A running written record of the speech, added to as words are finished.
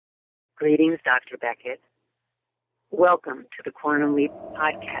Greetings, Dr. Beckett. Welcome to the Quantum Leap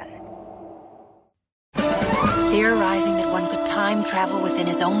podcast. Theorizing that one could time travel within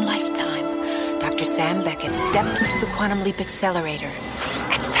his own lifetime, Dr. Sam Beckett stepped into the Quantum Leap accelerator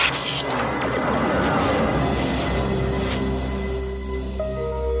and vanished.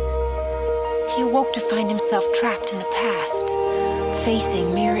 He awoke to find himself trapped in the past,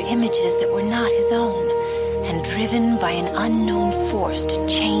 facing mirror images that were not his own, and driven by an unknown force to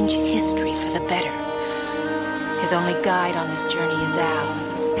change history for the better. His only guide on this journey is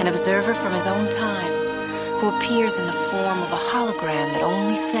Al, an observer from his own time, who appears in the form of a hologram that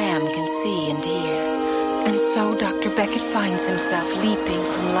only Sam can see and hear. And so Dr. Beckett finds himself leaping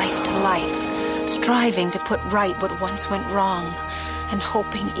from life to life, striving to put right what once went wrong, and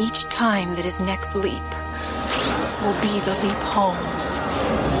hoping each time that his next leap will be the leap home.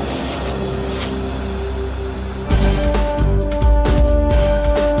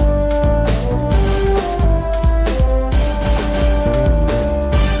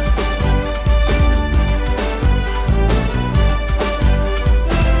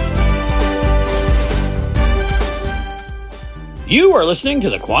 You are listening to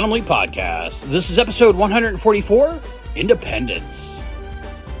the Quantum Leap Podcast. This is episode 144, Independence.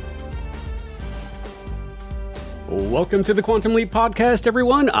 Welcome to the Quantum Leap Podcast,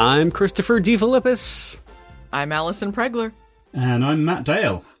 everyone. I'm Christopher DeFilippis. I'm Allison Pregler. And I'm Matt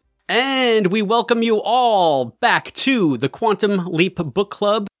Dale. And we welcome you all back to the Quantum Leap Book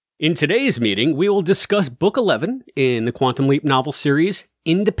Club. In today's meeting, we will discuss Book 11 in the Quantum Leap novel series,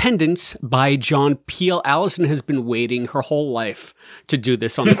 Independence by John Peel. Allison has been waiting her whole life to do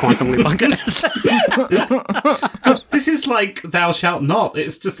this on the Quantum Leap podcast. This is like Thou Shalt Not.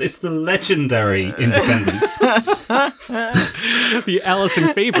 It's the legendary Independence. The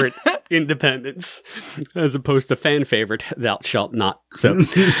Allison favorite Independence, as opposed to fan favorite Thou Shalt Not. So,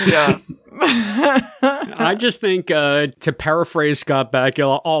 Yeah. I just think, to paraphrase Scott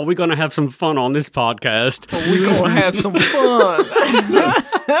Bakula, we're going to have some fun on this podcast. We're going to have some fun.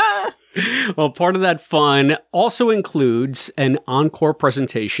 Well, part of that fun also includes an encore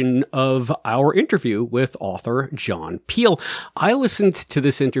presentation of our interview with author John Peel. I listened to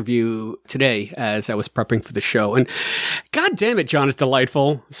this interview today as I was prepping for the show, and God damn it, John is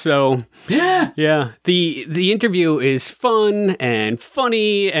delightful. So, yeah. The interview is fun and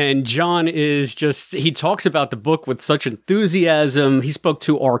funny, and John is he talks about the book with such enthusiasm. He spoke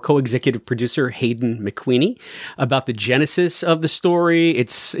to our co-executive producer, Hayden McQueenie, about the genesis of the story.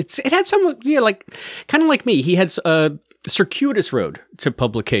 It had some, kind of like me. He had a circuitous road to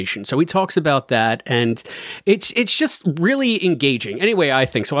publication. So he talks about that, and it's just really engaging. Anyway, I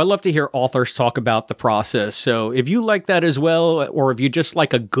think so. I love to hear authors talk about the process. So if you like that as well, or if you just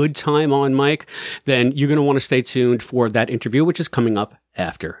like a good time on mic, then you're going to want to stay tuned for that interview, which is coming up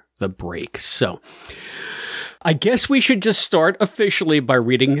after the break. So I guess we should just start officially by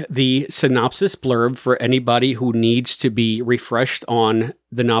reading the synopsis blurb for anybody who needs to be refreshed on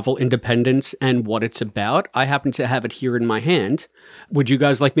the novel Independence and what it's about. I happen to have it here in my hand. Would you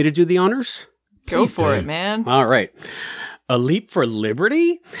guys like me to do the honors? Go for it, man. All right. A Leap for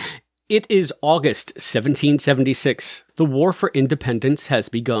Liberty? It is August 1776. The war for independence has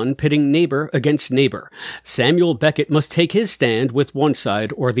begun, pitting neighbor against neighbor. Samuel Beckett must take his stand with one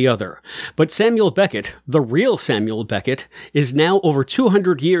side or the other. But Samuel Beckett, the real Samuel Beckett, is now over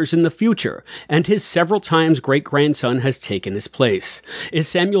 200 years in the future, and his several times great-grandson has taken his place. Is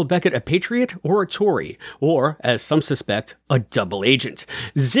Samuel Beckett a patriot or a Tory? Or, as some suspect, a double agent?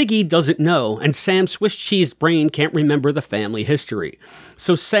 Ziggy doesn't know, and Sam's Swiss cheese brain can't remember the family history.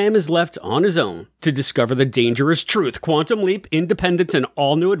 So Sam is left on his own to discover the dangerous truth. Quantum Leap, Independence, and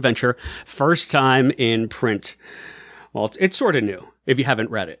all-new adventure, first time in print. Well, it's sort of new, if you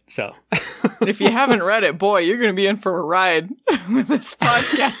haven't read it, so. If you haven't read it, boy, you're going to be in for a ride with this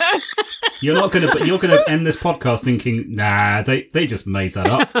podcast. You're going to end this podcast thinking, nah, they just made that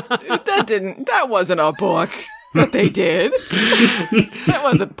up. That wasn't a book that they did. That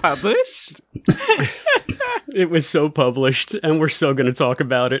wasn't published. It was so published, and we're so going to talk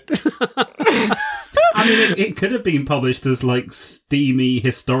about it. I mean, it could have been published as, steamy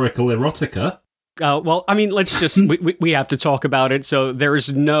historical erotica. Well, I mean, let's just, we have to talk about it, so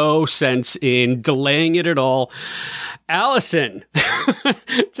there's no sense in delaying it at all. Allison,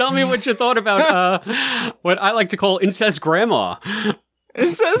 tell me what you thought about what I like to call incest grandma.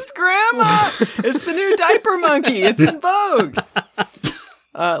 Incest grandma! It's the new diaper monkey. It's in vogue.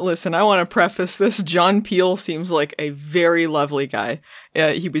 Listen, I want to preface this. John Peel seems like a very lovely guy.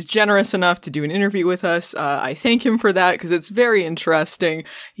 He was generous enough to do an interview with us. I thank him for that because it's very interesting.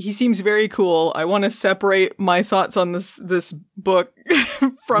 He seems very cool. I want to separate my thoughts on this book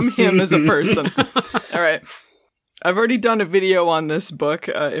from him as a person. All right. I've already done a video on this book.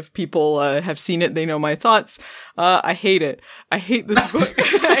 If people have seen it, they know my thoughts. I hate it. I hate this book.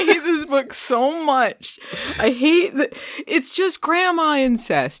 I hate this book so much. I hate that it's just grandma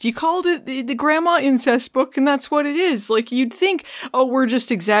incest. You called it the grandma incest book, and that's what it is. Like, you'd think, oh, we're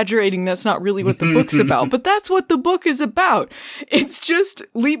just exaggerating. That's not really what the book's about. But that's what the book is about. It's just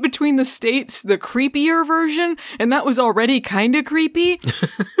Leap Between the States, the creepier version, and that was already kind of creepy.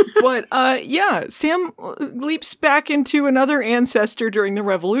 But yeah, Sam leaps back into another ancestor during the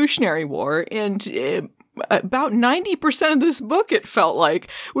Revolutionary War, and about 90% of this book, it felt like,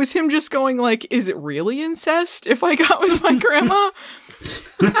 was him just going like, is it really incest if I got with my grandma?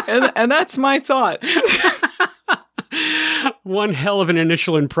 and that's my thoughts. One hell of an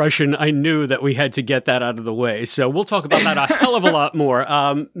initial impression. I knew that we had to get that out of the way. So we'll talk about that a hell of a lot more.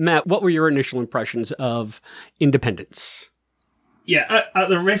 Matt, what were your initial impressions of Independence? Yeah, at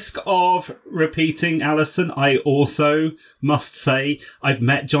the risk of repeating Allison, I also must say I've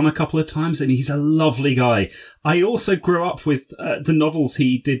met John a couple of times and he's a lovely guy. I also grew up with the novels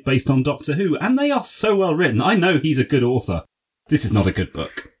he did based on Doctor Who, and they are so well written. I know he's a good author. This is not a good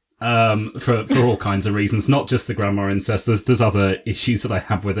book. For all kinds of reasons, not just the grandma incest. There's other issues that I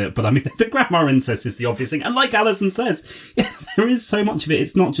have with it, but I mean, the grandma incest is the obvious thing. And like Allison says, yeah, there is so much of it.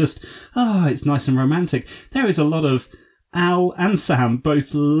 It's not just, it's nice and romantic. There is a lot of Al and Sam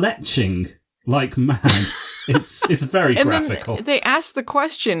both leching like mad. It's very and graphical. Then they ask the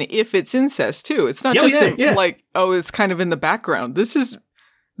question if it's incest too. It's not just like, oh, it's kind of in the background. This is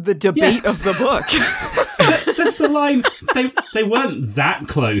the debate of the book. That's the line. They weren't that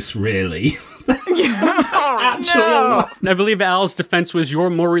close, really. That's actually a lot. I believe Al's defense was, you're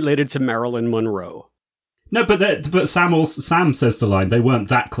more related to Marilyn Monroe. No, but Sam says the line, they weren't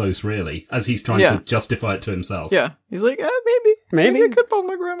that close, really, as he's trying to justify it to himself. Yeah. He's like, maybe I could bone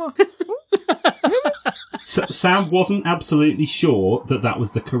my grandma. Sam wasn't absolutely sure that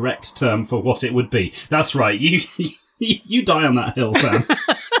was the correct term for what it would be. That's right. You die on that hill, Sam.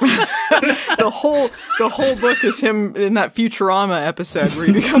 The whole book is him in that Futurama episode where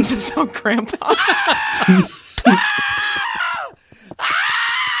he becomes his own grandpa.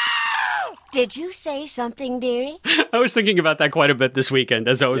 Did you say something, dearie? I was thinking about that quite a bit this weekend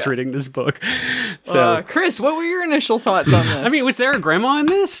as I was reading this book. So, Chris, what were your initial thoughts on this? I mean, was there a grandma in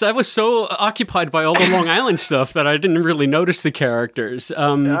this? I was so occupied by all the Long Island stuff that I didn't really notice the characters. I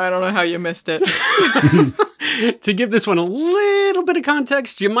don't know how you missed it. To give this one a little bit of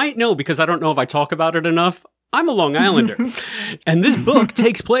context, you might know, because I don't know if I talk about it enough, I'm a Long Islander. And this book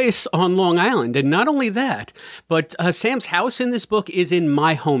takes place on Long Island. And not only that, but Sam's house in this book is in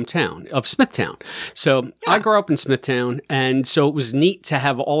my hometown of Smithtown. So I grew up in Smithtown. And so it was neat to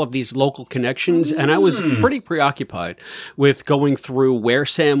have all of these local connections. And I was pretty preoccupied with going through where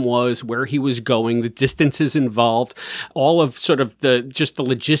Sam was, where he was going, the distances involved, all of sort of the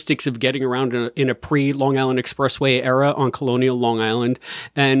logistics of getting around in a pre-Long Island Expressway era on colonial Long Island.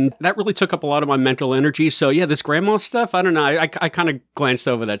 And that really took up a lot of my mental energy. So yeah, this grandma stuff, I don't know. I kind of glanced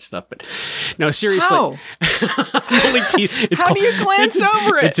over that stuff, but no, seriously. How? How do you glance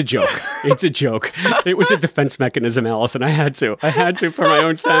over it? It's a joke. It's a joke. It was a defense mechanism, Allison. I had to for my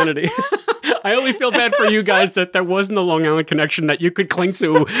own sanity. I only feel bad for you guys that there wasn't a Long Island connection that you could cling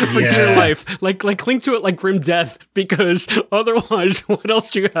to for dear life. Like cling to it like grim death, because otherwise, what else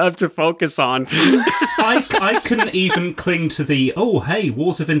do you have to focus on? I couldn't even cling to the,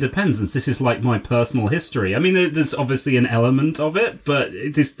 Wars of Independence. This is like my personal history. I mean, there's obviously an element of it, but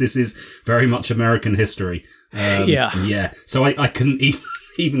this is very much American history. Yeah. So I couldn't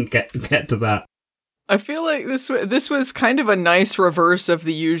even get to that. I feel like this was kind of a nice reverse of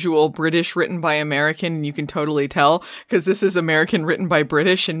the usual British written by American, and you can totally tell, because this is American written by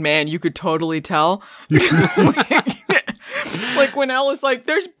British, and man, you could totally tell. Like when Elle is like,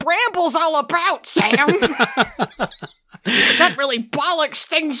 there's brambles all about, Sam! That really bollocks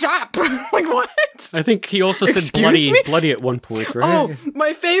things up. Like, what? I think he also said bloody at one point, right? Oh,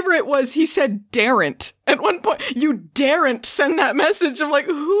 my favorite was he said daren't. At one point, you daren't send that message. I'm like,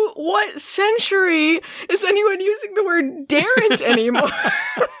 what century is anyone using the word daren't anymore?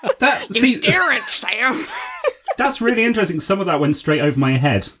 You daren't, Sam. That's really interesting. Some of that went straight over my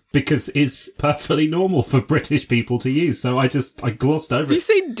head because it's perfectly normal for British people to use. So I glossed over it. Do you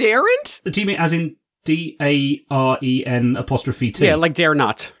say daren't? Do you mean as in DAREN'? Yeah, like dare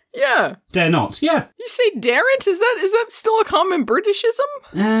not. Yeah. Dare not. Yeah. You say daren't? Is that still a common Britishism?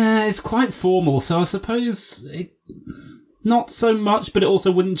 It's quite formal, so I suppose not so much, but it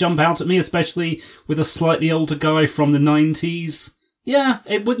also wouldn't jump out at me, especially with a slightly older guy from the 90s. Yeah,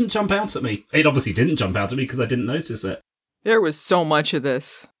 it wouldn't jump out at me. It obviously didn't jump out at me because I didn't notice it. There was so much of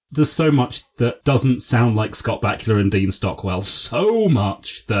this. There's so much that doesn't sound like Scott Bakula and Dean Stockwell. So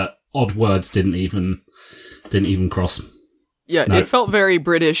much that odd words didn't even cross. Yeah, No. It felt very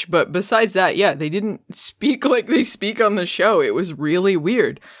British, but besides that, yeah, they didn't speak like they speak on the show. It was really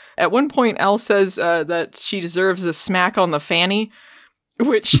weird. At one point, Al says that she deserves a smack on the fanny,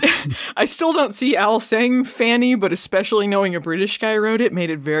 which I still don't see Al saying fanny, but especially knowing a British guy wrote it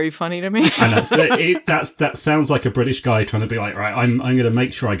made it very funny to me. I know. That sounds like a British guy trying to be like, right, I'm going to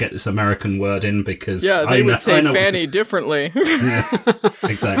make sure I get this American word in because they would say fanny differently. Yes,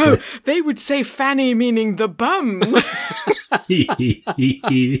 exactly. Oh, they would say fanny meaning the bum.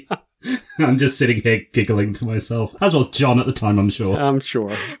 I'm just sitting here giggling to myself, as was John at the time, I'm sure.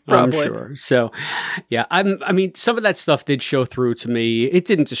 Probably. I'm sure. So, yeah, I mean, some of that stuff did show through to me. It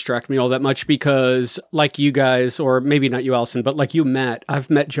didn't distract me all that much because, like you guys, or maybe not you, Allison, but like you, Matt, I've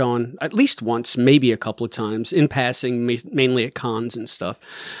met John at least once, maybe a couple of times in passing, mainly at cons and stuff.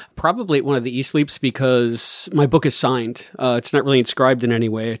 Probably at one of the e-sleeps because my book is signed. It's not really inscribed in any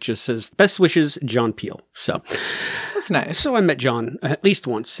way. It just says, "Best wishes, John Peel." So that's nice. So I met John at least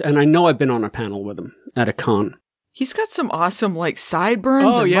once, and I know I've been on a panel with him at a con. He's got some awesome, like,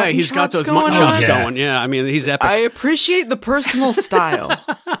 sideburns. Oh, yeah, he's got those mutton chops going. Yeah, I mean, he's epic. I appreciate the personal style.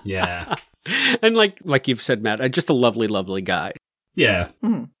 Yeah. And like you've said, Matt, just a lovely, lovely guy. Yeah.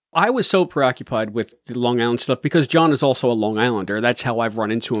 Mm. I was so preoccupied with the Long Island stuff because John is also a Long Islander. That's how I've run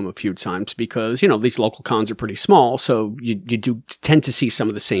into him a few times because, these local cons are pretty small. So you do tend to see some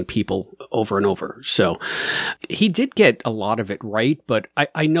of the same people over and over. So he did get a lot of it right, but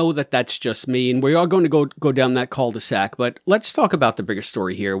I know that that's just me. And we are going to go down that cul-de-sac. But let's talk about the bigger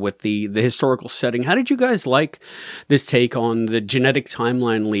story here with the historical setting. How did you guys like this take on the genetic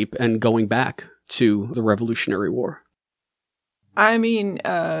timeline leap and going back to the Revolutionary War? I mean,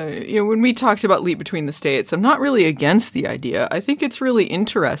 when we talked about Leap Between the States, I'm not really against the idea. I think it's really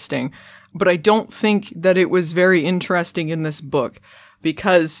interesting, but I don't think that it was very interesting in this book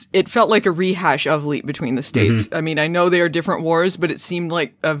because it felt like a rehash of Leap Between the States. Mm-hmm. I mean, I know they are different wars, but it seemed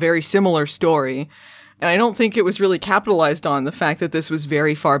like a very similar story. And I don't think it was really capitalized on the fact that this was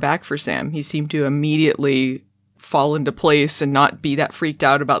very far back for Sam. He seemed to immediately fall into place and not be that freaked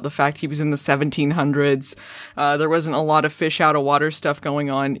out about the fact he was in the 1700s. There wasn't a lot of fish out of water stuff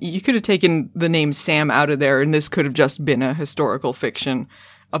going on. You could have taken the name Sam out of there and this could have just been a historical fiction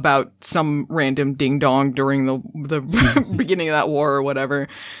about some random ding-dong during the beginning of that war or whatever.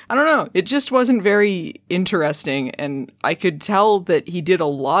 I don't know. It just wasn't very interesting, and I could tell that he did a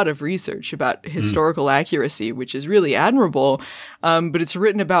lot of research about historical accuracy, which is really admirable, but it's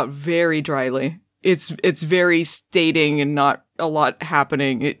written about very dryly. It's very stating and not a lot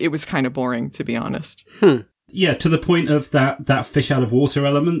happening. It was kind of boring, to be honest. Yeah, to the point of that fish out of water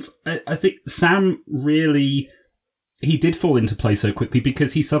element, I think Sam really, he did fall into place so quickly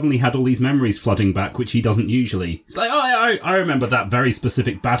because he suddenly had all these memories flooding back, which he doesn't usually. It's like, I remember that very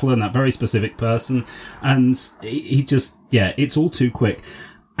specific battle and that very specific person. And he just, it's all too quick.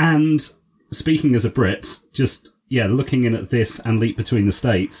 And speaking as a Brit, looking in at this and Leap Between the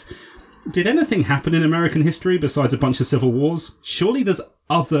States, did anything happen in American history besides a bunch of civil wars? Surely there's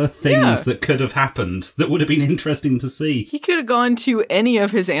other things that could have happened that would have been interesting to see. He could have gone to any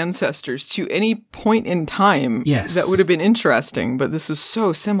of his ancestors to any point in time. Yes. That would have been interesting, but this was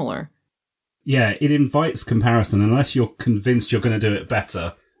so similar. Yeah, it invites comparison. Unless you're convinced you're going to do it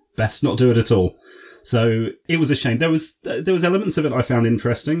better, best not do it at all. So it was a shame. There was elements of it I found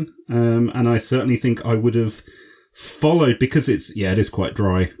interesting, and I certainly think I would have followed, because it is quite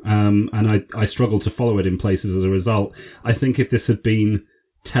dry, and I struggle to follow it in places as a result. I think if this had been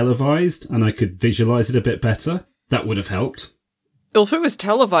televised and I could visualize it a bit better, that would have helped. Well, if it was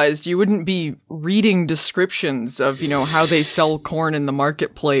televised, you wouldn't be reading descriptions of, how they sell corn in the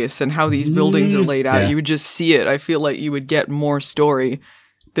marketplace and how these buildings are laid out. Yeah. You would just see it. I feel like you would get more story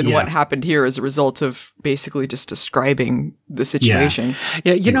than what happened here as a result of basically just describing the situation.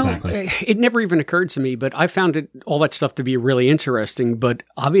 Yeah, it never even occurred to me, but I found all that stuff to be really interesting. But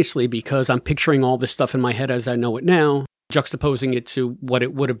obviously, because I'm picturing all this stuff in my head as I know it now, juxtaposing it to what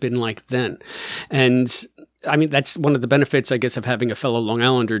it would have been like then. And I mean, that's one of the benefits, I guess, of having a fellow Long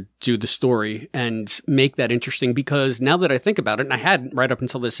Islander do the story and make that interesting, because now that I think about it, and I hadn't right up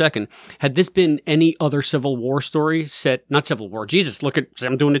until this second, had this been any other Civil War story set, not Civil War, Jesus, look at,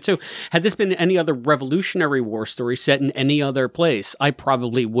 I'm doing it too. Had this been any other Revolutionary War story set in any other place, I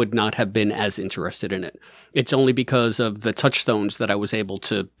probably would not have been as interested in it. It's only because of the touchstones that I was able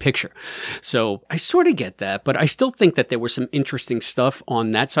to picture. So I sort of get that, but I still think that there was some interesting stuff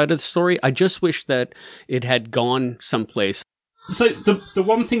on that side of the story. I just wish that it had gone someplace. So the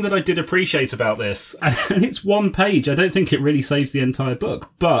one thing that I did appreciate about this, and it's one page, I don't think it really saves the entire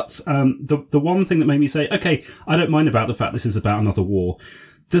book, but the one thing that made me say, okay, I don't mind about the fact this is about another war.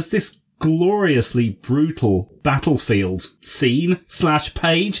 There's this gloriously brutal battlefield scene /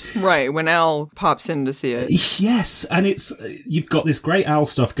 page. Right, when Al pops in to see it. Yes, and you've got this great Al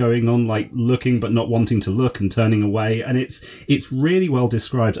stuff going on, like looking but not wanting to look and turning away, and it's really well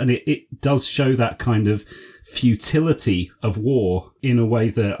described, and it does show that kind of futility of war in a way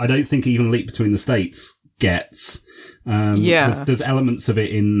that I don't think even Leap Between the States gets. There's elements of it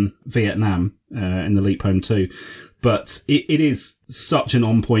in Vietnam, in the Leap Home too. But it is such an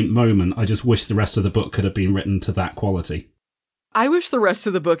on-point moment. I just wish the rest of the book could have been written to that quality. I wish the rest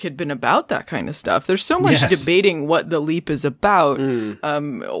of the book had been about that kind of stuff. There's so much debating what the leap is about,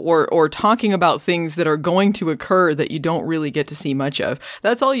 or talking about things that are going to occur that you don't really get to see much of.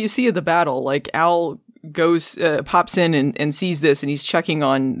 That's all you see of the battle. Like Al pops in and sees this, and he's checking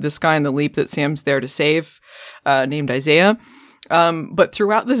on this guy in the leap that Sam's there to save, named Isaiah. But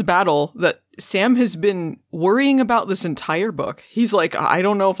throughout this battle, that Sam has been worrying about this entire book. He's like, I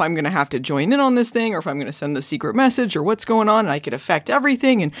don't know if I'm going to have to join in on this thing, or if I'm going to send the secret message, or what's going on, and I could affect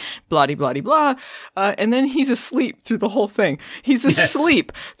everything, and blah-de-blah-de-blah. And then he's asleep through the whole thing. He's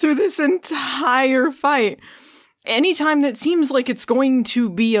asleep through this entire fight. Anytime that seems like it's going to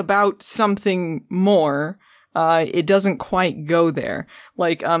be about something more, it doesn't quite go there.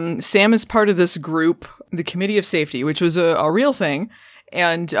 Like, Sam is part of this group, the Committee of Safety, which was a real thing.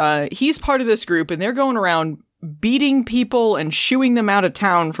 And he's part of this group, and they're going around beating people and shooing them out of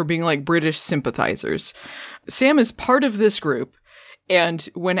town for being like British sympathizers. Sam is part of this group. And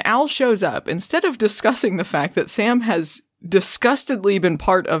when Al shows up, instead of discussing the fact that Sam has disgustedly been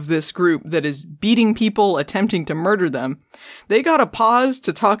part of this group that is beating people, attempting to murder them, they got to pause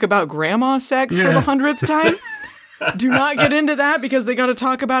to talk about grandma sex for the 100th time. Do not get into that, because they got to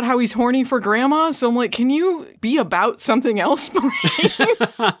talk about how he's horny for grandma. So I'm like, can you be about something else,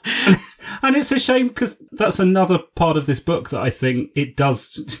 please? And it's a shame, because that's another part of this book that I think it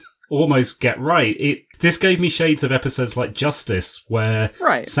does almost get right. This gave me shades of episodes like Justice, where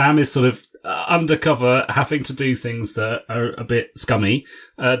Sam is sort of undercover, having to do things that are a bit scummy,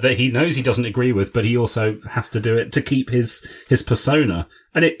 that he knows he doesn't agree with, but he also has to do it to keep his persona.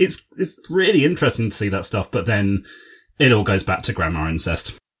 And it's really interesting to see that stuff, but then it all goes back to grandma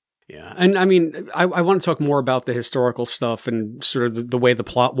incest. Yeah. And I mean, I want to talk more about the historical stuff and sort of the way the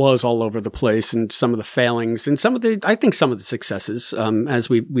plot was all over the place, and some of the failings and some of the successes, as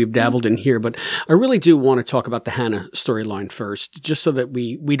we've dabbled in here. But I really do want to talk about the Hannah storyline first, just so that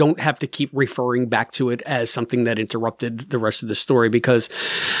we don't have to keep referring back to it as something that interrupted the rest of the story. Because,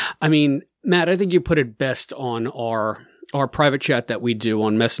 I mean, Matt, I think you put it best on our private chat that we do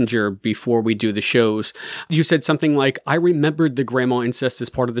on Messenger before we do the shows. You said something like, I remembered the grandma incest as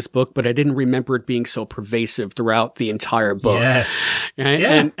part of this book, but I didn't remember it being so pervasive throughout the entire book. Yes. Right?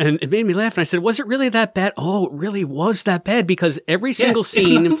 Yeah. And it made me laugh. And I said, was it really that bad? Oh, it really was that bad, because every single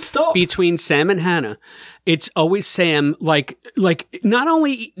scene between Sam and Hannah, it's always Sam, like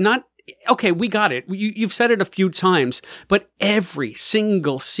okay, we got it. You've said it a few times, but every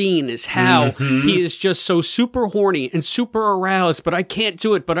single scene is how he is just so super horny and super aroused, but I can't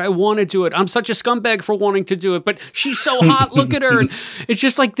do it, but I want to do it. I'm such a scumbag for wanting to do it, but she's so hot. Look at her. And it's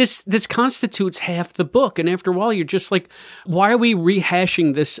just like this constitutes half the book. And after a while, you're just like, why are we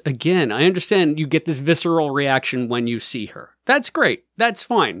rehashing this again? I understand you get this visceral reaction when you see her. That's great. That's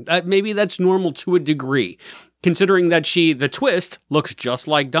fine. Maybe that's normal to a degree, considering that the twist looks just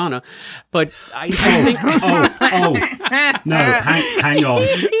like Donna. But I think... No, hang on.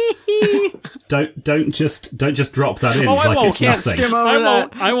 Don't just drop that in like it's nothing. Skim over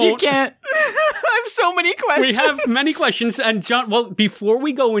that. I won't. You can't. I have so many questions. We have many questions. And John, well, before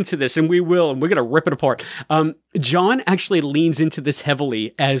we go into this, and we're going to rip it apart, John actually leans into this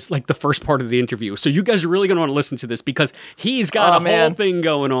heavily as like the first part of the interview. So you guys are really going to want to listen to this, because he's got whole thing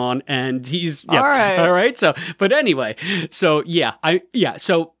going on, and he's, all right. So, but anyway, so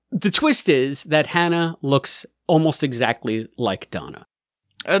so the twist is that Hannah looks almost exactly like Donna.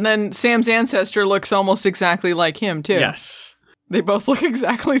 And then Sam's ancestor looks almost exactly like him, too. Yes. They both look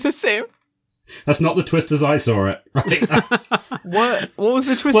exactly the same. That's not the twist as I saw it, right? What was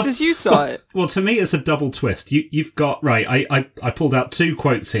the twist as you saw it? Well, to me, it's a double twist. You've got, right, I pulled out 2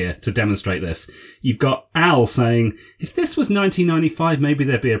 quotes here to demonstrate this. You've got Al saying, if this was 1995, maybe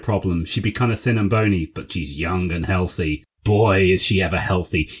there'd be a problem. She'd be kind of thin and bony, but she's young and healthy. Boy, is she ever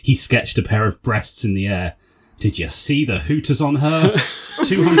healthy. He sketched a pair of breasts in the air. Did you see the hooters on her?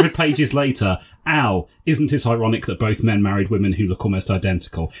 200 pages later, Al, isn't it ironic that both men married women who look almost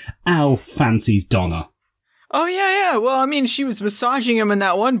identical? Al fancies Donna. Oh, yeah. Well, I mean, she was massaging him in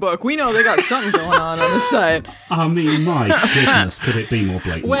that one book. We know they got something going on the side. I mean, my goodness, could it be more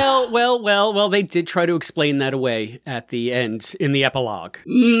blatant? Well, they did try to explain that away at the end in the epilogue.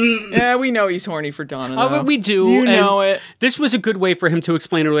 Yeah, we know he's horny for Donna, though. Oh, we do. You know it. This was a good way for him to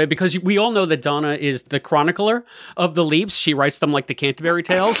explain it away because we all know that Donna is the chronicler of the leaps. She writes them like the Canterbury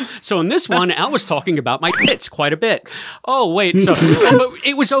Tales. So in this one, Al was talking about my tits quite a bit. Oh, wait. So but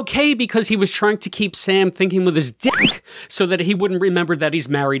it was okay because he was trying to keep Sam thinking with his dick so that he wouldn't remember that he's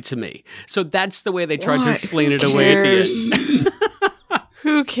married to me. So that's the way they tried to explain it away at the end.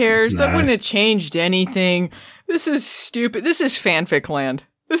 Who cares? No. That wouldn't have changed anything. This is stupid. This is fanfic land.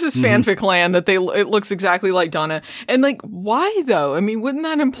 This is fanfic land that it looks exactly like Donna. And like, why though? I mean, wouldn't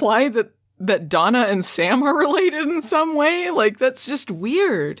that imply that Donna and Sam are related in some way? Like, that's just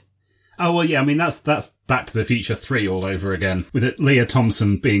weird. Oh, well, yeah, I mean, that's Back to the Future 3 all over again, with Leah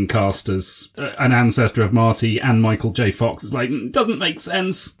Thompson being cast as an ancestor of Marty and Michael J. Fox. It's like, it doesn't make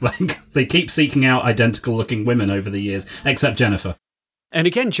sense. Like, they keep seeking out identical-looking women over the years, except Jennifer. And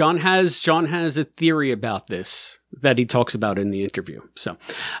again, John has a theory about this that he talks about in the interview. So,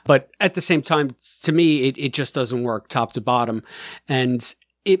 but at the same time, to me, it just doesn't work top to bottom. And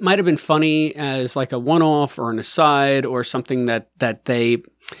it might have been funny as like a one-off or an aside or something that they...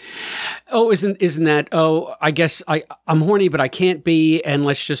 Oh, isn't that, I guess I'm horny, but I can't be, and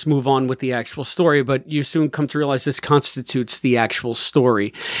let's just move on with the actual story. But you soon come to realize this constitutes the actual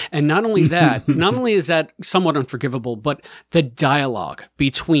story. And not only that, not only is that somewhat unforgivable, but the dialogue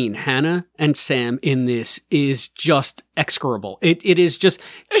between Hannah and Sam in this is just execrable. It is just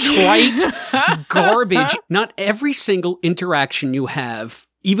trite garbage. Not every single interaction you have,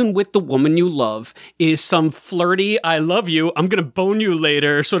 even with the woman you love, is some flirty, I love you, I'm going to bone you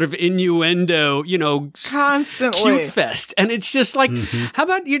later, sort of innuendo, constantly cute fest. And it's just like, how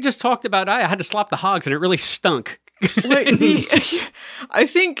about you just talked about, I had to slop the hogs and it really stunk. I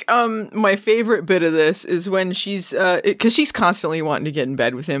think my favorite bit of this is when she's because she's constantly wanting to get in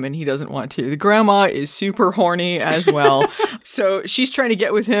bed with him and he doesn't want to. The grandma is super horny as well. So she's trying to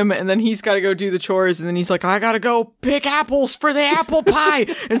get with him and then he's got to go do the chores and then he's like, I gotta go pick apples for the apple pie.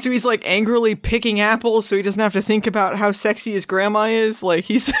 And so he's like angrily picking apples so he doesn't have to think about how sexy his grandma is. Like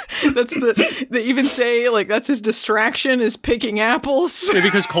they even say like that's his distraction is picking apples. Yeah,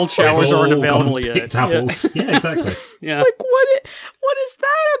 because cold showers aren't available yet. Picked apples. Yeah, exactly. Yeah. Like what is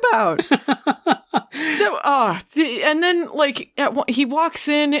that about? And then like he walks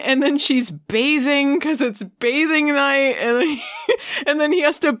in and then she's bathing because it's bathing night and then he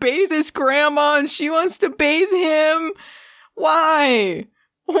has to bathe his grandma and she wants to bathe him. Why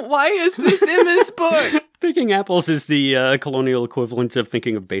is this in this book? Picking apples is the colonial equivalent of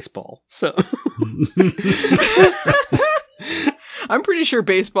thinking of baseball. So I'm pretty sure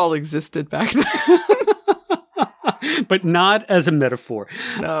baseball existed back then. But not as a metaphor.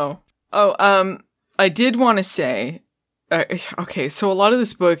 No. Oh, I did want to say, okay, so a lot of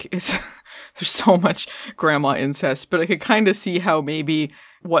this book is, there's so much grandma incest, but I could kind of see how maybe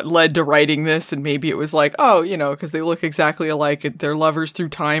what led to writing this, and maybe it was like, oh, because they look exactly alike, they're lovers through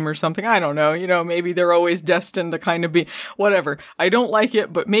time or something, I don't know, maybe they're always destined to kind of be, whatever. I don't like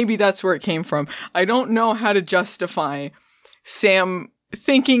it, but maybe that's where it came from. I don't know how to justify Sam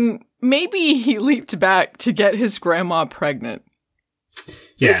thinking maybe he leaped back to get his grandma pregnant.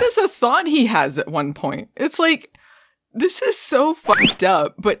 Yeah. This is a thought he has at one point. It's like, this is so fucked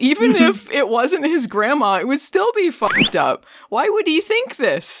up. But even if it wasn't his grandma, it would still be fucked up. Why would he think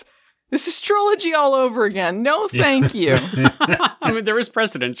this? This is trilogy all over again. No, thank you. I mean, there is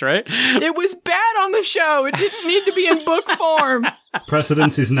precedence, right? It was bad on the show. It didn't need to be in book form.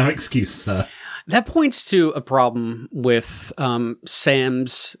 Precedence is no excuse, sir. That points to a problem with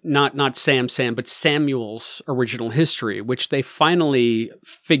Sam's, not Sam, but Samuel's original history, which they finally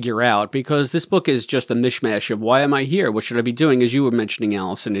figure out because this book is just a mishmash of why am I here? What should I be doing? As you were mentioning,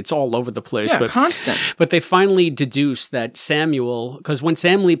 Allison, it's all over the place. Yeah, constant. But they finally deduce that Samuel, because when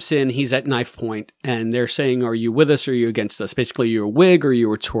Sam leaps in, he's at knife point and they're saying, are you with us or are you against us? Basically, you're a Whig or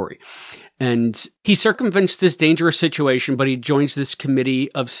you're a Tory. And he circumvents this dangerous situation, but he joins this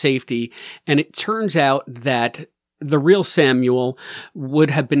committee of safety. And it turns out that the real Samuel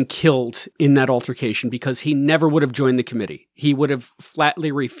would have been killed in that altercation because he never would have joined the committee. He would have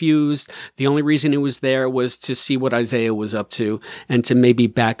flatly refused. The only reason he was there was to see what Isaiah was up to and to maybe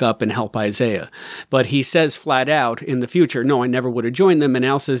back up and help Isaiah. But he says flat out in the future, no, I never would have joined them. And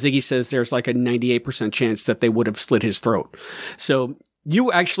Ziggy says there's like a 98% chance that they would have slit his throat. So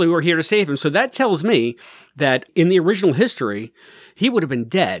you actually were here to save him. So that tells me that in the original history, he would have been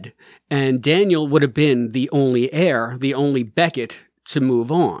dead, and Daniel would have been the only heir, the only Beckett to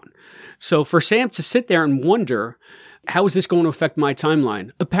move on. So for Sam to sit there and wonder, how is this going to affect my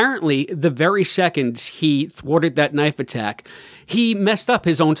timeline? Apparently, the very second he thwarted that knife attack, he messed up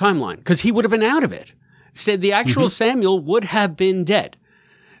his own timeline because he would have been out of it. Said the actual Samuel would have been dead.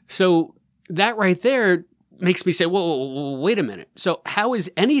 So that right there makes me say, whoa, wait a minute. So how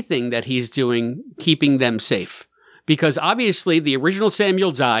is anything that he's doing keeping them safe? Because obviously the original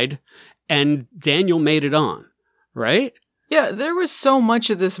Samuel died and Daniel made it on, right? Yeah, there was so much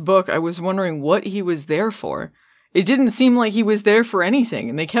of this book I was wondering what he was there for. It didn't seem like he was there for anything,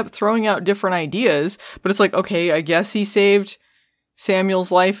 and they kept throwing out different ideas, but it's like, okay, I guess he saved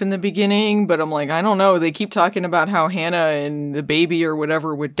Samuel's life in the beginning, but I'm like, I don't know. They keep talking about how Hannah and the baby or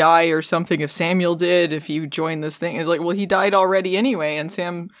whatever would die or something if Samuel did, if you joined this thing. It's like, well, he died already anyway, and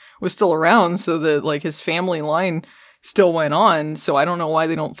Sam was still around, so that like his family line still went on, so I don't know why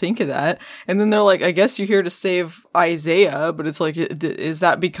they don't think of that. And then they're like, I guess you're here to save Isaiah, but it's like, is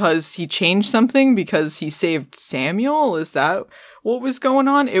that because he changed something? Because he saved Samuel? Is that what was going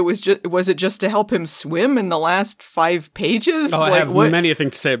on? Was it just to help him swim in the last 5 pages? Oh, I have many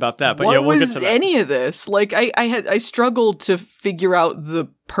things to say about that, but yeah, we'll get to that. What was any of this? Like, I struggled to figure out the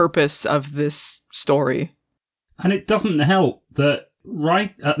purpose of this story. And it doesn't help that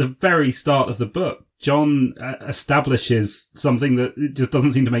right at the very start of the book, John establishes something that just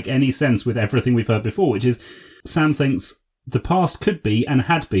doesn't seem to make any sense with everything we've heard before, which is Sam thinks the past could be and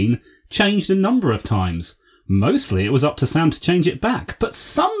had been changed a number of times. Mostly it was up to Sam to change it back, but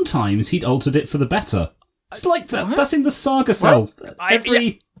sometimes he'd altered it for the better. It's like that. What? That's in the saga cell. I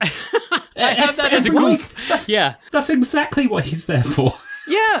have that as a goof. That's exactly what he's there for.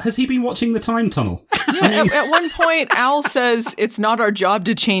 Yeah. Has he been watching the time tunnel? Yeah, at one point, Al says, it's not our job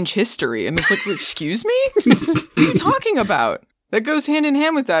to change history. And it's like, excuse me? What are you talking about? That goes hand in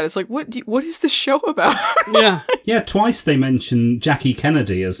hand with that. It's like, what is the show about? Yeah. Yeah, twice they mention Jackie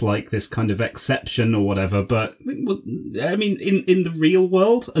Kennedy as like this kind of exception or whatever. But, I mean, in the real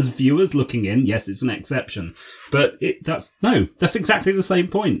world, as viewers looking in, yes, it's an exception. But that's exactly the same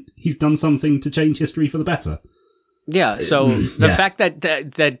point. He's done something to change history for the better. Yeah, so the fact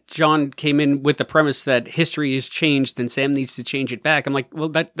that John came in with the premise that history has changed and Sam needs to change it back, I'm like, well,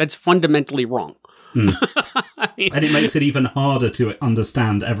 that's fundamentally wrong. And it makes it even harder to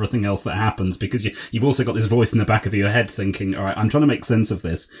understand everything else that happens because you've also got this voice in the back of your head thinking, all right, I'm trying to make sense of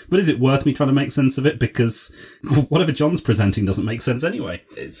this, but is it worth me trying to make sense of it? Because whatever John's presenting doesn't make sense anyway.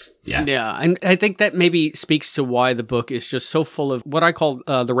 Yeah, and I think that maybe speaks to why the book is just so full of what I call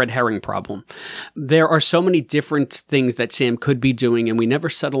the red herring problem. There are so many different things that Sam could be doing, and we never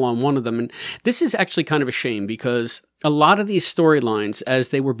settle on one of them. And this is actually kind of a shame because a lot of these storylines, as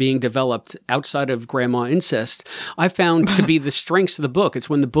they were being developed outside of grandma incest, I found to be the strengths of the book. It's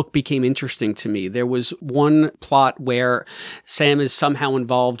when the book became interesting to me. There was one plot where Sam is somehow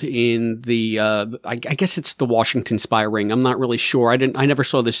involved in I guess it's the Washington spy ring. I'm not really sure. I never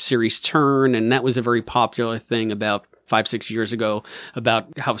saw the series Turn, and that was a very popular thing about 5-6 years ago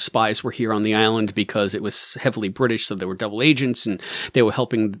about how spies were here on the island because it was heavily British, so they were double agents and they were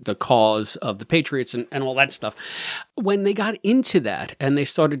helping the cause of the Patriots and all that stuff. When they got into that and they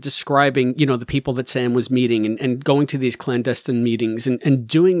started describing, the people that Sam was meeting and going to these clandestine meetings and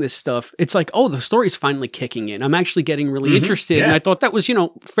doing this stuff, it's like, oh, the story's finally kicking in. I'm actually getting really interested. Yeah. And I thought that was,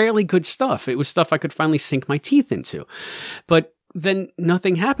 fairly good stuff. It was stuff I could finally sink my teeth into. But then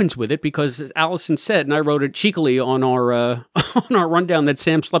nothing happens with it because, as Allison said, and I wrote it cheekily on our rundown, that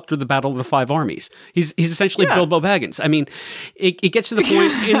Sam slept through the Battle of the Five Armies. He's essentially Bilbo Baggins. I mean, it gets to the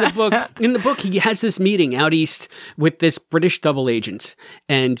point in the book. In the book, he has this meeting out east with this British double agent,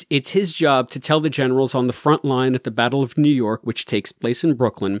 and it's his job to tell the generals on the front line at the Battle of New York, which takes place in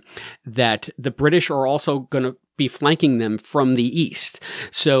Brooklyn, that the British are also going to be flanking them from the east.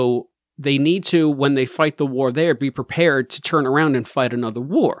 So they need to, when they fight the war there, be prepared to turn around and fight another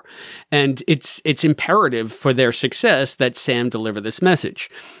war. And it's imperative for their success that Sam deliver this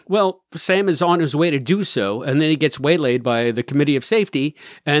message. Well, Sam is on his way to do so, and then he gets waylaid by the Committee of Safety,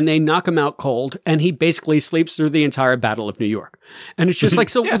 and they knock him out cold, and he basically sleeps through the entire Battle of New York. And it's just like,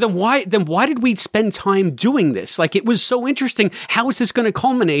 so then why did we spend time doing this? Like, it was so interesting. How is this going to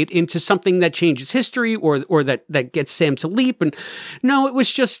culminate into something that changes history or that gets Sam to leap? And no, it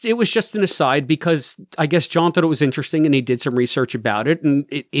was just an aside, because I guess John thought it was interesting, and he did some research about it, and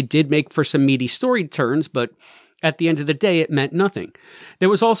it did make for some meaty story turns, but at the end of the day, it meant nothing. There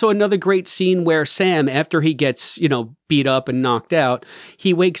was also another great scene where Sam, after he gets, beat up and knocked out,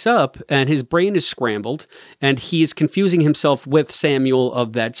 he wakes up and his brain is scrambled, and he is confusing himself with Samuel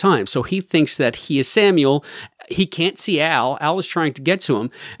of that time. So he thinks that he is Samuel. He can't see Al. Al is trying to get to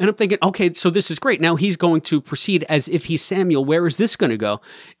him. And I'm thinking, okay, so this is great. Now he's going to proceed as if he's Samuel. Where is this going to go?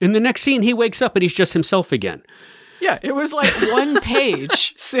 In the next scene, he wakes up and he's just himself again. Yeah, it was like one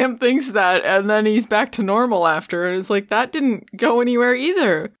page. Sam thinks that, and then he's back to normal after, and it's like, that didn't go anywhere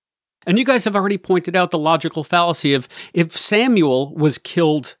either. And you guys have already pointed out the logical fallacy of, if Samuel was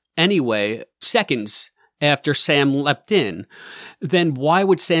killed anyway, seconds after Sam leapt in, then why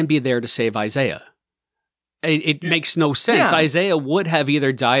would Sam be there to save Isaiah? It makes no sense. Yeah. Isaiah would have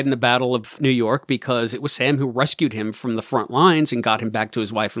either died in the Battle of New York because it was Sam who rescued him from the front lines and got him back to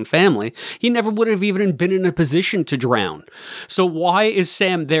his wife and family. He never would have even been in a position to drown. So why is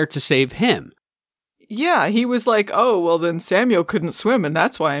Sam there to save him? Yeah, he was like, oh, well, then Samuel couldn't swim, and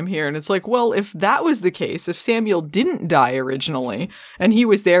that's why I'm here. And it's like, well, if that was the case, if Samuel didn't die originally, and he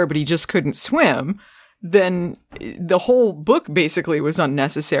was there, but he just couldn't swim, then the whole book basically was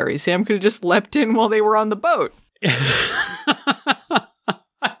unnecessary. Sam could have just leapt in while they were on the boat. I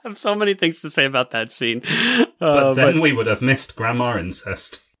have so many things to say about that scene. But then we would have missed grandma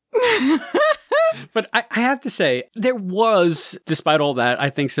incest. But I have to say, there was, despite all that,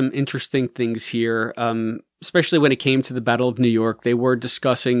 I think some interesting things here, especially when it came to the Battle of New York. They were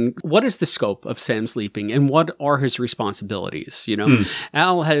discussing what is the scope of Sam's leaping and what are his responsibilities,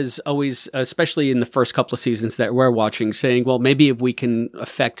 Al has always, especially in the first couple of seasons that we're watching, saying, well, maybe if we can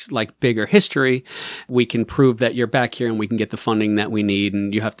affect like bigger history, we can prove that you're back here and we can get the funding that we need,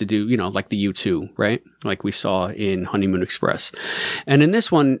 and you have to do, like the U2, right? Like we saw in Honeymoon Express. And in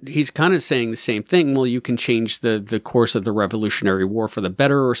this one, he's kind of saying the same thing. Well, you can change the course of the Revolutionary War for the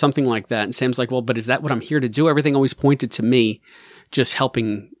better or something like that. And Sam's like, well, but is that what I'm here to do? Everything always pointed to me just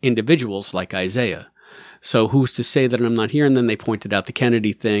helping individuals like Isaiah. So who's to say that I'm not here? And then they pointed out the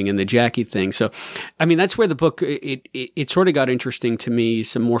Kennedy thing and the Jackie thing. So, I mean, that's where the book, it sort of got interesting to me,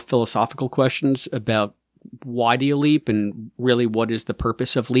 some more philosophical questions about why do you leap and really what is the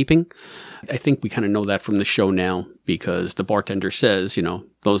purpose of leaping? I think we kind of know that from the show now, because the bartender says,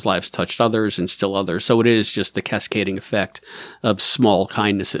 those lives touched others and still others. So it is just the cascading effect of small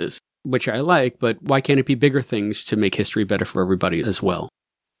kindnesses, which I like, but why can't it be bigger things to make history better for everybody as well?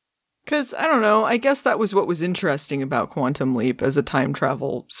 Because, I don't know, I guess that was what was interesting about Quantum Leap as a time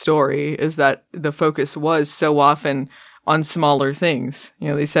travel story, is that the focus was so often on smaller things.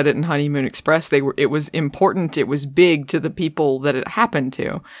 They said it in Honeymoon Express. It was important, it was big to the people that it happened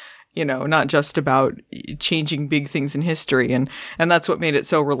to. Not just about changing big things in history. And that's what made it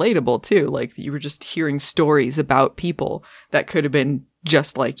so relatable, too. Like, you were just hearing stories about people that could have been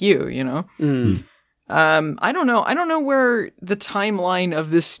just like you, Mm. I don't know. I don't know where the timeline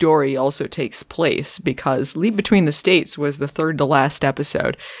of this story also takes place, because Leap Between the States was the third to last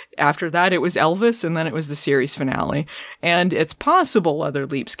episode. After that, it was Elvis, and then it was the series finale. And it's possible other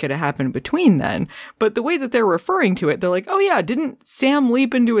leaps could have happened between then. But the way that they're referring to it, they're like, oh yeah, didn't Sam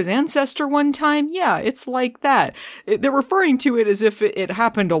leap into his ancestor one time? Yeah, it's like that. They're referring to it as if it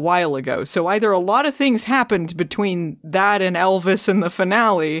happened a while ago. So either a lot of things happened between that and Elvis and the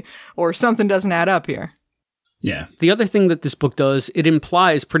finale, or something doesn't add up here. Yeah. The other thing that this book does, it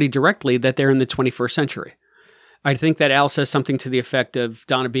implies pretty directly that they're in the 21st century. I think that Al says something to the effect of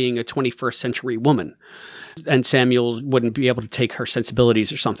Donna being a 21st century woman, and Samuel wouldn't be able to take her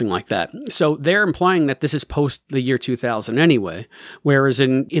sensibilities or something like that. So they're implying that this is post the year 2000 anyway, whereas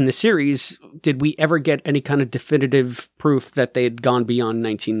in the series, did we ever get any kind of definitive proof that they had gone beyond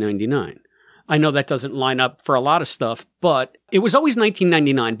 1999? I know that doesn't line up for a lot of stuff, but it was always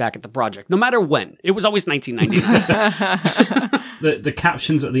 1999 back at the project. No matter when, it was always 1999. The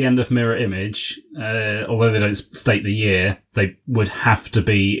captions at the end of Mirror Image, although they don't state the year, they would have to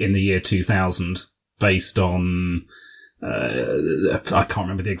be in the year 2000, based on I can't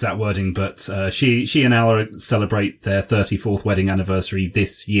remember the exact wording, but she and Ella celebrate their 34th wedding anniversary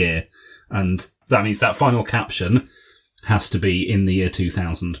this year, and that means that final caption has to be in the year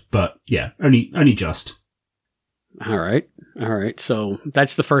 2000. But yeah, only just. All right. So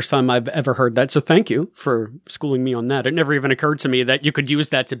that's the first time I've ever heard that. So thank you for schooling me on that. It never even occurred to me that you could use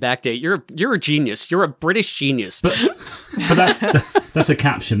that to backdate. You're a genius. You're a British genius. But that's a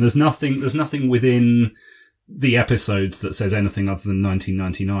caption. There's nothing within the episodes that says anything other than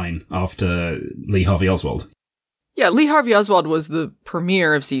 1999 after Lee Harvey Oswald. Yeah, Lee Harvey Oswald was the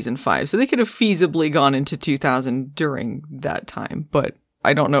premiere of season 5, so they could have feasibly gone into 2000 during that time, but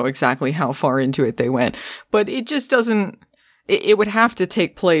I don't know exactly how far into it they went. But it just doesn't... It would have to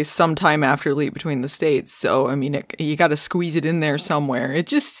take place sometime after Leap Between the States, so, I mean, you gotta squeeze it in there somewhere. It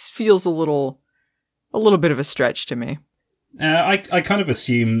just feels a little bit of a stretch to me. I kind of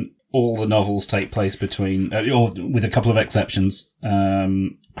assume all the novels take place between, or with a couple of exceptions,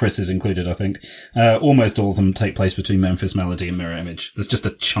 Chris is included, I think. Almost all of them take place between Memphis Melody and Mirror Image. There's just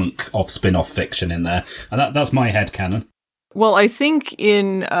a chunk of spin-off fiction in there, and that's my headcanon. Well, I think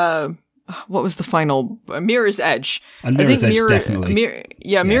in, what was the final? Mirror's Edge. And Mirror's Edge, definitely.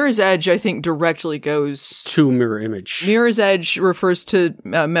 Mirror's Edge, I think, directly goes to Mirror Image. Mirror's Edge refers to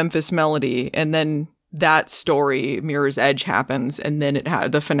Memphis Melody, and then that story, Mirror's Edge, happens, and then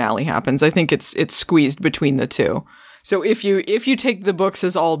the finale happens. I think it's squeezed between the two. So if you take the books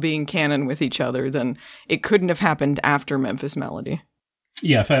as all being canon with each other, then it couldn't have happened after Memphis Melody.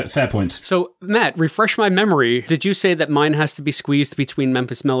 Yeah, fair point. So, Matt, refresh my memory. Did you say that mine has to be squeezed between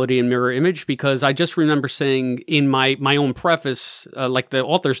Memphis Melody and Mirror Image? Because I just remember saying in my own preface, like the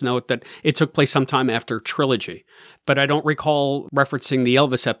author's note, that it took place sometime after Trilogy. But I don't recall referencing the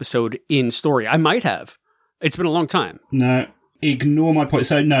Elvis episode in story. I might have. It's been a long time. No, ignore my point.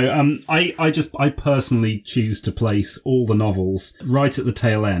 So, no, I personally choose to place all the novels right at the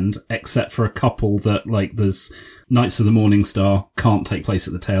tail end, except for a couple that, like, there's... Knights of the Morning Star can't take place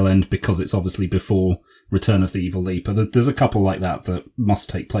at the tail end because it's obviously before Return of the Evil Leaper. There's a couple like that must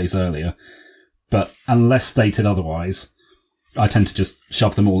take place earlier. But unless stated otherwise, I tend to just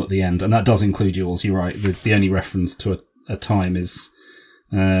shove them all at the end. And that does include yours, you're right. The only reference to a time is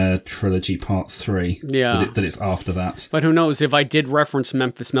Trilogy Part 3. Yeah. That it's after that. But who knows, if I did reference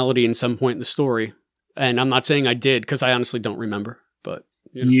Memphis Melody in some point in the story, and I'm not saying I did because I honestly don't remember, but...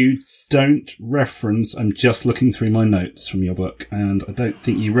 You don't reference, I'm just looking through my notes from your book, and I don't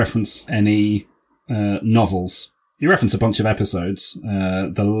think you reference any novels. You reference a bunch of episodes,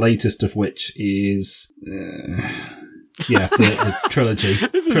 the latest of which is... the trilogy.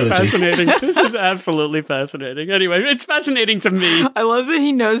 This is fascinating. This is absolutely fascinating. Anyway, it's fascinating to me. I love that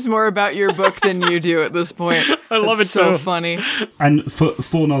he knows more about your book than you do at this point. I love it so funny. And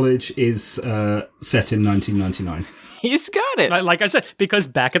Foreknowledge is set in 1999. He's got it. Like I said, because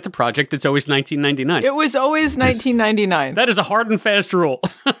back at the project, it's always 1999. It was always 1999. That is a hard and fast rule.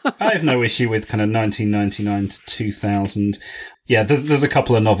 I have no issue with kind of 1999 to 2000. Yeah, there's a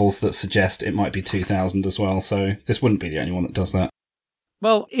couple of novels that suggest it might be 2000 as well, so this wouldn't be the only one that does that.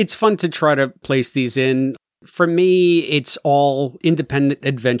 Well, it's fun to try to place these in. For me, it's all independent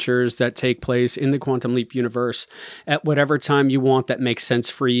adventures that take place in the Quantum Leap universe at whatever time you want that makes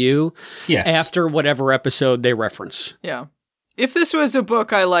sense for you. Yes. After whatever episode they reference. Yeah. If this was a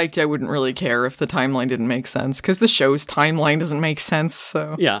book I liked, I wouldn't really care if the timeline didn't make sense, because the show's timeline doesn't make sense,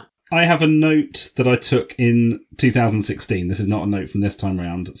 so... Yeah. I have a note that I took in 2016, this is not a note from this time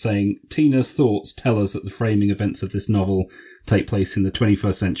round, saying, Tina's thoughts tell us that the framing events of this novel take place in the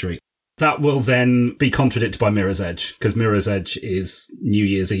 21st century. That will then be contradicted by Mirror's Edge, because Mirror's Edge is New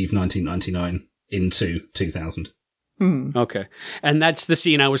Year's Eve 1999 into 2000. Okay. And that's the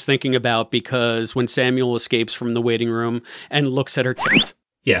scene I was thinking about, because when Samuel escapes from the waiting room and looks at her tent.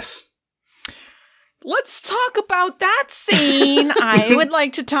 Yes. Let's talk about that scene. I would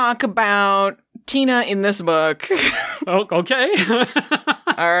like to talk about Tina in this book. Oh, okay.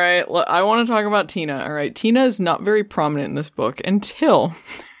 All right. I want to talk about Tina. All right. Tina is not very prominent in this book until...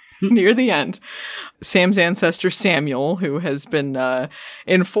 near the end. Sam's ancestor, Samuel, who has been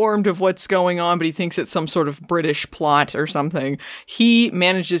informed of what's going on, but he thinks it's some sort of British plot or something. He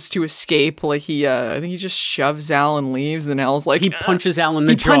manages to escape. Like I think he just shoves Al and leaves. And Al's like... He punches Al in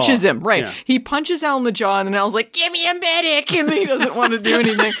the jaw. He punches him, right. Yeah. He punches Al in the jaw, and then Al's like, give me a medic! And then he doesn't want to do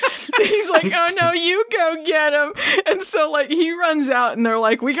anything. He's like, oh no, you go get him! And so, like, he runs out, and they're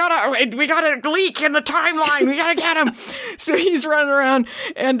like, we got a leak in the timeline! We gotta get him! So he's running around,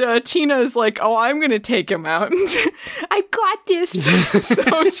 and Tina is like, oh, I'm gonna take him out. I've got this.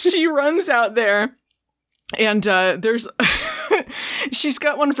 So she runs out there, and there's she's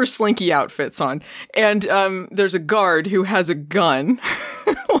got one of her slinky outfits on, and there's a guard who has a gun.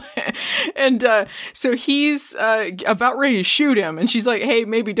 And so he's about ready to shoot him, and she's like, hey,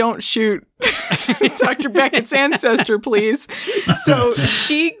 maybe don't shoot Dr. Beckett's ancestor, please. So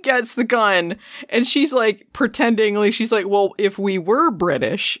she gets the gun, and she's like pretending like she's like, well, if we were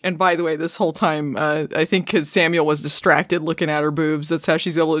British, and by the way, this whole time, I think because Samuel was distracted looking at her boobs, that's how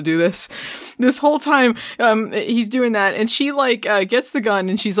she's able to do this. This whole time, he's doing that, and she like gets the gun,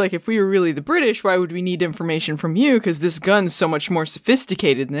 and she's like, if we were really the British, why would we need information from you? Because this gun's so much more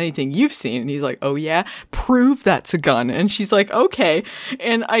sophisticated than anything you've seen. And he's like, oh yeah, prove that's a gun. And she's like, okay.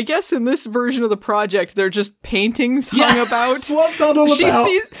 And I guess in this version of the project, they're just paintings hung about. What's that all about?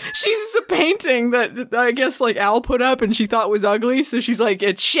 She sees a painting that I guess like Al put up and she thought was ugly. So she's like,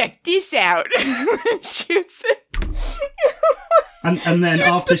 check this out. Shoots it. And then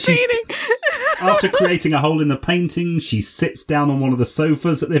after creating a hole in the painting, she sits down on one of the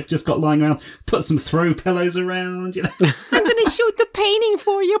sofas that they've just got lying around, put some throw pillows around, you know. I'm going to shoot the painting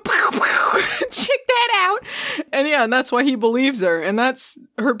for you. Check that out. And yeah, and that's why he believes her. And that's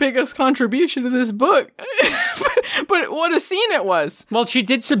her biggest contribution to this book. but what a scene it was. Well, she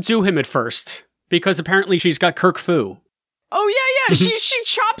did subdue him at first, because apparently she's got Kirk Fu. Oh, yeah. She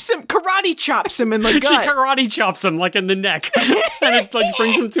chops him, karate chops him in the gut. She karate chops him, like, in the neck. And it, like,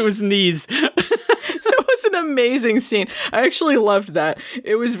 brings him to his knees. It was an amazing scene. I actually loved that.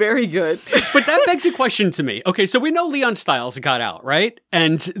 It was very good. But that begs a question to me. Okay, so we know Leon Stiles got out, right?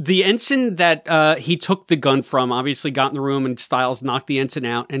 And the ensign that he took the gun from obviously got in the room, and Stiles knocked the ensign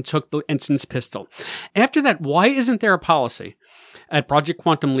out and took the ensign's pistol. After that, why isn't there a policy at Project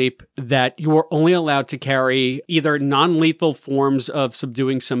Quantum Leap that you are only allowed to carry either non-lethal forms of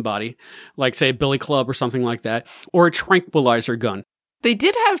subduing somebody, like, say, a billy club or something like that, or a tranquilizer gun? They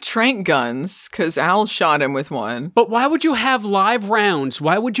did have tranq guns, because Al shot him with one. But why would you have live rounds?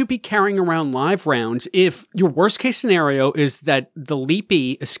 Why would you be carrying around live rounds if your worst-case scenario is that the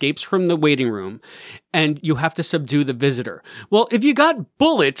Leapy escapes from the waiting room and you have to subdue the visitor? Well, if you got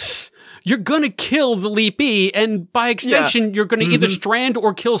bullets, you're going to kill the Leapy, and by extension, you're going to either strand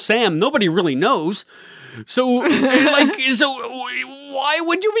or kill Sam. Nobody really knows. So, why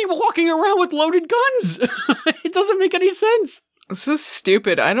would you be walking around with loaded guns? It doesn't make any sense. This is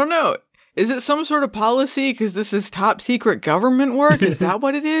stupid. I don't know. Is it some sort of policy because this is top secret government work? Is that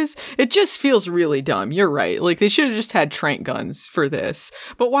what it is? It just feels really dumb. You're right. Like, they should have just had tranq guns for this.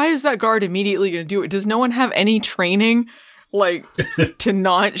 But why is that guard immediately going to do it? Does no one have any training, like, to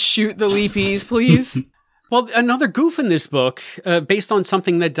not shoot the Leapies, please? Well, another goof in this book, based on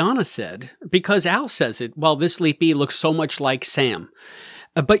something that Donna said, because Al says it, well, this Leapy looks so much like Sam.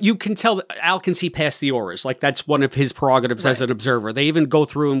 But you can tell that Al can see past the auras. Like, that's one of his prerogatives as an observer. They even go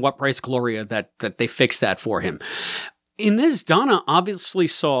through in What Price Gloria that they fix that for him. In this, Donna obviously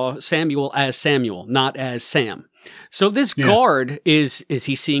saw Samuel as Samuel, not as Sam. So this guard, is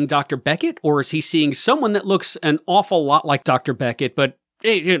he seeing Dr. Beckett, or is he seeing someone that looks an awful lot like Dr. Beckett, but,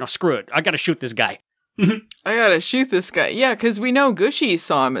 hey, screw it. I gotta shoot this guy. I gotta shoot this guy. Yeah, because we know Gushy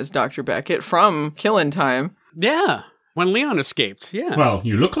saw him as Dr. Beckett from Killing Time. Yeah. When Leon escaped, yeah. Well,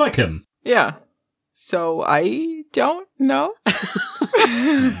 you look like him. Yeah. So I don't know.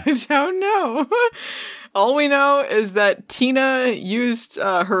 I don't know. All we know is that Tina used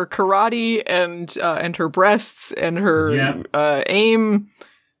her karate and her breasts and her aim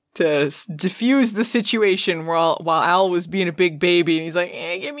to diffuse the situation while Al was being a big baby, and he's like,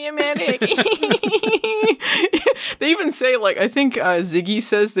 give me a medic. They even say, like, I think Ziggy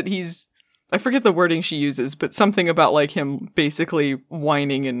says that he's, I forget the wording she uses, but something about, like, him basically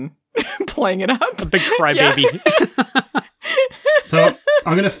whining and playing it up. A big crybaby. Yeah. So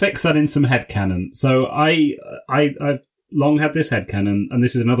I'm going to fix that in some headcanon. So I've long had this headcanon, and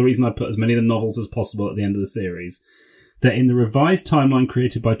this is another reason I put as many of the novels as possible at the end of the series, that in the revised timeline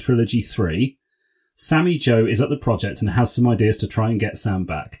created by Trilogy 3, Sammy Joe is at the project and has some ideas to try and get Sam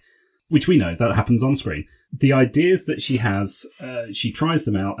back, which we know that happens on screen. The ideas that she has, she tries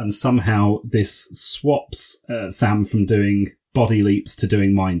them out, and somehow this swaps Sam from doing body leaps to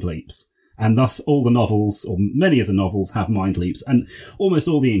doing mind leaps. And thus all the novels, or many of the novels, have mind leaps, and almost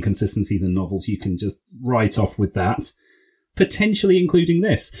all the inconsistency in the novels you can just write off with that, potentially including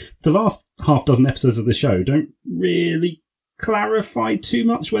this. The last half dozen episodes of the show don't really clarify too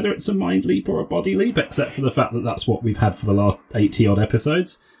much whether it's a mind leap or a body leap, except for the fact that that's what we've had for the last 80-odd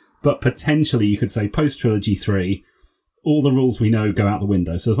episodes. But potentially you could say post-Trilogy 3, all the rules we know go out the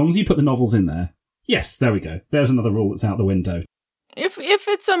window. So as long as you put the novels in there, yes, there we go. There's another rule that's out the window. If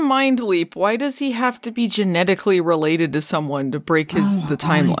it's a mind leap, why does he have to be genetically related to someone to break the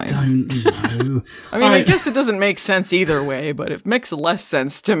timeline? I don't know. I mean, I guess it doesn't make sense either way, but it makes less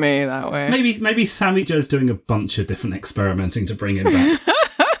sense to me that way. Maybe Sammy Joe's doing a bunch of different experimenting to bring him back.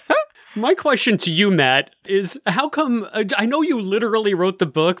 My question to you, Matt, is how come, I know you literally wrote the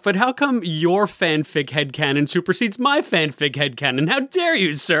book, but how come your fanfic headcanon supersedes my fanfic headcanon? How dare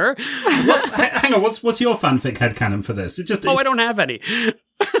you, sir? Hang on, what's your fanfic headcanon for this? I don't have any.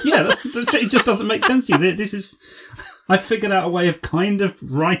 Yeah, it just doesn't make sense to you. I figured out a way of kind of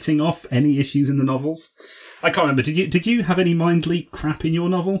writing off any issues in the novels. I can't remember. Did you have any mind leap crap in your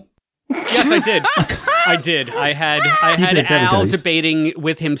novel? Yes, I did. I did. I had Al debating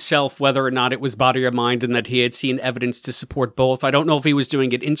with himself whether or not it was body or mind, and that he had seen evidence to support both. I don't know if he was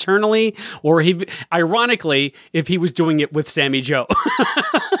doing it internally or ironically, if he was doing it with Sammy Joe.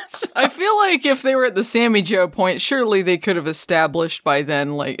 I feel like if they were at the Sammy Joe point, surely they could have established by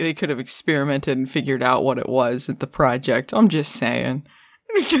then, like they could have experimented and figured out what it was at the project. I'm just saying.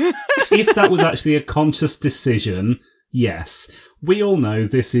 If that was actually a conscious decision, yes. We all know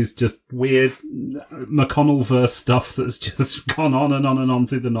this is just weird McConnell-verse stuff that's just gone on and on and on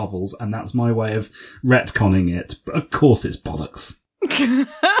through the novels, and that's my way of retconning it. But of course it's bollocks.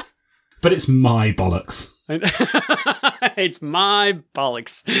 But it's my bollocks. It's my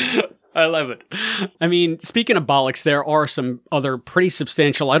bollocks. I love it. I mean, speaking of bollocks, there are some other pretty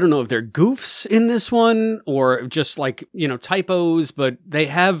substantial, I don't know if they're goofs in this one or just like, typos, but they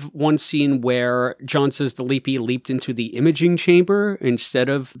have one scene where John says the leapy leaped into the imaging chamber instead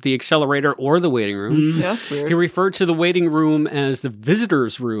of the accelerator or the waiting room. Yeah, that's weird. He referred to the waiting room as the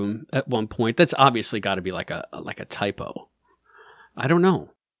visitor's room at one point. That's obviously got to be like a typo. I don't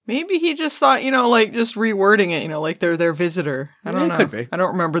know. Maybe he just thought, like just rewording it, like they're their visitor. I don't know. It could be. I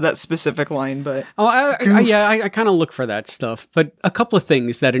don't remember that specific line, but... I kind of look for that stuff. But a couple of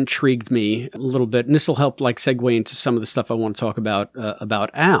things that intrigued me a little bit, and this will help segue into some of the stuff I want to talk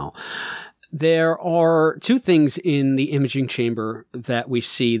about Al. There are two things in the imaging chamber that we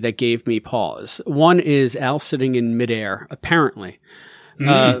see that gave me pause. One is Al sitting in midair, apparently.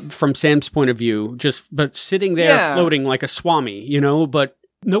 From Sam's point of view, but sitting there floating like a swami, but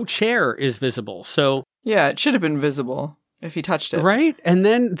no chair is visible. So yeah, it should have been visible if he touched it. Right? And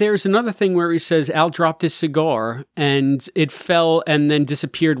then there's another thing where he says Al dropped his cigar and it fell and then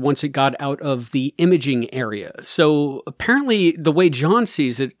disappeared once it got out of the imaging area. So apparently the way John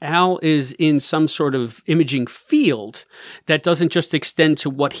sees it, Al is in some sort of imaging field that doesn't just extend to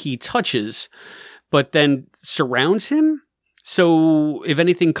what he touches, but then surrounds him. So if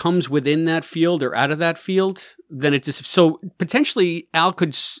anything comes within that field or out of that field, then it just, so potentially Al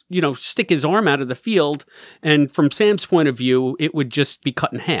could, stick his arm out of the field. And from Sam's point of view, it would just be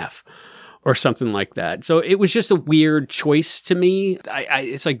cut in half or something like that. So it was just a weird choice to me.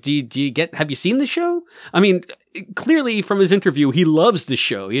 It's like, have you seen the show? I mean, clearly from his interview, he loves the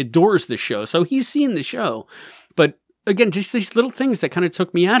show. He adores the show. So he's seen the show. But again, just these little things that kind of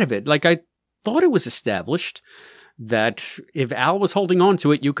took me out of it. Like I thought it was established that if Al was holding on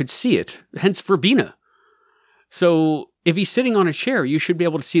to it, you could see it, hence Verbena. So if he's sitting on a chair, you should be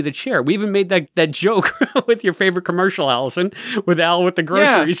able to see the chair. We even made that joke with your favorite commercial, Allison, with Al with the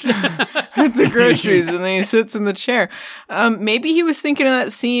groceries. Yeah, with the groceries, and then he sits in the chair. Maybe he was thinking of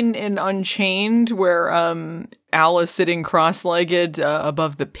that scene in Unchained where Al is sitting cross-legged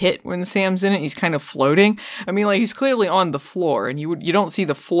above the pit when Sam's in it. He's kind of floating. I mean, he's clearly on the floor, and you don't see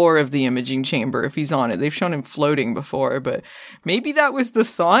the floor of the imaging chamber if he's on it. They've shown him floating before, but maybe that was the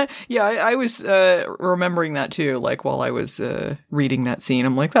thought. Yeah, I was remembering that too, while I was reading that scene.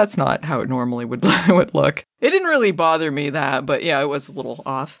 I'm like, that's not how it normally would look. It didn't really bother me but yeah, it was a little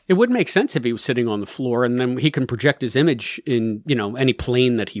off. It would make sense if he was sitting on the floor and then he can project his image in, any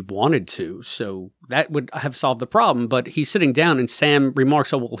plane that he wanted to. So that would have solved the problem. But he's sitting down and Sam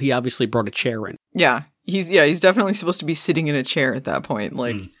remarks, he obviously brought a chair in. Yeah, he's definitely supposed to be sitting in a chair at that point.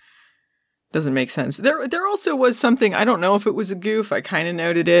 Doesn't make sense. There also was something, I don't know if it was a goof. I kind of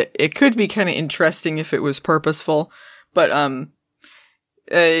noted it. It could be kind of interesting if it was purposeful. But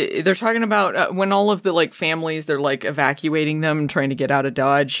they're talking about when all of the families, they're evacuating them, trying to get out of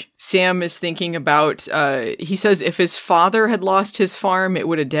Dodge. Sam is thinking about, he says if his father had lost his farm, it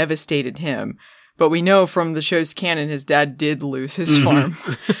would have devastated him. But we know from the show's canon, his dad did lose his farm.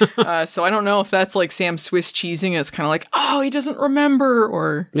 So I don't know if that's Sam Swiss cheesing. It's kind of he doesn't remember,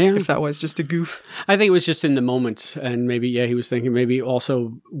 or if that was just a goof. I think it was just in the moment. And maybe, he was thinking maybe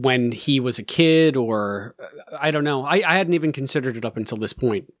also when he was a kid, or I don't know. I hadn't even considered it up until this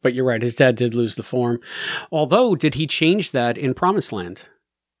point. But you're right. His dad did lose the farm. Although, did he change that in Promised Land?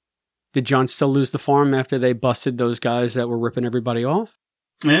 Did John still lose the farm after they busted those guys that were ripping everybody off?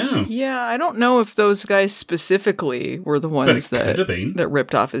 Yeah. Yeah, I don't know if those guys specifically were the ones that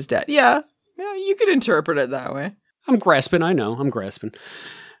ripped off his dad. Yeah, you could interpret it that way. I'm grasping.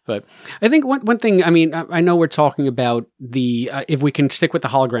 But I think one thing, I mean, I know we're talking about if we can stick with the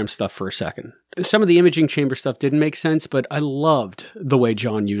hologram stuff for a second. Some of the imaging chamber stuff didn't make sense, but I loved the way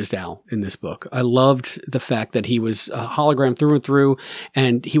John used Al in this book. I loved the fact that he was a hologram through and through,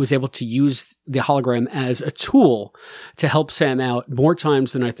 and he was able to use the hologram as a tool to help Sam out more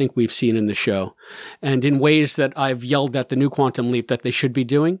times than I think we've seen in the show, and in ways that I've yelled at the new Quantum Leap that they should be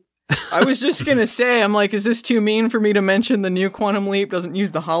doing. I was just going to say, I'm like, is this too mean for me to mention the new Quantum Leap doesn't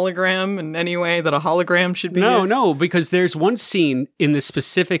use the hologram in any way that a hologram should be used? No, because there's one scene in this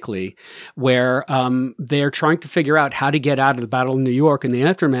specifically where they're trying to figure out how to get out of the Battle of New York in the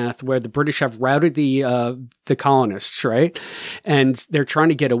aftermath, where the British have routed the colonists, right? And they're trying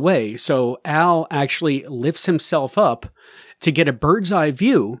to get away. So Al actually lifts himself up to get a bird's eye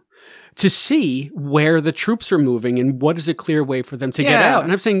view to see where the troops are moving and what is a clear way for them to get out.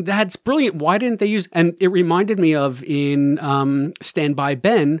 And I'm saying, that's brilliant. Why didn't they use, and it reminded me of in Stand By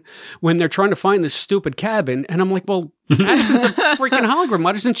Ben, when they're trying to find this stupid cabin. And I'm like, well, Addison's a freaking hologram.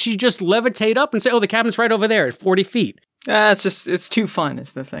 Why doesn't she just levitate up and say, oh, the cabin's right over there at 40 feet? It's too fun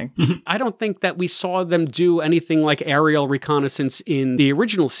is the thing. I don't think that we saw them do anything like aerial reconnaissance in the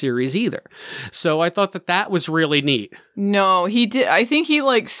original series either. So I thought that was really neat. No, he did. I think he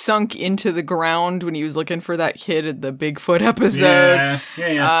like sunk into the ground when he was looking for that kid at the Bigfoot episode.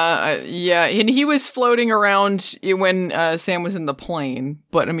 Yeah. And he was floating around when Sam was in the plane.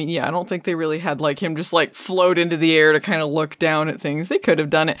 But I mean, I don't think they really had like him just like float into the air to kind of look down at things. They could have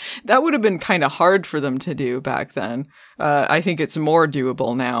done it. That would have been kind of hard for them to do back then. I think it's more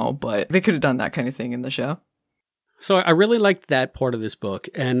doable now, but they could have done that kind of thing in the show. So I really liked that part of this book,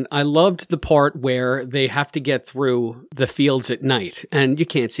 and I loved the part where they have to get through the fields at night, and you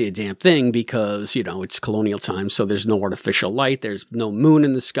can't see a damn thing because, it's colonial times, so there's no artificial light, there's no moon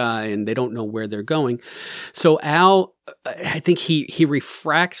in the sky, and they don't know where they're going. So Al, I think he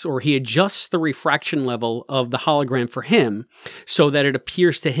refracts, or he adjusts the refraction level of the hologram for him so that it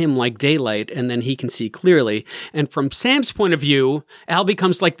appears to him like daylight, and then he can see clearly. And from Sam's point of view, Al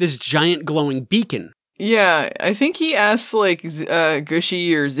becomes like this giant glowing beacon. Yeah, I think he asks like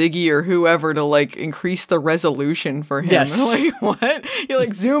Gushy or Ziggy or whoever to like increase the resolution for him. Yes. Like, what? You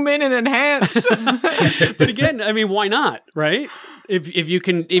like zoom in and enhance. But again, I mean, why not, right? If you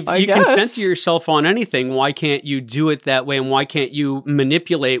can center yourself on anything, why can't you do it that way? And why can't you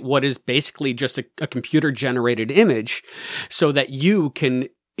manipulate what is basically just a computer generated image so that you can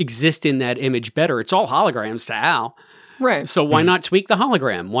exist in that image better? It's all holograms to Al. Right. So why not tweak the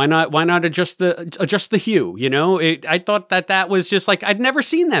hologram? Why not adjust the hue? I thought that was just like, I'd never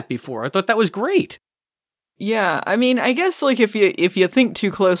seen that before. I thought that was great. Yeah, I mean, I guess like if you think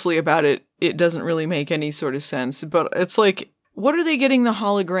too closely about it, it doesn't really make any sort of sense. But it's like, what are they getting the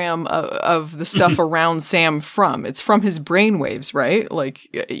hologram of the stuff around Sam from? It's from his brainwaves, right? Like,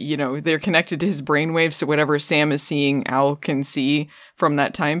 they're connected to his brainwaves, so whatever Sam is seeing, Al can see from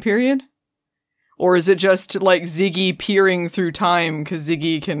that time period? Or is it just like Ziggy peering through time because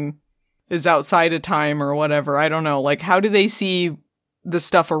Ziggy is outside of time or whatever? I don't know. Like, how do they see the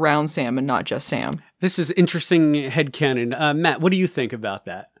stuff around Sam and not just Sam? This is interesting headcanon. Matt, what do you think about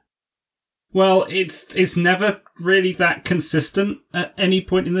that? Well, it's never really that consistent at any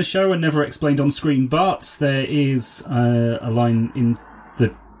point in the show and never explained on screen, but there is a line in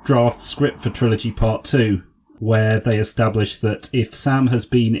the draft script for Trilogy Part 2 where they establish that if Sam has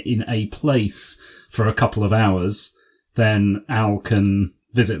been in a place for a couple of hours, then Al can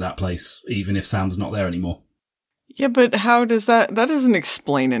visit that place, even if Sam's not there anymore. Yeah, but how does that doesn't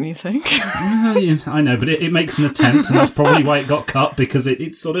explain anything. Yeah, I know, but it makes an attempt, and that's probably why it got cut, because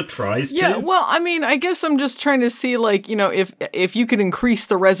it sort of tries to. Yeah, well, I mean, I guess I'm just trying to see, like, if you could increase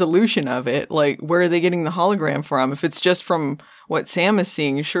the resolution of it, like, where are they getting the hologram from? If it's just from what Sam is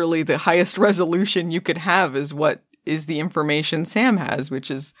seeing, surely the highest resolution you could have is what is the information Sam has,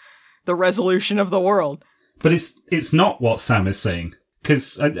 which is the resolution of the world. But it's not what Sam is seeing.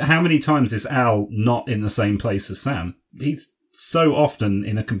 Because how many times is Al not in the same place as Sam? He's so often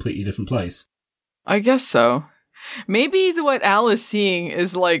in a completely different place. I guess so. Maybe what Al is seeing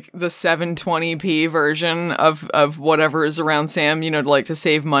is like the 720p version of whatever is around Sam, to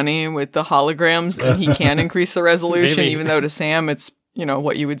save money with the holograms, and he can increase the resolution, even though to Sam it's,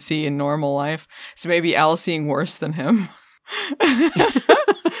 what you would see in normal life. So maybe Al's seeing worse than him.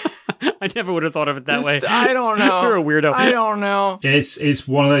 I never would have thought of it that way. I don't know. You're a weirdo. I don't know. It's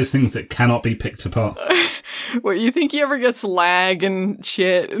one of those things that cannot be picked apart. What, you think he ever gets lag and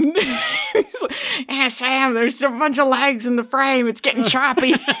shit? And he's like, yeah, Sam, there's a bunch of lags in the frame. It's getting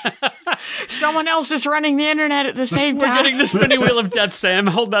choppy. Someone else is running the internet at the same time. We're getting the spinning wheel of death, Sam.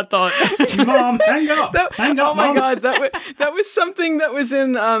 Hold that thought. Mom, hang up. Hang up, oh my Mom. God, that was something that was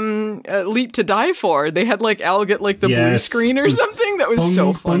in Leap to Die For. They had like Al get like the blue screen or something. That was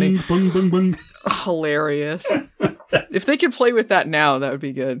so funny. Bung. Hilarious. If they could play with that now, that would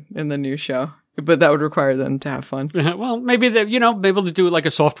be good in the new show. But that would require them to have fun. Well, maybe they're, able to do like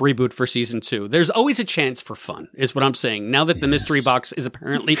a soft reboot for season 2. There's always a chance for fun, is what I'm saying. Now that the mystery box is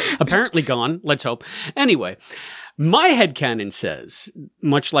apparently gone, let's hope. Anyway, my headcanon says,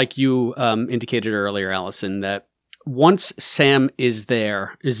 much like you indicated earlier, Allison, that once Sam is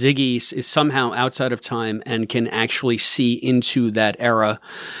there, Ziggy is somehow outside of time and can actually see into that era,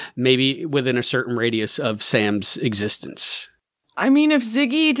 maybe within a certain radius of Sam's existence. I mean, if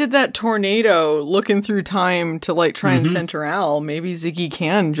Ziggy did that tornado looking through time to like try and center Al, maybe Ziggy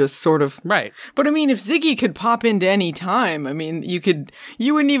can just sort of. Right. But I mean, if Ziggy could pop into any time, I mean, you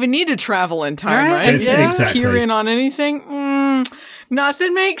wouldn't even need to travel in time, right? Exactly. Peer in on anything.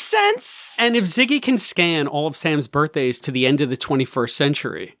 Nothing makes sense. And if Ziggy can scan all of Sam's birthdays to the end of the 21st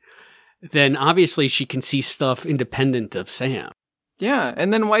century, then obviously she can see stuff independent of Sam. Yeah,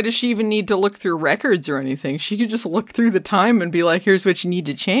 and then why does she even need to look through records or anything? She could just look through the time and be like, here's what you need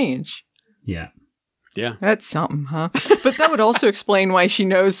to change. Yeah. Yeah. That's something, huh? But that would also explain why she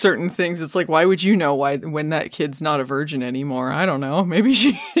knows certain things. It's like, why would you know when that kid's not a virgin anymore? I don't know. Maybe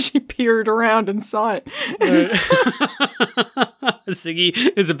she peered around and saw it.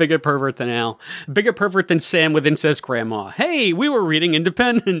 Ziggy is a bigger pervert than Al. A bigger pervert than Sam with incest grandma. Hey, we were reading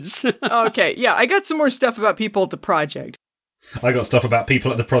Independence. Okay, yeah, I got some more stuff about people at the project. I got stuff about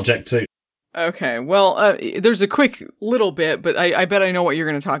people at the project too. Okay, well, there's a quick little bit, but I bet I know what you're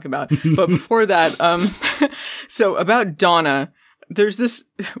going to talk about. But before that, so about Donna, there's this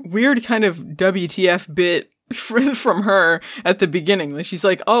weird kind of WTF bit from her at the beginning. She's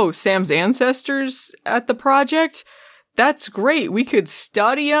like, oh, Sam's ancestors at the project? That's great. We could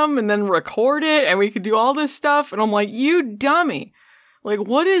study them and then record it, and we could do all this stuff. And I'm like, you dummy. Like,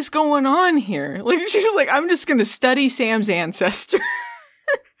 what is going on here? Like, she's like, I'm just going to study Sam's ancestor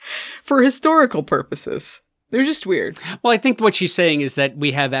for historical purposes. They're just weird. Well, I think what she's saying is that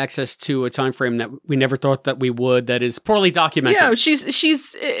we have access to a time frame that we never thought that we would, that is poorly documented. Yeah,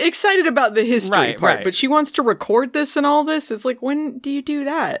 she's excited about the history part, right. But she wants to record this and all this. It's like, when do you do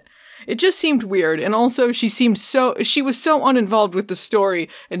that? It just seemed weird. And also she was so uninvolved with the story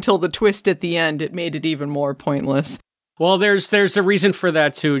until the twist at the end. It made it even more pointless. Well, there's a reason for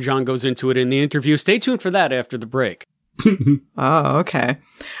that too. John goes into it in the interview. Stay tuned for that after the break. Oh, okay.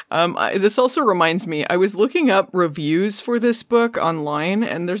 This also reminds me, I was looking up reviews for this book online,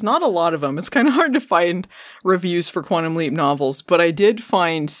 and there's not a lot of them. It's kind of hard to find reviews for Quantum Leap novels, but I did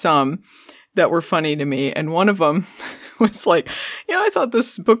find some that were funny to me, and one of them was like, I thought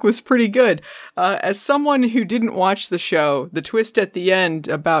this book was pretty good. As someone who didn't watch the show, the twist at the end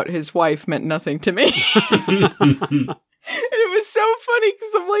about his wife meant nothing to me. And it was so funny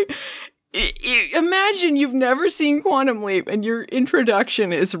because I'm like, imagine you've never seen Quantum Leap and your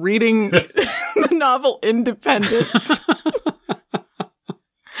introduction is reading the novel Independence.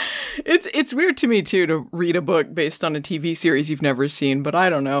 It's weird to me, too, to read a book based on a TV series you've never seen, but I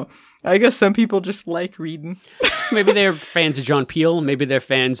don't know. I guess some people just like reading. Maybe they're fans of John Peel. Maybe they're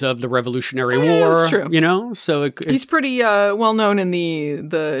fans of the Revolutionary War. That's true. So he's pretty well known in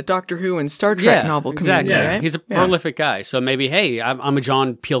the Doctor Who and Star Trek novel community, exactly. right? He's a prolific guy. So maybe, hey, I'm a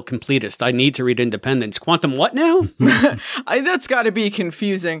John Peel completist. I need to read Independence. Quantum what now? That's got to be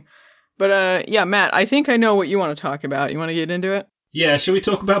confusing. But Matt, I think I know what you want to talk about. You want to get into it? Yeah, shall we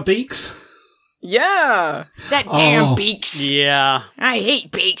talk about Beaks? Yeah. That damn Beaks. Yeah. I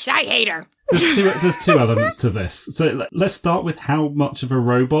hate Beaks. I hate her. There's two elements to this. So let's start with how much of a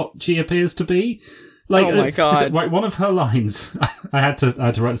robot she appears to be. Like, oh my God. Right, one of her lines, I had to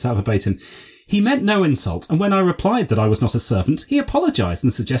write this out verbatim. He meant no insult, and when I replied that I was not a servant, he apologised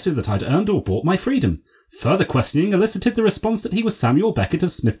and suggested that I'd earned or bought my freedom. Further questioning elicited the response that he was Samuel Beckett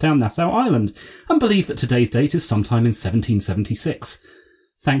of Smithtown, Nassau Island, and believed that today's date is sometime in 1776.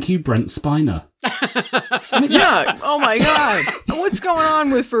 Thank you, Brent Spiner. Yeah, oh my God. What's going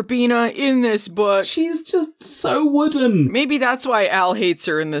on with Verbena in this book? She's just so wooden. Maybe that's why Al hates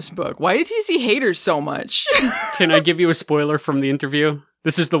her in this book. Why does he hate her so much? Can I give you a spoiler from the interview?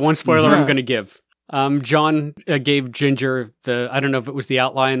 This is the one spoiler I'm going to give. John gave Ginger I don't know if it was the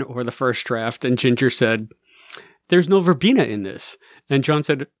outline or the first draft, and Ginger said, there's no Verbena in this. And John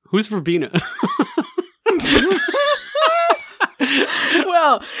said, "Who's Verbena?"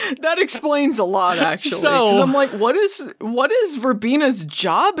 Well, that explains a lot, actually. So- 'Cause I'm like, what is Verbena's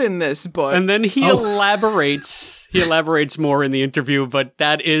job in this book? And then he elaborates. He elaborates more in the interview, but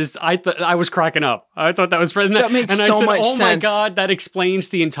that is, I was cracking up. I thought that was That makes and I so said, much "Oh my sense. God, that explains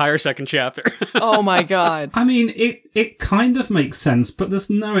the entire second chapter." Oh my God. I mean, it kind of makes sense, but there's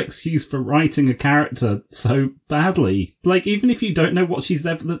no excuse for writing a character so badly. Like, even if you don't know what she's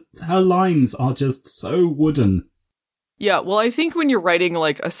there for, her lines are just so wooden. Yeah, well, I think when you're writing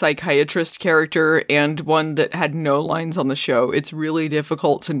like a psychiatrist character and one that had no lines on the show, it's really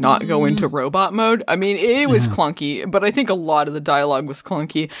difficult to not go into robot mode. I mean, it was clunky, but I think a lot of the dialogue was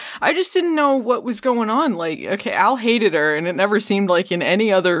clunky. I just didn't know what was going on. Like, okay, Al hated her, and it never seemed like in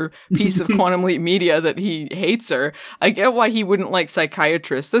any other piece of Quantum Leap media that he hates her. I get why he wouldn't like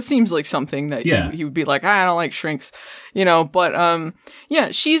psychiatrists. That seems like something that he would be like, I don't like shrinks, but yeah,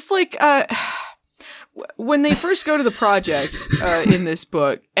 she's like, when they first go to the project in this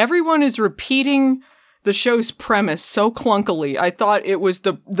book, everyone is repeating the show's premise so clunkily. I thought it was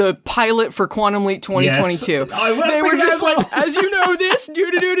the pilot for Quantum Leap 2022. Yes, I was they were thinking just that as like, as you know, this,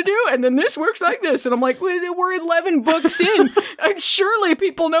 do, and then this works like this. And I'm like, we're 11 books in. Surely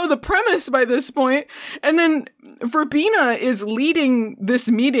people know the premise by this point. And then Verbena is leading this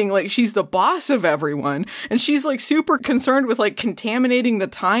meeting like she's the boss of everyone. And she's like super concerned with like contaminating the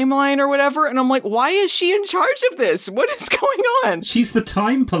timeline or whatever. And I'm like, why is she in charge of this? What is going on? She's the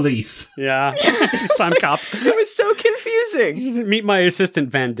time police. Yeah. Time cop. It was so confusing. Meet my assistant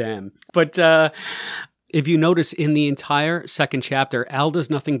Van Damme. But if you notice in the entire second chapter, Al does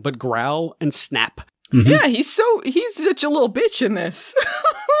nothing but growl and snap. Mm-hmm. Yeah, he's such a little bitch in this.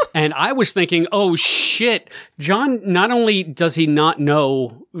 And I was thinking, oh shit, John, not only does he not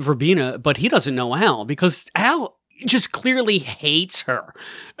know Verbena, but he doesn't know Al, because Al just clearly hates her.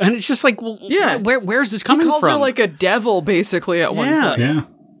 And it's just like, well, yeah, where's this coming from? He calls her like a devil, basically, at one point. Yeah.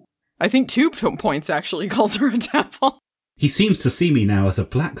 I think 2 points actually calls her a devil. He seems to see me now as a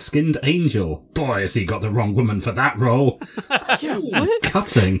black-skinned angel. Boy, has he got the wrong woman for that role. Yeah, what?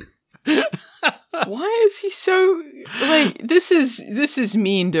 Cutting. Why is he so, like, this is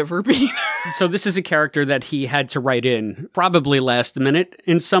mean to Verbena. So this is a character that he had to write in probably last minute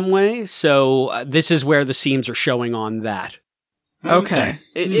in some way. So this is where the seams are showing on that. Okay.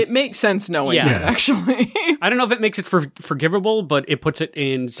 It makes sense knowing that, actually. I don't know if it makes it forgivable, but it puts it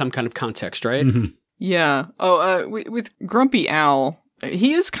in some kind of context, right? Mm-hmm. Yeah. Oh, with Grumpy Al,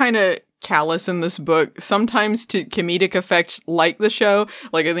 he is kind of callous in this book, sometimes to comedic effect, like the show.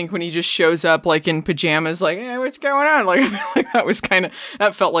 Like, I think when he just shows up, like, in pajamas, like, hey, what's going on? Like, I feel like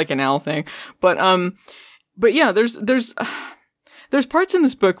that felt like an Al thing. But yeah, there's parts in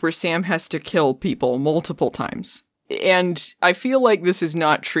this book where Sam has to kill people multiple times. And I feel like this is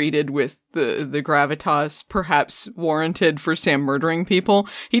not treated with the gravitas perhaps warranted for Sam murdering people.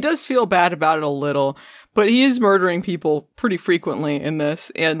 He does feel bad about it a little, but he is murdering people pretty frequently in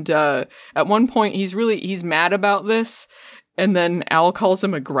this. And at one point, he's mad about this. And then Al calls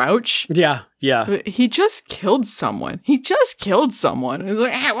him a grouch. Yeah. But he just killed someone. And he's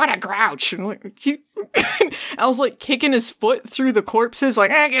like, what a grouch. And like, Al's like kicking his foot through the corpses,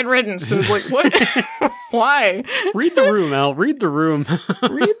 like, get riddance. So it's like, what? Why? Read the room, Al. Read the room.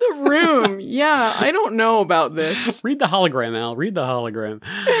 Read the room. Yeah, I don't know about this. Read the hologram, Al. Read the hologram.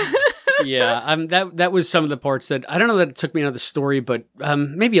 Yeah, that was some of the parts that, I don't know that it took me out of the story, but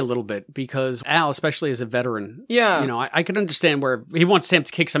maybe a little bit, because Al, especially as a veteran, I could understand where he wants Sam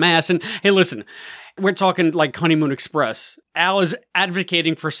to kick some ass. And hey, listen, we're talking like Honeymoon Express. Al is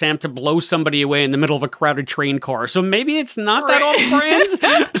advocating for Sam to blow somebody away in the middle of a crowded train car, so maybe it's not that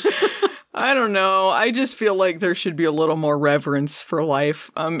off-brand. I don't know. I just feel like there should be a little more reverence for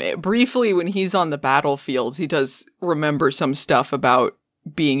life. Briefly, when he's on the battlefield, he does remember some stuff about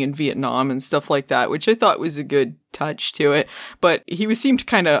being in Vietnam and stuff like that, which I thought was a good touch to it. But he seemed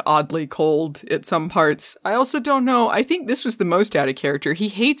kind of oddly cold at some parts. I also don't know. I think this was the most out of character. He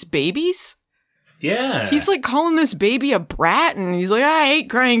hates babies. Yeah. He's like calling this baby a brat, and he's like, I hate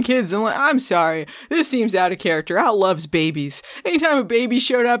crying kids. I'm like, I'm sorry. This seems out of character. Al loves babies. Anytime a baby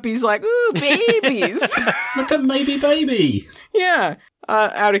showed up, he's like, ooh, babies. Look at maybe baby. Yeah.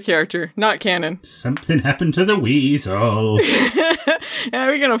 Out of character. Not canon. Something happened to the weasel.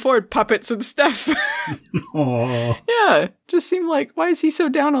 Yeah, we can afford puppets and stuff. Aww. Yeah. Just seemed like, why is he so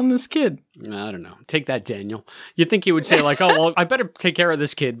down on this kid? I don't know. Take that, Daniel. You'd think he would say like, oh, well, I better take care of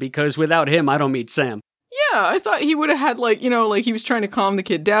this kid because without him, I don't meet Sam. Yeah, I thought he would have had like, like he was trying to calm the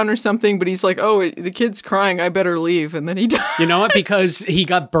kid down or something, but he's like, oh, the kid's crying, I better leave. And then he died. You know what? Because he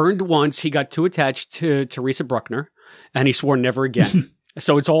got burned once. He got too attached to Teresa Bruckner. and he swore never again.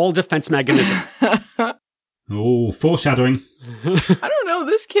 So it's all defense mechanism. Oh, foreshadowing. I don't know.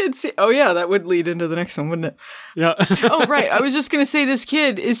 This kid... Oh, yeah, that would lead into the next one, wouldn't it? Yeah. Oh, right. I was just going to say this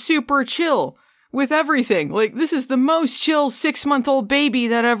kid is super chill with everything. Like, this is the most chill 6-month-old baby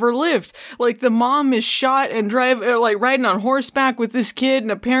that ever lived. Like, the mom is shot and riding on horseback with this kid,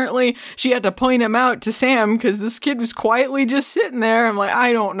 and apparently she had to point him out to Sam because this kid was quietly just sitting there. I'm like,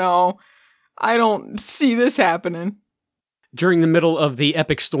 I don't know. I don't see this happening. During the middle of the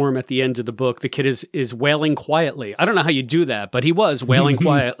epic storm at the end of the book, the kid is wailing quietly. I don't know how you do that, but he was wailing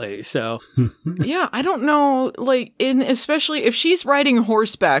quietly. So yeah, I don't know. Like, especially if she's riding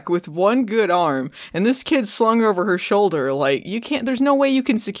horseback with one good arm and this kid's slung over her shoulder, like, you can't. There's no way you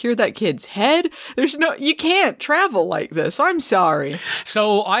can secure that kid's head. You can't travel like this. I'm sorry.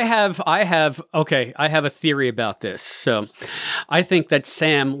 So I have a theory about this. So I think that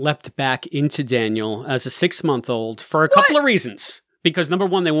Sam leapt back into Daniel as a 6-month-old for a couple of reasons. Because number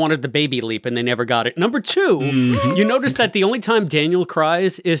one, they wanted the baby leap and they never got it. Number two, you notice that the only time Daniel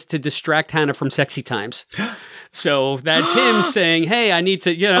cries is to distract Hannah from sexy times. So that's him saying, hey, I need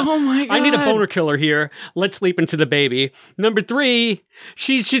to, oh my God. I need a boner killer here. Let's leap into the baby. Number three,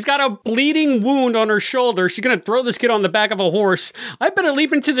 she's got a bleeding wound on her shoulder. She's going to throw this kid on the back of a horse. I better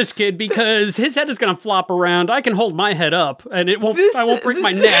leap into this kid because his head is going to flop around. I can hold my head up and I won't break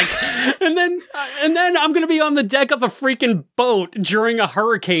my neck. And then I'm going to be on the deck of a freaking boat during a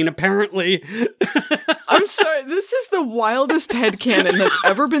hurricane, apparently. I'm sorry. This is the wildest headcanon that's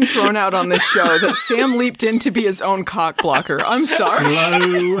ever been thrown out on this show, that Sam leaped in to be his own cock blocker. I'm sorry.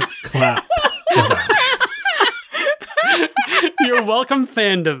 Slow clap for that. You're welcome,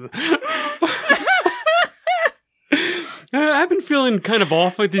 fandom. I've been feeling kind of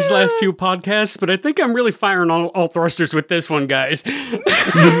off with these last few podcasts, but I think I'm really firing all thrusters with this one, guys.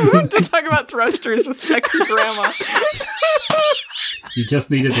 To talk about thrusters with sexy grandma. You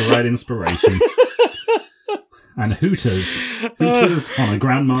just needed the right inspiration. And Hooters on a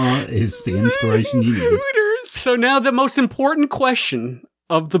grandma is the inspiration you needed. Hooters. So now the most important question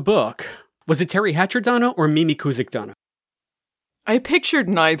of the book. Was it Terry Hatcher Donna or Mimi Kuzik Donna? I pictured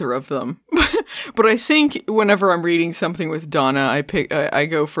neither of them. But I think whenever I'm reading something with Donna, I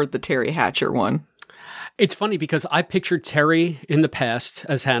go for the Terry Hatcher one. It's funny because I pictured Terry in the past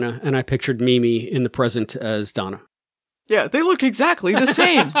as Hannah, and I pictured Mimi in the present as Donna. Yeah, they look exactly the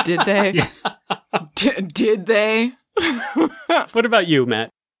same. Did they? Yes. Did they? What about you, Matt?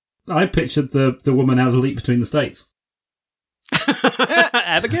 I pictured the woman out of the leap between the states.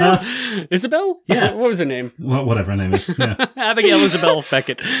 Abigail? Isabel? Yeah. What was her name? Well, whatever her name is. Yeah. Abigail Isabel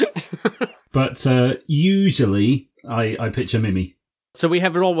Beckett. But usually I picture Mimi. So we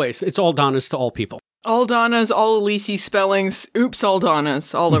have it always. It's all Donnas to all people. All Donnas, all Elise spellings. Oops, all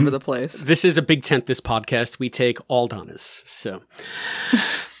Donnas, all over the place. This is a big tent, this podcast. We take all Donnas. So,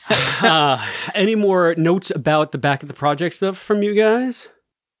 any more notes about the back of the project stuff from you guys?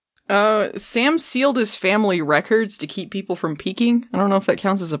 Sam sealed his family records to keep people from peeking. I don't know if that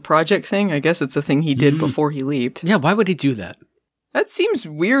counts as a project thing. I guess it's a thing he did before he leaped. Yeah, why would he do that? That seems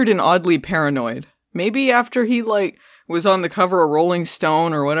weird and oddly paranoid. Maybe after he, was on the cover of Rolling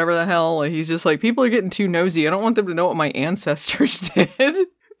Stone or whatever the hell, he's just like, people are getting too nosy. I don't want them to know what my ancestors did.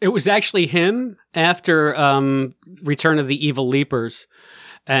 It was actually him after Return of the Evil Leapers,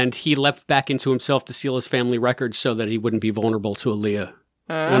 and he leapt back into himself to seal his family records so that he wouldn't be vulnerable to Aaliyah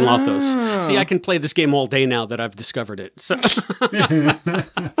and Latos. See, I can play this game all day now that I've discovered it. So.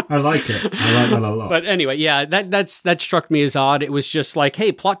 I like it. I like that a lot. But anyway, yeah, that struck me as odd. It was just like,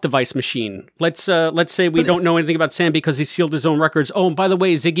 hey, plot device machine. Let's say we don't know anything about Sam because he sealed his own records. Oh, and by the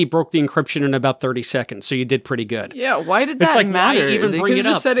way, Ziggy broke the encryption in about 30 seconds, so you did pretty good. Yeah, why did that matter? Why even they bring could it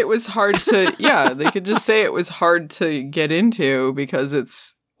have just up? said it was hard to. Yeah, they could just say it was hard to get into because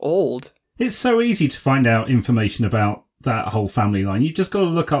it's old. It's so easy to find out information about that whole family line. You've just got to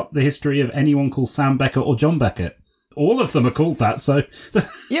look up the history of anyone called Sam Beckett or John Beckett. All of them are called that, so...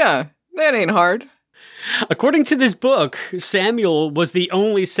 Yeah, that ain't hard. According to this book, Samuel was the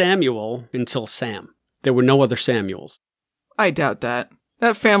only Samuel until Sam. There were no other Samuels. I doubt that.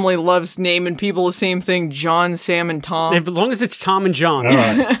 That family loves naming people the same thing, John, Sam, and Tom. As long as it's Tom and John. All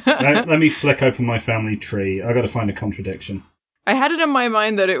right. Let me flick open my family tree. I got to find a contradiction. I had it in my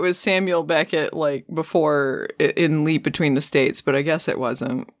mind that it was Samuel Beckett, before in Leap Between the States, but I guess it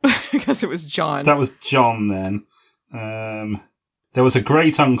wasn't. I guess it was John. That was John then. There was a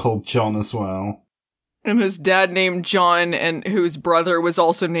great uncle John as well. And his dad named John, and whose brother was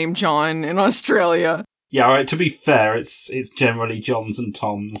also named John in Australia. Yeah, all right, to be fair, it's generally Johns and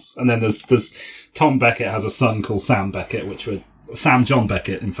Toms. And then there's Tom Beckett has a son called Sam Beckett, which we're Sam John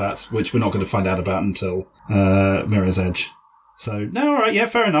Beckett, in fact, which we're not going to find out about until Mirror's Edge. So, no, all right, yeah,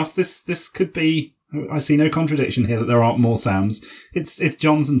 fair enough. This could be... I see no contradiction here that there aren't more Sams. It's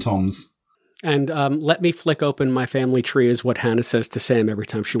Johns and Toms. And let me flick open my family tree is what Hannah says to Sam every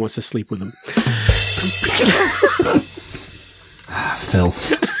time she wants to sleep with him.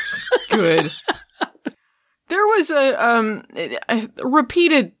 Filth. Good. There was a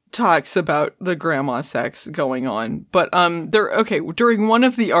repeated talks about the grandma sex going on, but during one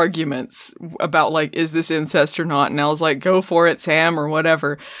of the arguments about like, is this incest or not, and Al's like, go for it, Sam, or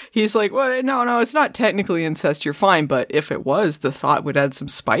whatever, he's like, well, no, it's not technically incest, you're fine, but if it was, the thought would add some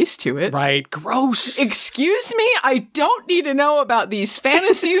spice to it. Right. Gross. Excuse me, I don't need to know about these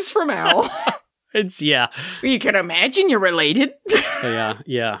fantasies from Al. Yeah. You can imagine you're related. Yeah.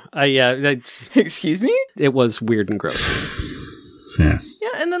 Excuse me? It was weird and gross. Yeah.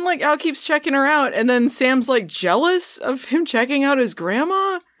 Yeah, and then like Al keeps checking her out, and then Sam's like jealous of him checking out his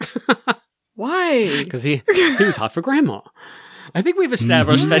grandma. Why? Because he was hot for grandma. I think we've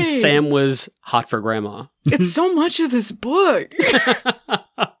established that Sam was hot for grandma. It's so much of this book.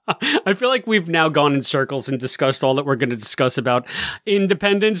 I feel like we've now gone in circles and discussed all that we're going to discuss about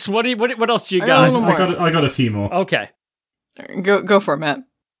Independence. What else do you got? I got a few more. Okay. Go for it, Matt.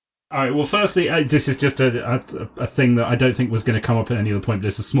 All right, well, firstly, this is just a thing that I don't think was going to come up at any other point, but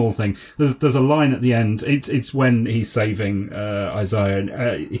it's a small thing. There's a line at the end. It's when he's saving Isaiah,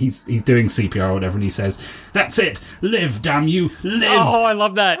 and he's doing CPR or whatever, and he says, "That's it! Live, damn you! Live!" Oh, I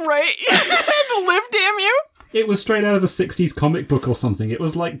love that. Right? Live, damn you! It was straight out of a 60s comic book or something. It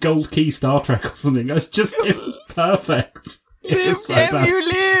was like Gold Key Star Trek or something. It was perfect. It was so Live, bad. damn you,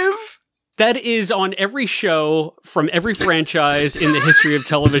 live! That is on every show from every franchise in the history of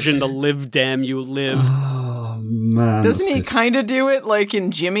television, the live damn you live. Oh, man. Doesn't he kind of do it like in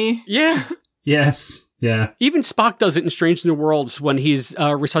Jimmy? Yeah. Yes. Yeah. Even Spock does it in Strange New Worlds when he's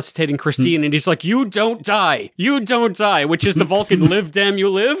resuscitating Christine and he's like, you don't die, which is the Vulcan live damn you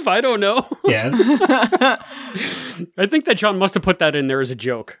live? I don't know. Yes. I think that John must have put that in there as a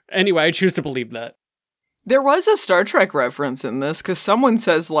joke. Anyway, I choose to believe that. There was a Star Trek reference in this, because someone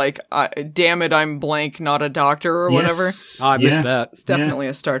says, like, damn it, I'm blank, not a doctor, or whatever. Oh, I missed that. It's definitely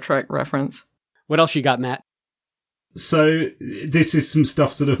a Star Trek reference. What else you got, Matt? So, this is some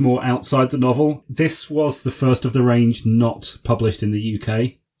stuff sort of more outside the novel. This was the first of the range not published in the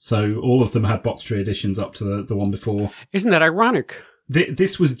UK. So, all of them had box tree editions up to the one before. Isn't that ironic?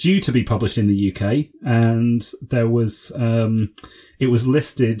 This was due to be published in the UK, and there was it was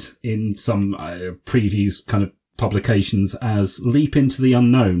listed in some previews kind of publications as Leap into the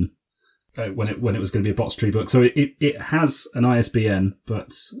Unknown when it was going to be a box tree book. So it has an ISBN,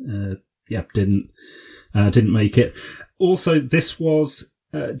 but didn't make it. Also, this was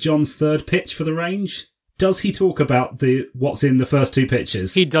John's third pitch for the range. Does he talk about what's in the first two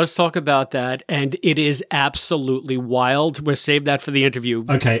pictures? He does talk about that, and it is absolutely wild. We'll save that for the interview.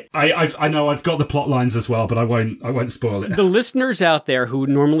 Okay, I know I've got the plot lines as well, but I won't spoil it. The listeners out there who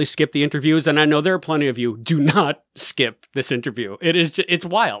normally skip the interviews, and I know there are plenty of you, do not skip this interview. It's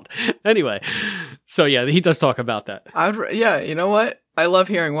wild. Anyway, so yeah, he does talk about that. You know what? I love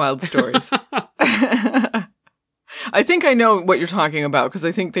hearing wild stories. I think I know what you're talking about, because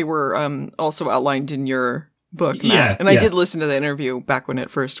I think they were also outlined in your book, Matt. Yeah, and I did listen to the interview back when it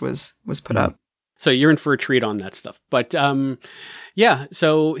first was put up. So you're in for a treat on that stuff. But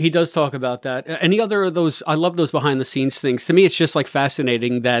so he does talk about that. Any other of those? I love those behind the scenes things. To me, it's just like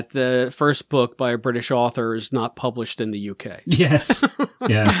fascinating that the first book by a British author is not published in the UK. Yes.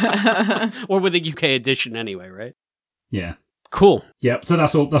 Yeah. Or with a UK edition anyway, right? Yeah. Cool. Yeah. So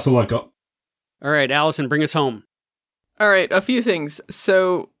that's all I've got. All right, Allison, bring us home. All right, a few things.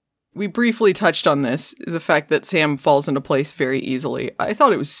 So we briefly touched on this, the fact that Sam falls into place very easily. I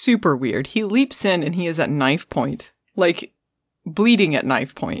thought it was super weird. He leaps in and he is at knife point, like bleeding at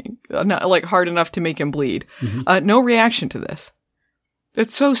knife point, not like hard enough to make him bleed. Mm-hmm. No reaction to this.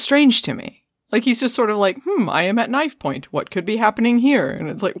 It's so strange to me. Like he's just sort of like, I am at knife point. What could be happening here? And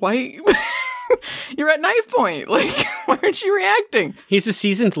it's like, why? You're at knife point. Like, why aren't you reacting? He's a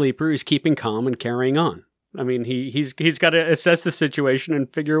seasoned leaper who's keeping calm and carrying on. I mean, he's got to assess the situation and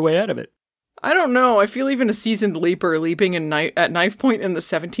figure a way out of it. I don't know. I feel even a seasoned leaper leaping at knife point in the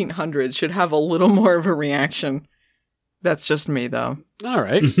 1700s should have a little more of a reaction. That's just me, though. All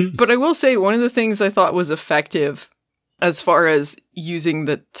right. But I will say one of the things I thought was effective as far as using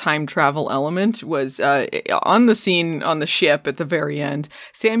the time travel element was on the scene on the ship at the very end,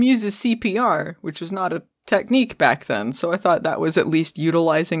 Sam uses CPR, which was not a technique back then. So I thought that was at least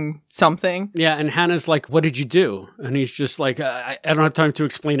utilizing something. Yeah, and Hannah's like, what did you do? And he's just like, I don't have time to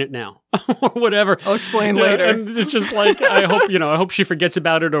explain it now. Or whatever. I'll explain later. And it's just like, I hope she forgets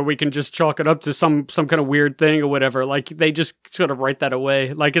about it, or we can just chalk it up to some kind of weird thing or whatever. Like, they just sort of write that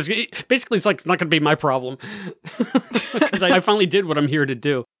away. Like, it's like, it's not going to be my problem. Because I finally did what I'm here to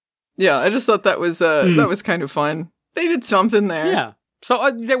do. Yeah, I just thought that was kind of fun. They did something there. Yeah.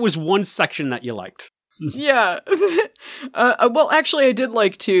 So there was one section that you liked. Yeah. Well, actually, I did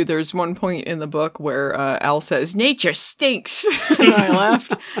like, too, there's one point in the book where Al says, "Nature stinks." And I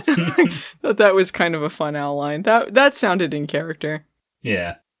laughed. Thought that was kind of a fun Al line. That sounded in character.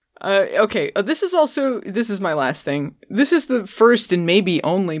 Yeah. Okay, this is my last thing. This is the first and maybe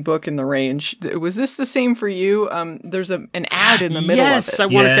only book in the range. Was this the same for you? There's an ad in the middle of it. Yes, I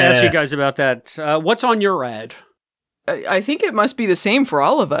wanted to ask you guys about that. What's on your ad? I think it must be the same for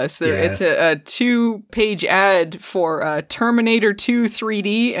all of us. It's a 2-page ad for Terminator 2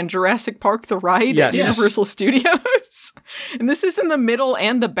 3D and Jurassic Park The Ride at Universal Studios. And this is in the middle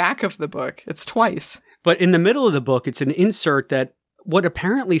and the back of the book. It's twice. But in the middle of the book, it's an insert that what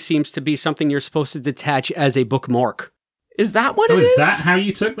apparently seems to be something you're supposed to detach as a bookmark. Is that what it is? Is that how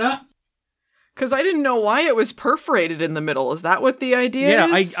you took that? Because I didn't know why it was perforated in the middle. Is that what the idea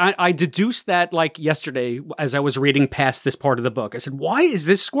is? Yeah, I deduced that like yesterday as I was reading past this part of the book. I said, why is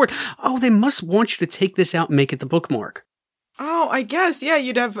this scored? Oh, they must want you to take this out and make it the bookmark. Oh, I guess, yeah,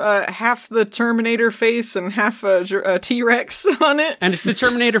 you'd have half the Terminator face and half a T-Rex on it. And it's the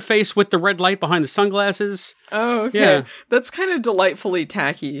Terminator face with the red light behind the sunglasses. Oh, okay. Yeah. That's kind of delightfully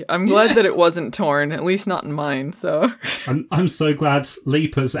tacky. I'm glad that it wasn't torn, at least not in mine, so. I'm so glad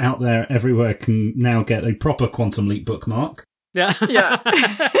leapers out there everywhere can now get a proper Quantum Leap bookmark. Yeah. Yeah.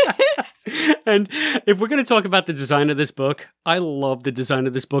 And if we're going to talk about the design of this book, I love the design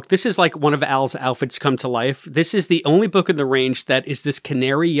of this book. This is like one of Al's outfits come to life. This is the only book in the range that is this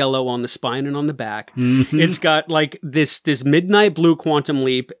canary yellow on the spine and on the back. Mm-hmm. It's got like this midnight blue Quantum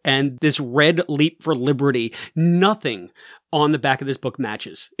Leap and this red Leap for Liberty. Nothing on the back of this book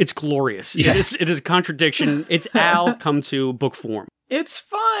matches. It's glorious. Yeah. It is a contradiction. It's Al come to book form. It's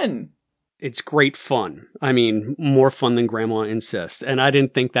fun. It's great fun. I mean, more fun than grandma incest. And I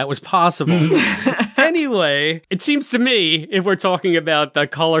didn't think that was possible. Anyway, it seems to me, if we're talking about the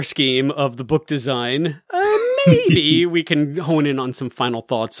color scheme of the book design, maybe we can hone in on some final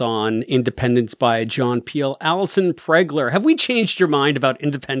thoughts on Independence by John Peel. Allison Pregler, have we changed your mind about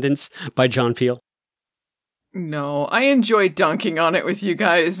Independence by John Peel? No, I enjoyed dunking on it with you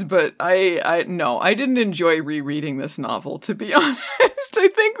guys, but I didn't enjoy rereading this novel, to be honest. I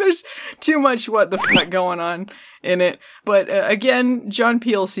think there's too much what the fuck going on in it. But again, John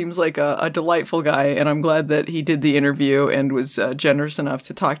Peel seems like a delightful guy, and I'm glad that he did the interview and was generous enough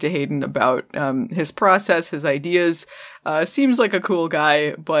to talk to Hayden about his process, his ideas. Seems like a cool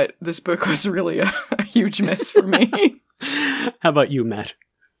guy, but this book was really a huge miss for me. How about you, Matt?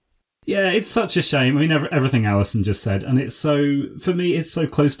 Yeah, it's such a shame. I mean, everything Alison just said, and for me, it's so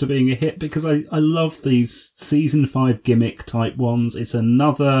close to being a hit because I love these season 5 gimmick type ones. It's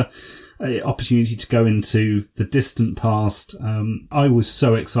another opportunity to go into the distant past. I was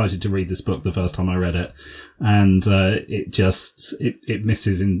so excited to read this book the first time I read it, and it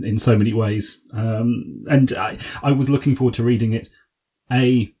misses in so many ways. And I was looking forward to reading it,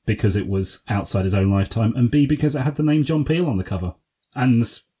 A, because it was outside his own lifetime, and B, because it had the name John Peel on the cover. And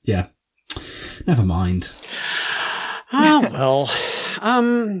yeah, never mind. Well,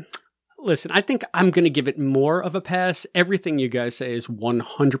 listen, I think I'm going to give it more of a pass. Everything you guys say is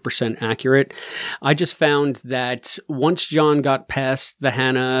 100% accurate. I just found that once John got past the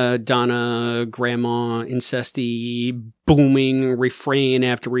Hannah, Donna, grandma, incesty, booming refrain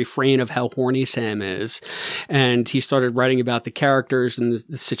after refrain of how horny Sam is, and he started writing about the characters and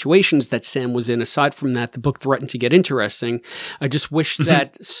the situations that Sam was in, aside from that, the book threatened to get interesting. I just wish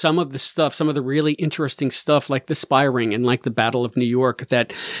that some of the really interesting stuff, like the spy ring and like the Battle of New York,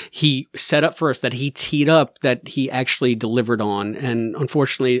 that he set up for us, that he teed up, that he actually delivered on. And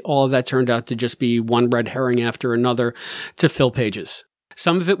unfortunately, all of that turned out to just be one red herring after another to fill pages.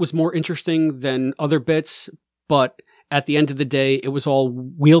 Some of it was more interesting than other bits, but at the end of the day, it was all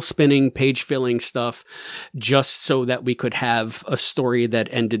wheel-spinning, page-filling stuff just so that we could have a story that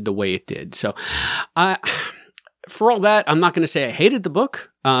ended the way it did. So, for all that, I'm not going to say I hated the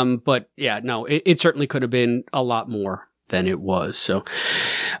book, but yeah, no, it certainly could have been a lot more than it was. So,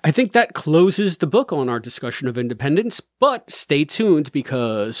 I think that closes the book on our discussion of Independence, but stay tuned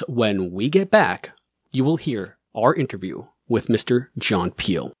because when we get back, you will hear our interview with Mr. John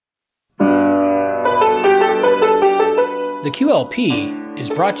Peel. The QLP is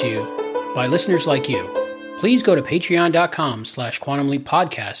brought to you by listeners like you. Please go to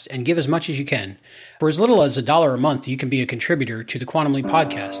patreon.com/quantumleappodcast and give as much as you can. For as little as $1 a month, you can be a contributor to the Quantum Leap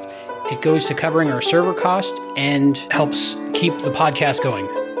podcast. It goes to covering our server cost and helps keep the podcast going.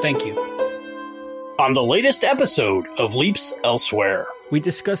 Thank you. On the latest episode of Leaps Elsewhere, we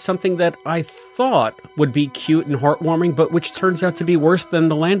discussed something that I thought would be cute and heartwarming, but which turns out to be worse than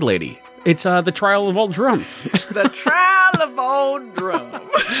the landlady. It's the Trial of Old Drum. The Trial of Old Drum.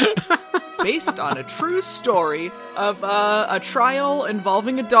 Based on a true story of a trial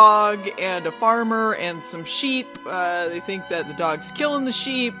involving a dog and a farmer and some sheep. They think that the dog's killing the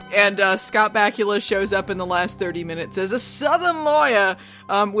sheep. And Scott Bakula shows up in the last 30 minutes as a Southern lawyer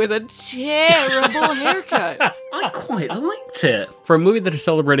with a terrible haircut. I quite liked it. For a movie that is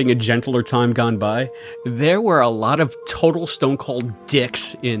celebrating a gentler time gone by, there were a lot of total stone cold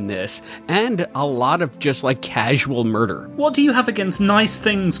dicks in this, and a lot of just like casual murder. What do you have against nice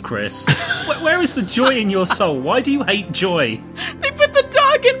things, Chris? Where is the joy in your soul? Why do you hate joy? They put the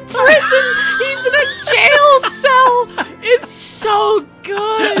dog in prison. He's in a jail cell. It's so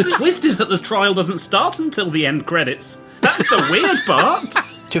good. The twist is that the trial doesn't start until the end credits. That's the weird part.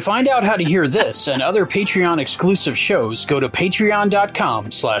 to find out how to hear this and other Patreon exclusive shows, go to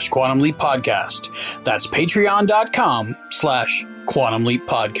patreon.com/quantumleappodcast. That's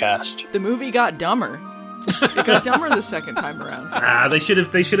patreon.com/quantumleappodcast. The movie got dumber. It got dumber the second time around. They should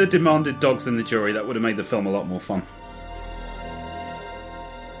have demanded dogs in the jury. That would have made the film a lot more fun.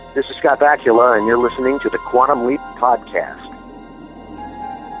 This is Scott Bakula, and you're listening to the Quantum Leap Podcast.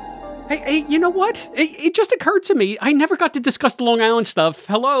 Hey, you know what? It just occurred to me. I never got to discuss the Long Island stuff.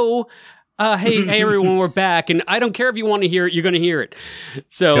 Hello. Hey, everyone, we're back. And I don't care if you want to hear it, you're going to hear it.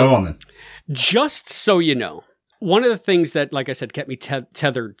 So, go on then. Just so you know, one of the things that, like I said, kept me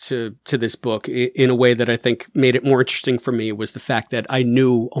tethered to this book in a way that I think made it more interesting for me was the fact that I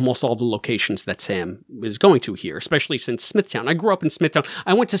knew almost all the locations that Sam was going to here, especially since Smithtown. I grew up in Smithtown.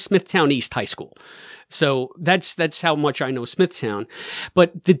 I went to Smithtown East High School. So that's how much I know Smithtown.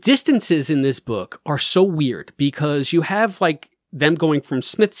 But the distances in this book are so weird because you have like them going from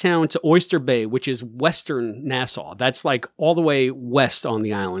Smithtown to Oyster Bay, which is western Nassau. That's like all the way west on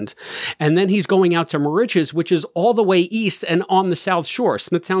the island. And then he's going out to Moriches, which is all the way east and on the south shore.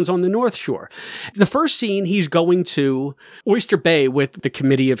 Smithtown's on the north shore. The first scene, he's going to Oyster Bay with the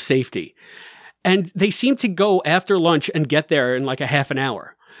Committee of Safety. And they seem to go after lunch and get there in like a half an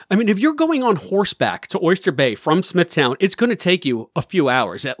hour. I mean, if you're going on horseback to Oyster Bay from Smithtown, it's going to take you a few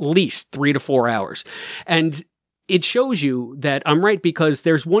hours, at least 3 to 4 hours. And it shows you that I'm right because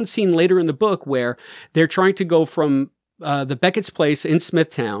there's one scene later in the book where they're trying to go from the Beckett's place in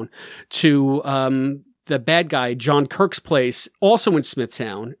Smithtown to the bad guy, John Kirk's place, also in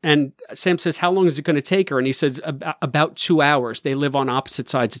Smithtown. And Sam says, how long is it going to take her? And he says, about 2 hours. They live on opposite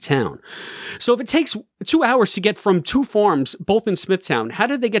sides of town. So if it takes 2 hours to get from two farms, both in Smithtown, how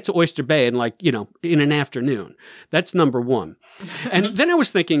did they get to Oyster Bay in in an afternoon? That's number one. And then I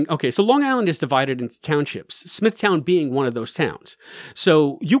was thinking, okay, so Long Island is divided into townships, Smithtown being one of those towns.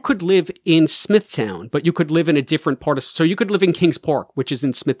 So you could live in Smithtown, but you could live in a different so you could live in Kings Park, which is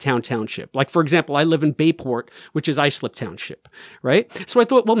in Smithtown Township. Like, for example, I live in Bayport, which is Islip Township, right? So I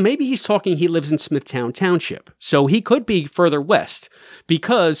thought, well, maybe he lives in Smithtown Township. So he could be further west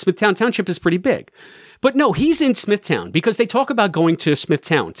because Smithtown Township is pretty big. But no, he's in Smithtown because they talk about going to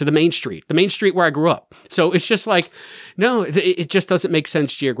Smithtown, to the main street where I grew up. So it's just like, no, it just doesn't make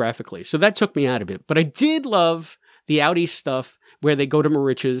sense geographically. So that took me out of it. But I did love the out east stuff where they go to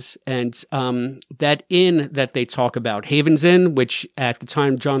Moriches and that inn that they talk about, Haven's Inn, which at the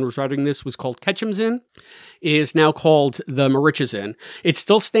time John was writing this was called Ketchum's Inn, is now called the Moriches Inn. It's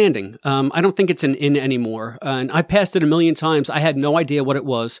still standing. I don't think it's an inn anymore. And I passed it a million times. I had no idea what it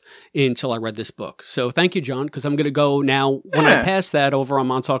was until I read this book. So thank you, John, because I'm going to go now. When I pass that over on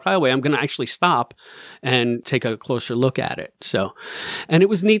Montauk Highway, I'm going to actually stop and take a closer look at it. So, and it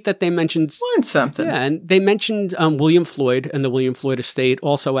was neat that they mentioned... Learned something. Yeah, and they mentioned William Floyd and the William Floyd Estate,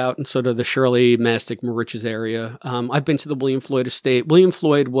 also out in sort of the Shirley, Mastic, Moriches area. I've been to the William Floyd Estate. William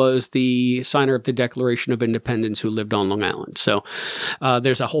Floyd was the signer of the Declaration of Independence who lived on Long Island. So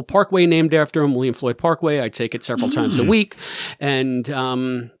there's a whole parkway named after him, William Floyd Parkway. I take it several times a week. And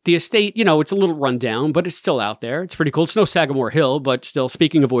the estate, it's a little run down, but it's still out there. It's pretty cool. It's no Sagamore Hill, but still,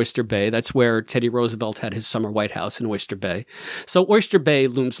 speaking of Oyster Bay, that's where Teddy Roosevelt had his summer White House in Oyster Bay. So Oyster Bay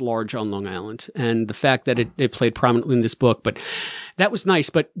looms large on Long Island. And the fact that it played prominently in this book, but that was nice.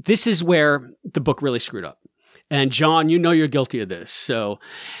 But this is where the book really screwed up. And John, you're guilty of this. So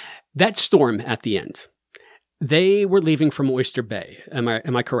that storm at the end, they were leaving from Oyster Bay. Am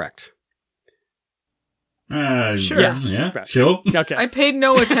I correct? Sure. Yeah. Sure. Okay. I paid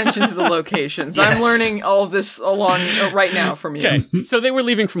no attention to the locations. Yes. I'm learning all of this right now from you. Okay. So they were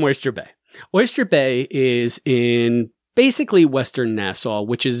leaving from Oyster Bay. Oyster Bay is in basically Western Nassau,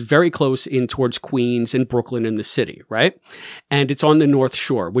 which is very close in towards Queens and Brooklyn and the city, right? And it's on the North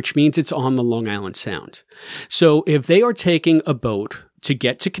Shore, which means it's on the Long Island Sound. So if they are taking a boat to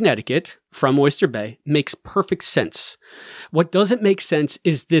get to Connecticut from Oyster Bay, makes perfect sense. What doesn't make sense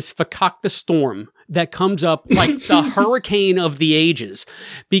is this fakakta storm that comes up like the hurricane of the ages,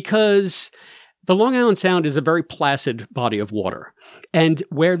 because the Long Island Sound is a very placid body of water. And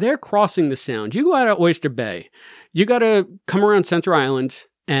where they're crossing the Sound, you go out of Oyster Bay, you got to come around Center Island,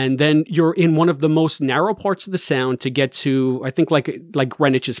 and then you're in one of the most narrow parts of the Sound to get to, I think like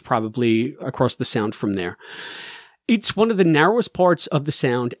Greenwich is probably across the Sound from there. It's one of the narrowest parts of the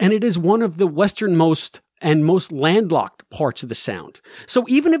Sound, and it is one of the westernmost and most landlocked parts of the Sound. So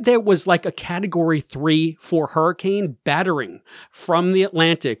even if there was like a Category 3-4 hurricane battering from the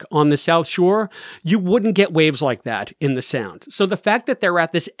Atlantic on the South Shore, you wouldn't get waves like that in the Sound. So the fact that they're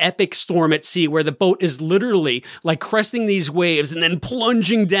at this epic storm at sea where the boat is literally like cresting these waves and then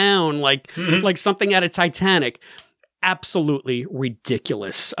plunging down like something out of Titanic, absolutely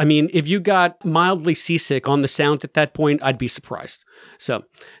ridiculous. I mean, if you got mildly seasick on the Sound at that point, I'd be surprised. So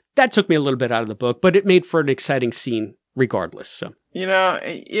that took me a little bit out of the book, but it made for an exciting scene regardless. So,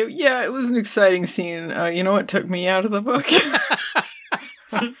 it was an exciting scene. You know what took me out of the book?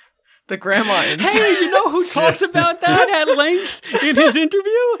 The grandlines. Hey, you know who talks about that at length in his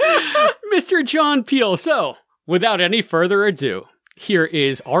interview? Mr. John Peel. So, without any further ado, here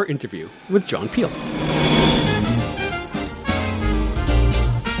is our interview with John Peel.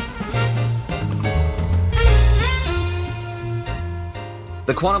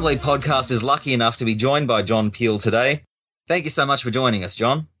 The Quantum Leap podcast is lucky enough to be joined by John Peel today. Thank you so much for joining us,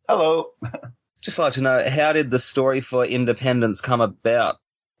 John. Hello. Just like to know, how did the story for Independence come about?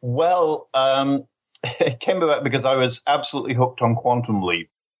 Well, it came about because I was absolutely hooked on Quantum Leap.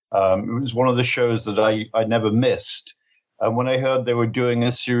 It was one of the shows that I never missed. And when I heard they were doing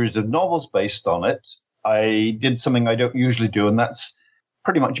a series of novels based on it, I did something I don't usually do, and that's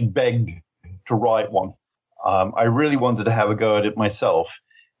pretty much begged to write one. I really wanted to have a go at it myself.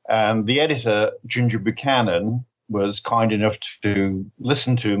 And the editor, Ginger Buchanan, was kind enough to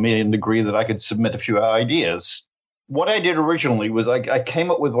listen to me and agree that I could submit a few ideas. What I did originally was I came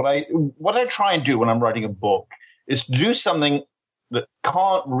up with what I try and do when I'm writing a book is to do something that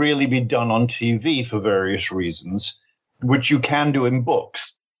can't really be done on TV for various reasons, which you can do in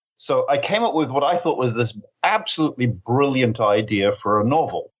books. So I came up with what I thought was this absolutely brilliant idea for a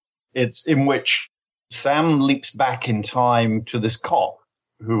novel. It's in which Sam leaps back in time to this cop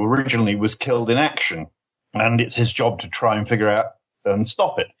who originally was killed in action, and it's his job to try and figure out and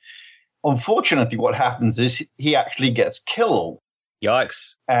stop it. Unfortunately, what happens is he actually gets killed.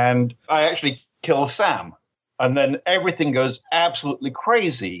 Yikes. And I actually kill Sam. And then everything goes absolutely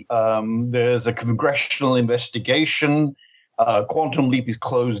crazy. There's a congressional investigation. Quantum Leap is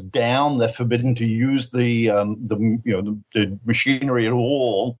closed down. They're forbidden to use the machinery at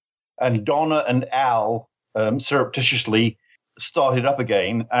all. And Donna and Al surreptitiously start it up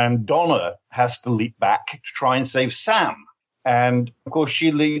again, and Donna has to leap back to try and save Sam. And, of course,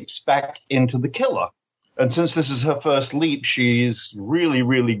 she leaps back into the killer. And since this is her first leap, she's really,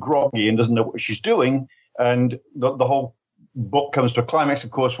 really groggy and doesn't know what she's doing. And the whole book comes to a climax,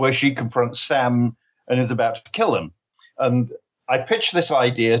 of course, where she confronts Sam and is about to kill him. And I pitched this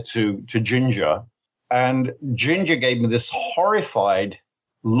idea to Ginger, and Ginger gave me this horrified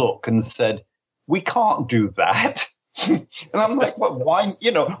look and said, "We can't do that." And I'm like, well,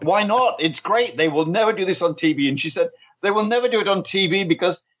 why not? It's great. They will never do this on TV. And she said, they will never do it on TV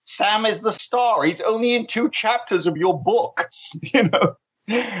because Sam is the star. He's only in 2 chapters of your book,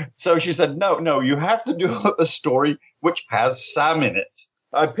 So she said, no, you have to do a story which has Sam in it.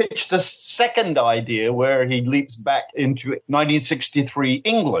 I pitched a second idea where he leaps back into 1963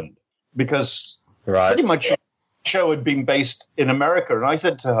 England because pretty much the show had been based in America. And I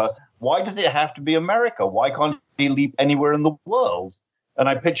said to her, why does it have to be America? Why can't he leap anywhere in the world? And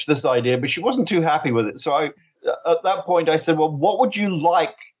I pitched this idea, but she wasn't too happy with it. So at that point, I said, well, what would you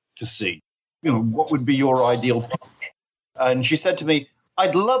like to see? What would be your ideal pitch? And she said to me,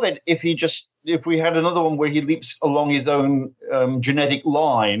 I'd love it if we had another one where he leaps along his own genetic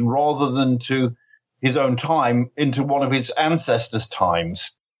line rather than to his own time into one of his ancestors'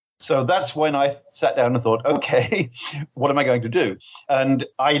 times. So that's when I sat down and thought, okay, what am I going to do? And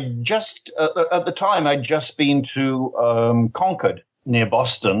I at the time, I'd just been to Concord near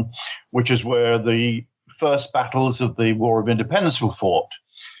Boston, which is where the first battles of the War of Independence were fought.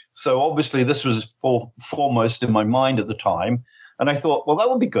 So obviously this was foremost in my mind at the time. And I thought, well, that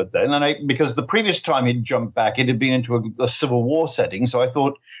would be good then. And because the previous time he'd jumped back, it had been into a Civil War setting. So I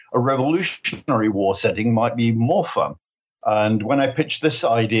thought a Revolutionary War setting might be more fun. And when I pitched this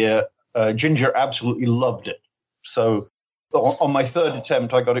idea, Ginger absolutely loved it. So on my third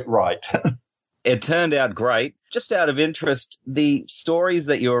attempt, I got it right. It turned out great. Just out of interest, the stories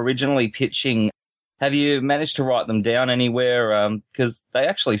that you were originally pitching, have you managed to write them down anywhere? Because they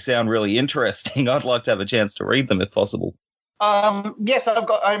actually sound really interesting. I'd like to have a chance to read them if possible. Yes,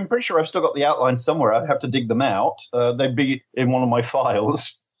 I'm pretty sure I've still got the outlines somewhere. I'd have to dig them out. They'd be in one of my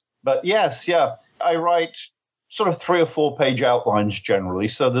files. But yes, yeah, I write sort of 3 or 4 page outlines generally.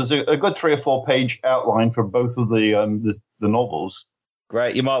 So there's a good 3 or 4 page outline for both of the novels.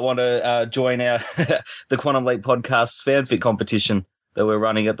 Great. You might want to join our the Quantum Leap podcast's fanfic competition that we're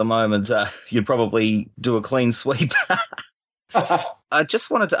running at the moment. You'd probably do a clean sweep. I just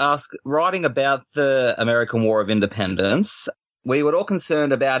wanted to ask, writing about the American War of Independence, we were all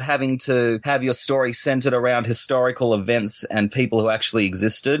concerned about having to have your story centered around historical events and people who actually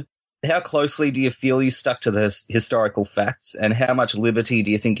existed. How closely do you feel you stuck to the historical facts, and how much liberty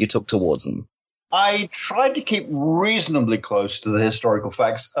do you think you took towards them? I tried to keep reasonably close to the historical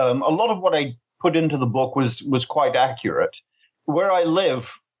facts. A lot of what I put into the book was quite accurate. Where I live,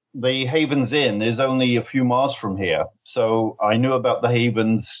 the Havens Inn is only a few miles from here. So I knew about the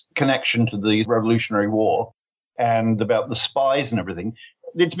Havens' connection to the Revolutionary War and about the spies and everything.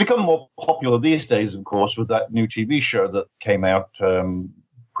 It's become more popular these days, of course, with that new TV show that came out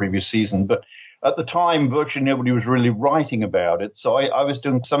previous season. But at the time, virtually nobody was really writing about it. So I was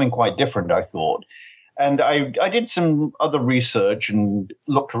doing something quite different, I thought. And I did some other research and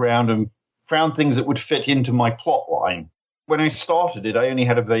looked around and found things that would fit into my plot line. When I started it, I only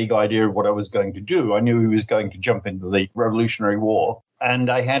had a vague idea of what I was going to do. I knew he was going to jump into the Revolutionary War, and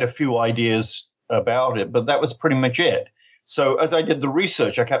I had a few ideas about it, but that was pretty much it. So as I did the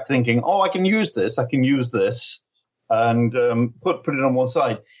research, I kept thinking, I can use this, and put it on one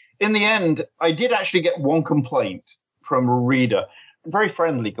side. In the end, I did actually get one complaint from a reader, a very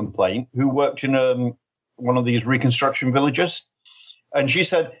friendly complaint, who worked in one of these reconstruction villages. And she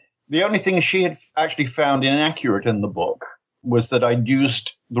said the only thing she had actually found inaccurate in the book was that I'd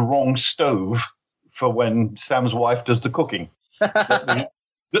used the wrong stove for when Sam's wife does the cooking. that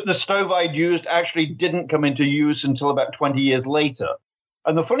the stove I'd used actually didn't come into use until about 20 years later.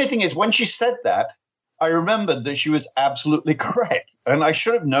 And the funny thing is, when she said that, I remembered that she was absolutely correct. And I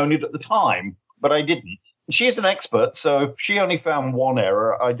should have known it at the time, but I didn't. She is an expert, so if she only found one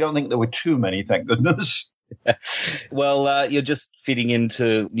error, I don't think there were too many, thank goodness. Well, you're just fitting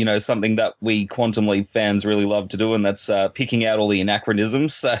into, something that we Quantum Leap fans really love to do, and that's picking out all the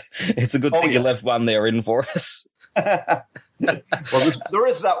anachronisms. So it's a good thing you left one there in for us. Well, there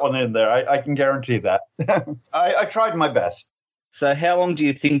is that one in there. I can guarantee that. I tried my best. So how long do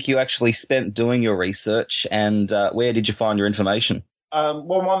you think you actually spent doing your research, and where did you find your information?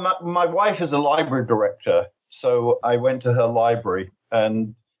 Well, my wife is a library director, so I went to her library,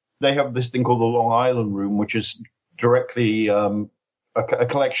 and they have this thing called the Long Island Room, which is directly a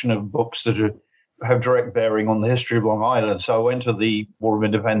collection of books that have direct bearing on the history of Long Island. So I went to the War of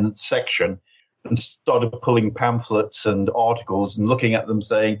Independence section and started pulling pamphlets and articles and looking at them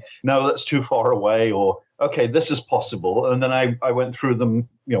saying, no, that's too far away, or, okay, this is possible. And then I went through them,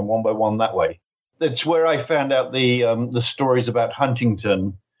 one by one that way. It's where I found out the stories about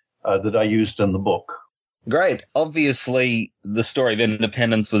Huntington that I used in the book. Great. Obviously, the story of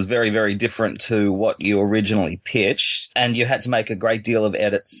independence was very, very different to what you originally pitched, and you had to make a great deal of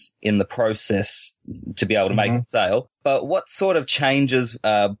edits in the process to be able to make the sale. But what sort of changes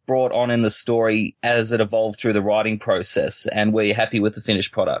brought on in the story as it evolved through the writing process, and were you happy with the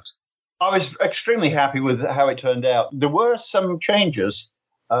finished product? I was extremely happy with how it turned out. There were some changes.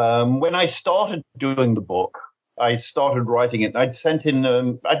 When I started doing the book, I started writing it. I'd sent in,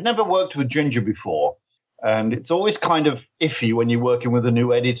 I'd never worked with Ginger before. And it's always kind of iffy when you're working with a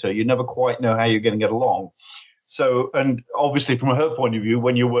new editor. You never quite know how you're going to get along. So, and obviously from her point of view,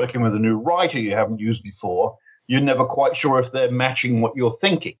 when you're working with a new writer you haven't used before, you're never quite sure if they're matching what you're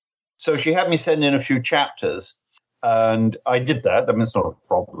thinking. So she had me send in a few chapters, and I did that. I mean, it's not a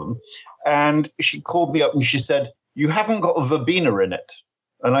problem. And she called me up and she said, you haven't got a Verbena in it.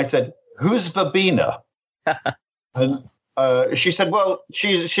 And I said, who's Verbena? And she said, well,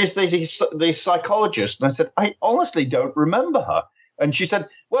 she's the psychologist. And I said, I honestly don't remember her. And she said,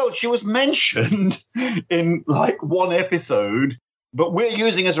 well, she was mentioned in like one episode, but we're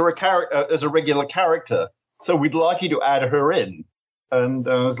using as a regular character. So we'd like you to add her in. And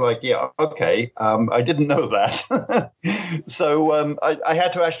I was like, yeah, okay. I didn't know that. So I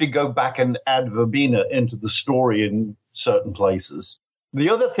had to actually go back and add verbena into the story in certain places. The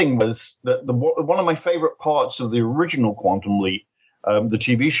other thing was that one of my favorite parts of the original Quantum Leap, the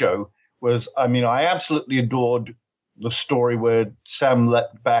TV show, was, I absolutely adored the story where Sam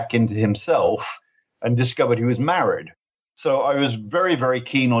leapt back into himself and discovered he was married. So I was very, very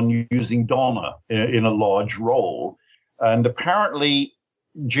keen on using Donna in a large role. And apparently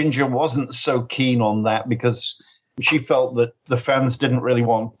Ginger wasn't so keen on that because she felt that the fans didn't really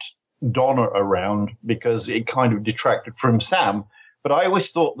want Donna around because it kind of detracted from Sam. But I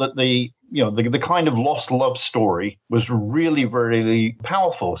always thought that the kind of lost love story was really, really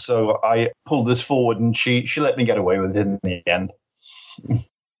powerful. So I pulled this forward and she let me get away with it in the end.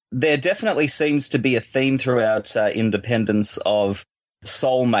 There definitely seems to be a theme throughout Independence of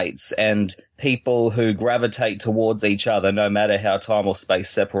soulmates and people who gravitate towards each other no matter how time or space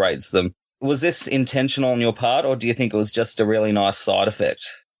separates them. Was this intentional on your part, or do you think it was just a really nice side effect?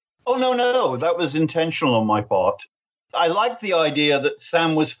 Oh, no. That was intentional on my part. I liked the idea that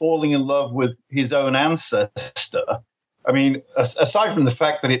Sam was falling in love with his own ancestor. Aside from the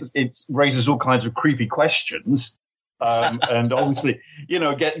fact that it raises all kinds of creepy questions, and obviously,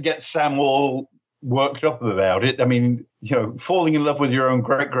 get Sam all worked up about it. Falling in love with your own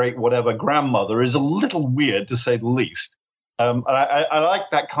great whatever grandmother is a little weird, to say the least. I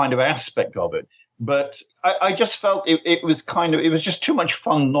like that kind of aspect of it, but I just felt it was just too much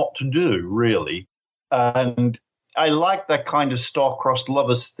fun not to do, really. And I like that kind of star-crossed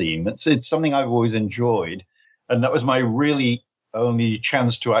lovers theme. It's something I've always enjoyed, and that was my really only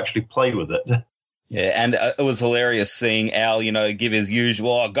chance to actually play with it. Yeah, and it was hilarious seeing Al, give his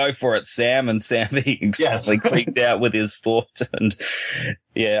usual, go for it, Sam, and Sam being extremely creeped out with his thoughts. And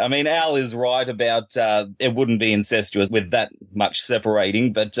yeah, Al is right about it wouldn't be incestuous with that much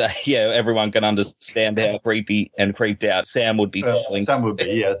separating, but everyone can understand how creepy and creeped out Sam would be feeling. Sam would be,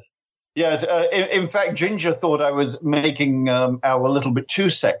 yes. Yes, in fact, Ginger thought I was making Al a little bit too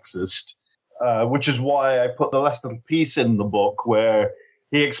sexist, which is why I put the last little piece in the book where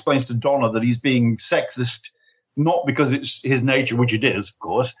he explains to Donna that he's being sexist, not because it's his nature, which it is, of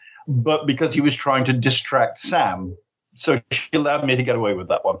course, but because he was trying to distract Sam. So she allowed me to get away with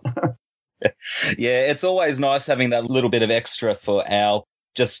that one. Yeah, it's always nice having that little bit of extra for Al,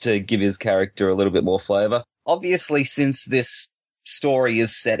 just to give his character a little bit more flavour. Obviously, since this story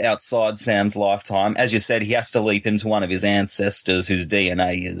is set outside Sam's lifetime, as you said, he has to leap into one of his ancestors whose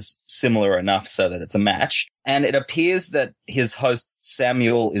DNA is similar enough so that it's a match. And it appears that his host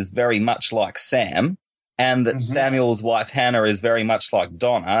Samuel is very much like Sam, and that Samuel's wife Hannah is very much like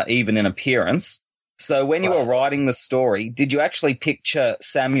Donna, even in appearance. So when you were writing the story, did you actually picture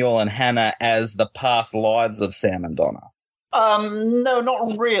Samuel and Hannah as the past lives of Sam and Donna? No,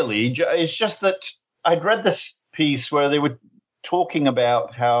 not really. It's just that I'd read this piece where they were talking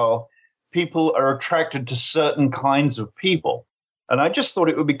about how people are attracted to certain kinds of people. And I just thought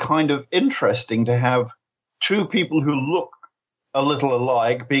it would be kind of interesting to have two people who look a little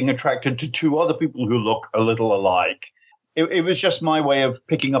alike being attracted to two other people who look a little alike. It was just my way of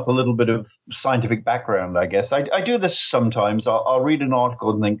picking up a little bit of scientific background, I guess. I do this sometimes. I'll read an article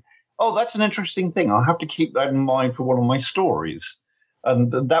and think, oh, that's an interesting thing. I'll have to keep that in mind for one of my stories.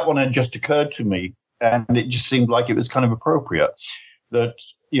 And that one had just occurred to me. And it just seemed like it was kind of appropriate that,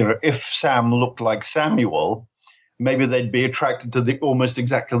 if Sam looked like Samuel, maybe they'd be attracted to almost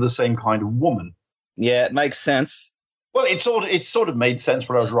exactly the same kind of woman. Yeah, it makes sense. Well, it sort of made sense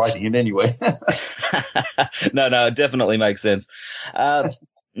when I was writing it anyway. No, it definitely makes sense.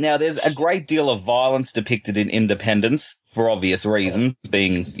 Now, there's a great deal of violence depicted in Independence for obvious reasons,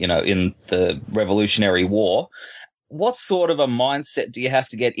 being, in the Revolutionary War. What sort of a mindset do you have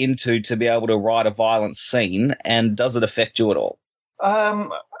to get into to be able to write a violent scene, and does it affect you at all?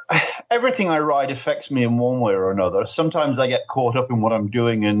 Everything I write affects me in one way or another. Sometimes I get caught up in what I'm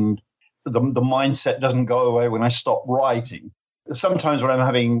doing and the mindset doesn't go away when I stop writing. Sometimes when I'm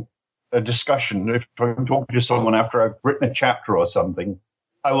having a discussion, if I'm talking to someone after I've written a chapter or something,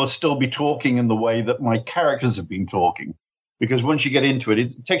 I will still be talking in the way that my characters have been talking. Because once you get into it,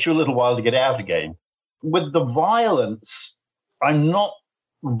 it takes you a little while to get out again. With the violence, I'm not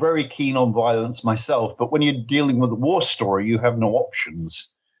very keen on violence myself, but when you're dealing with a war story, you have no options.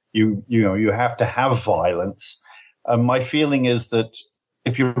 You have to have violence. My feeling is that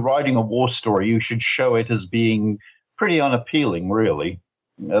if you're writing a war story, you should show it as being pretty unappealing, really.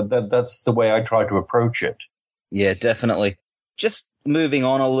 That's the way I try to approach it. Yeah, definitely. Just moving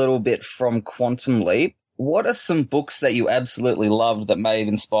on a little bit from Quantum Leap, what are some books that you absolutely loved that may have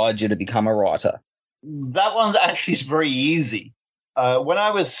inspired you to become a writer? That one actually is very easy. When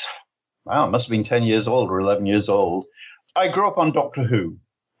I was, it must have been 10 years old or 11 years old, I grew up on Doctor Who.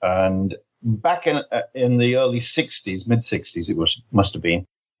 And back in the early 60s, mid-60s, must have been,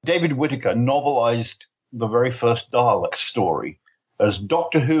 David Whittaker novelized the very first Dalek story as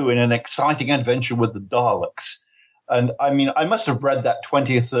Doctor Who in an exciting adventure with the Daleks. And I mean, I must have read that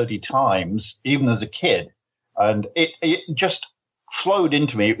 20 or 30 times, even as a kid. And it just flowed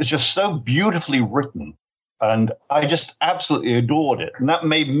into me. It was just so beautifully written. And I just absolutely adored it. And that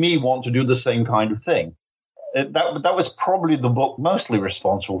made me want to do the same kind of thing. That was probably the book mostly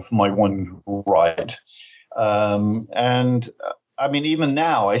responsible for my wanting to write. And I mean, even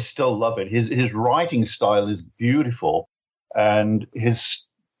now, I still love it. His writing style is beautiful, and his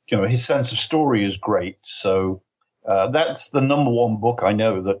sense of story is great. So that's the number one book I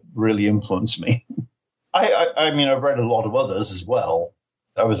know that really influenced me. I mean, I've read a lot of others as well.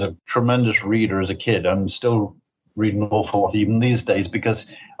 I was a tremendous reader as a kid. I'm still reading an awful lot even these days because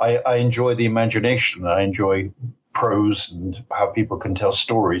I enjoy the imagination. I enjoy prose and how people can tell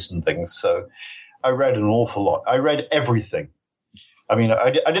stories and things. So I read an awful lot. I read everything. I mean,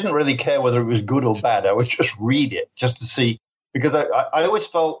 I didn't really care whether it was good or bad. I would just read it just to see, because I always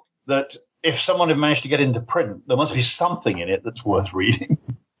felt that if someone had managed to get into print, there must be something in it that's worth reading.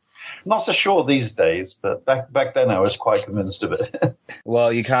 Not so sure these days, but back then I was quite convinced of it.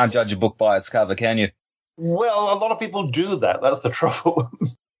 Well, you can't judge a book by its cover, can you? Well, a lot of people do that. That's the trouble.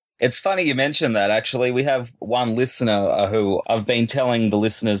 It's funny you mention that, actually. We have one listener who I've been telling the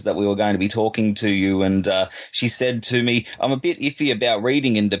listeners that we were going to be talking to you, and she said to me, I'm a bit iffy about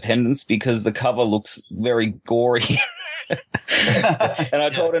reading Independence because the cover looks very gory. And I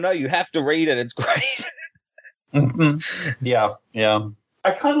told her, no, you have to read it. It's great. Mm-hmm. Yeah.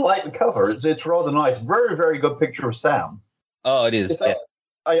 I kind of like the cover. It's rather nice. Very, very good picture of Sam. Oh, it is. Yeah.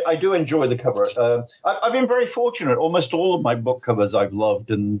 I do enjoy the cover. I've been very fortunate. Almost all of my book covers I've loved,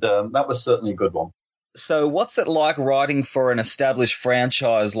 and that was certainly a good one. So what's it like writing for an established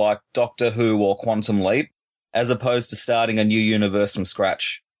franchise like Doctor Who or Quantum Leap, as opposed to starting a new universe from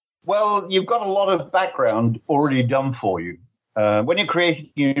scratch? Well, you've got a lot of background already done for you. When you're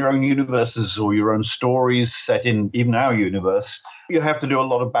creating your own universes or your own stories set in even our universe, you have to do a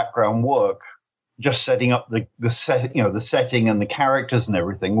lot of background work. Just setting up the setting and the characters and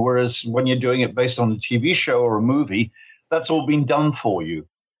everything. Whereas when you're doing it based on a TV show or a movie, that's all been done for you.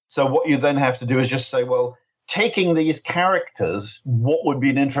 So what you then have to do is just say, well, taking these characters, what would be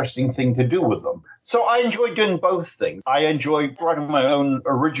an interesting thing to do with them? So I enjoy doing both things. I enjoy writing my own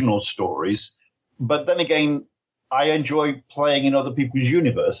original stories, but then again, I enjoy playing in other people's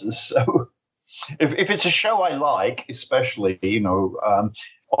universes. So if it's a show I like, especially,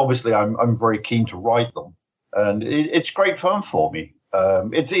 obviously, I'm very keen to write them, and it's great fun for me.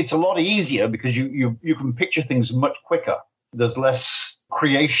 It's a lot easier because you can picture things much quicker. There's less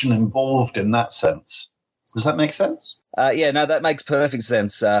creation involved in that sense. Does that make sense? Yeah, no, that makes perfect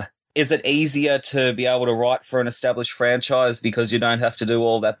sense. Is it easier to be able to write for an established franchise because you don't have to do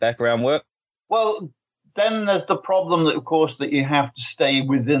all that background work? Well, then there's the problem that, of course, that you have to stay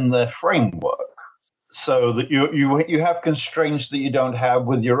within the framework. So that you have constraints that you don't have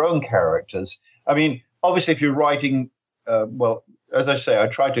with your own characters. I mean, obviously, if you're writing, as I say, I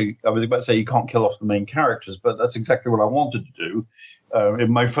was about to say you can't kill off the main characters, but that's exactly what I wanted to do in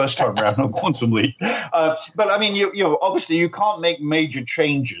my first time around on Quantum Leap. But I mean, obviously you can't make major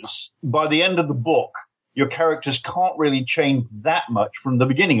changes. By the end of the book, your characters can't really change that much from the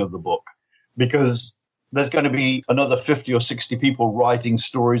beginning of the book because there's going to be another 50 or 60 people writing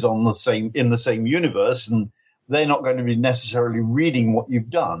stories in the same universe, and they're not going to be necessarily reading what you've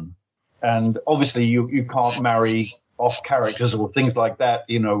done. And obviously you can't marry off characters or things like that,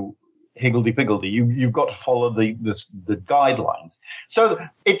 higgledy-piggledy. You've got to follow the guidelines. So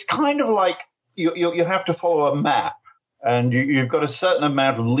it's kind of like you have to follow a map, and you've got a certain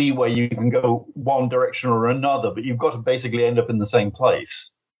amount of leeway. You can go one direction or another, but you've got to basically end up in the same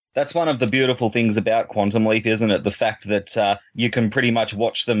place. That's one of the beautiful things about Quantum Leap, isn't it? The fact that you can pretty much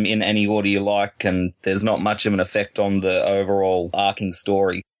watch them in any order you like, and there's not much of an effect on the overall arcing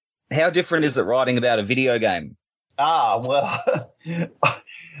story. How different is it writing about a video game? Well,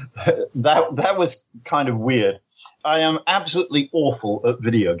 that was kind of weird. I am absolutely awful at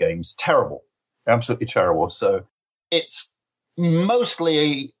video games. Terrible. Absolutely terrible. So it's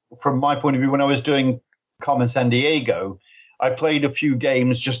mostly, from my point of view, when I was doing Carmen Sandiego, I played a few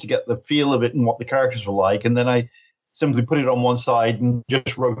games just to get the feel of it and what the characters were like, and then I simply put it on one side and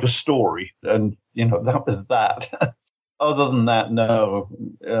just wrote a story, and, that was that. Other than that, no.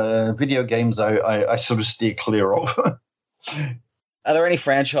 Video games I sort of steer clear of. Are there any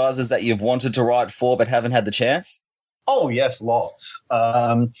franchises that you've wanted to write for but haven't had the chance? Oh, yes, lots.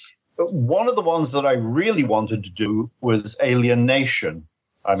 One of the ones that I really wanted to do was Alien Nation.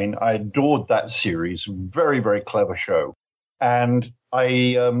 I mean, I adored that series. Very, very clever show. And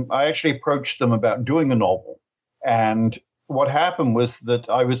I actually approached them about doing a novel. And what happened was that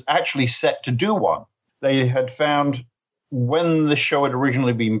I was actually set to do one. They had found when the show had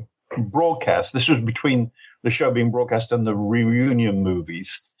originally been broadcast, this was between the show being broadcast and the reunion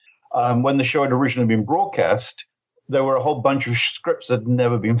movies. When the show had originally been broadcast, there were a whole bunch of scripts that had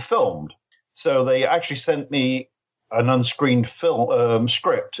never been filmed. So they actually sent me an unscreened film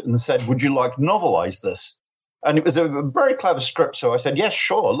script and said, would you like to novelize this? And it was a very clever script. So I said, yes,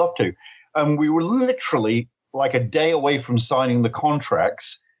 sure, I'd love to. And we were literally like a day away from signing the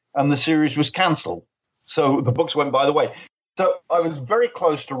contracts, and the series was cancelled. So the books went by the way. So I was very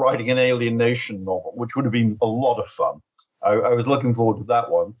close to writing an Alien Nation novel, which would have been a lot of fun. I was looking forward to that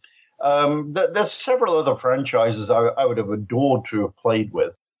one. There's several other franchises I would have adored to have played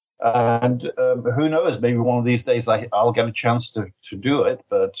with. And who knows, maybe one of these days I'll get a chance to do it.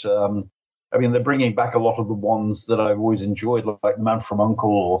 But, I mean, they're bringing back a lot of the ones that I've always enjoyed, like Man from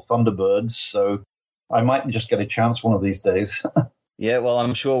U.N.C.L.E. or Thunderbirds. So I might just get a chance one of these days. Yeah, well,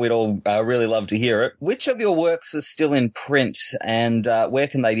 I'm sure we'd all really love to hear it. Which of your works are still in print, and where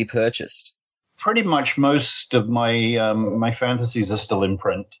can they be purchased? Pretty much most of my fantasies are still in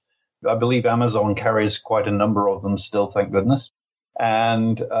print. I believe Amazon carries quite a number of them still, thank goodness.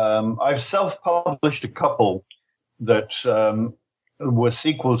 And I've self-published a couple that were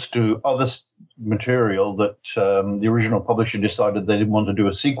sequels to other material that the original publisher decided they didn't want to do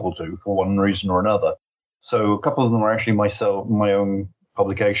a sequel to for one reason or another. So a couple of them are actually my own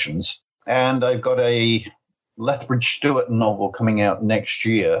publications. And I've got a Lethbridge Stewart novel coming out next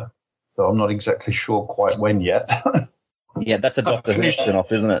year, so I'm not exactly sure quite when yet. Yeah, that's a Doctor Who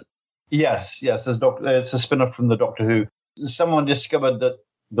spin-off, isn't it? Yes. It's a spin-off from the Doctor Who. Someone discovered that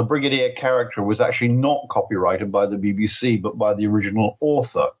the Brigadier character was actually not copyrighted by the BBC, but by the original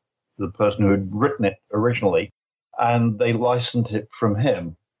author, the person who had written it originally, and they licensed it from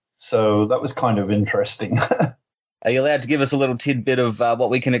him. So that was kind of interesting. Are you allowed to give us a little tidbit of what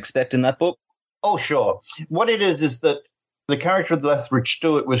we can expect in that book? Oh, sure. What it is that the character of Lethbridge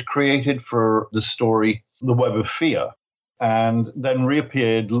Stewart was created for the story The Web of Fear, and then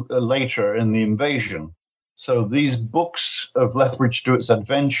reappeared later in The Invasion. So these books of Lethbridge Stewart's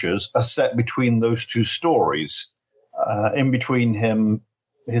adventures are set between those two stories, in between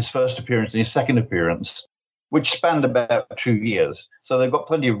his first appearance and his second appearance, which spanned about 2 years. So they've got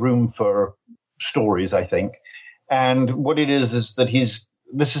plenty of room for stories, I think. And what it is that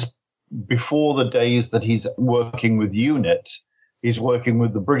this is before the days that he's working with UNIT. He's working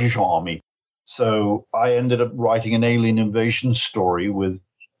with the British Army. So I ended up writing an alien invasion story with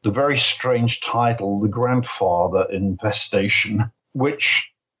the very strange title, The Grandfather Infestation,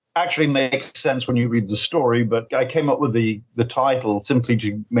 which actually makes sense when you read the story, but I came up with the title simply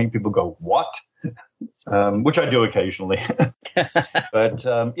to make people go, what? Which I do occasionally. But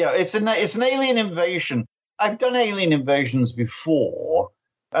yeah, it's an alien invasion. I've done alien invasions before,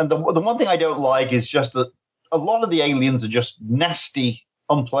 and the one thing I don't like is just that a lot of the aliens are just nasty,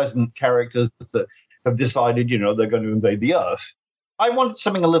 unpleasant characters that have decided, they're going to invade the Earth. I wanted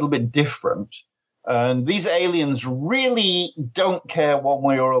something a little bit different, and these aliens really don't care one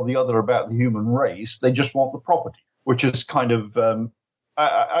way or the other about the human race. They just want the property, which is kind of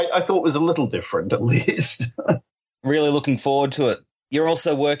I thought was a little different, at least. Really looking forward to it. You're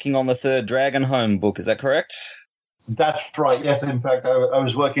also working on the third Dragonhome book, is that correct? That's right, yes. In fact, I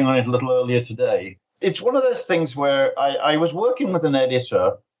was working on it a little earlier today. It's one of those things where I was working with an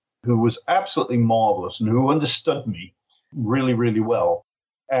editor who was absolutely marvelous and who understood me really, really well.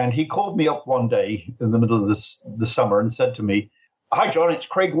 And he called me up one day in the middle of the summer and said to me, "Hi, John, it's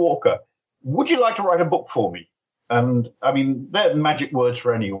Craig Walker. Would you like to write a book for me?" And I mean, they're magic words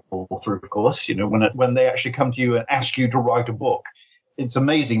for any author, of course. When they actually come to you and ask you to write a book, it's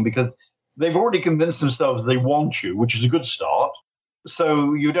amazing because they've already convinced themselves they want you, which is a good start.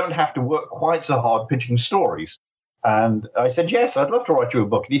 So you don't have to work quite so hard pitching stories. And I said, yes, I'd love to write you a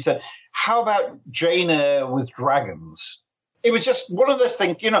book. And he said, how about Jane Eyre with dragons? It was just one of those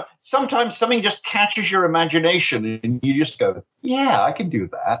things, sometimes something just catches your imagination and you just go, yeah, I can do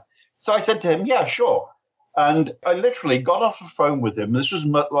that. So I said to him, yeah, sure. And I literally got off the phone with him. This was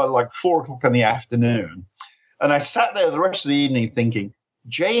like 4 o'clock in the afternoon. And I sat there the rest of the evening thinking,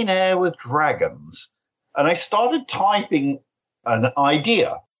 Jane Eyre with dragons. And I started typing an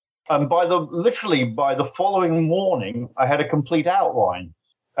idea. And by the following morning, I had a complete outline.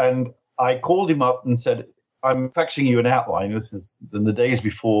 And I called him up and said, I'm faxing you an outline. This is in the days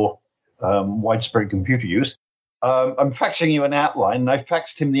before widespread computer use. I'm faxing you an outline. And I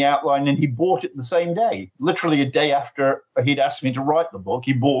faxed him the outline, and he bought it the same day. Literally a day after he'd asked me to write the book,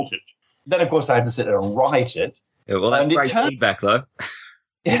 he bought it. Then, of course, I had to sit there and write it. Yeah, well, that's great feedback, though.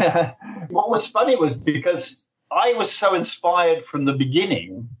 Yeah. What was funny was because I was so inspired from the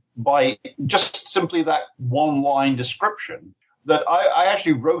beginning by just simply that one-line description that I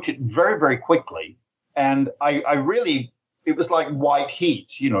actually wrote it very, very quickly. And I really, it was like white heat,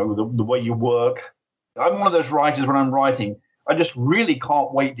 the way you work. I'm one of those writers when I'm writing, I just really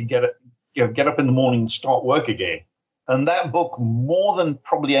can't wait to get up in the morning and start work again. And that book, more than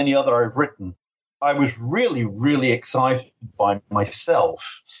probably any other I've written, I was really, really excited by myself.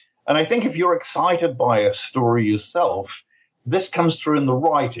 And I think if you're excited by a story yourself, this comes through in the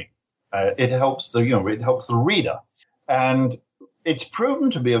writing. It helps the reader. And it's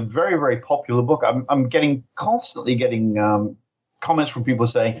proven to be a very, very popular book. I'm constantly getting comments from people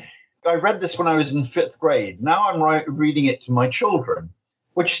saying, I read this when I was in 5th grade. Now I'm reading it to my children,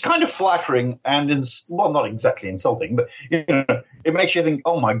 which is kind of flattering and not exactly insulting, but it makes you think,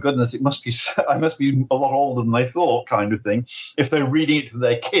 oh my goodness, I must be a lot older than I thought, kind of thing, if they're reading it to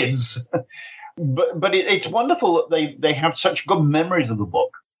their kids. but it's wonderful that they have such good memories of the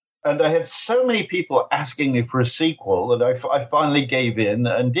book. And I had so many people asking me for a sequel that I finally gave in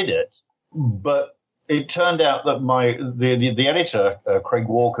and did it. But it turned out that the editor, Craig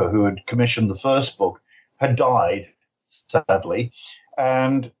Walker, who had commissioned the first book, had died, sadly,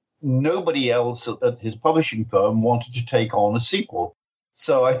 and nobody else at his publishing firm wanted to take on a sequel.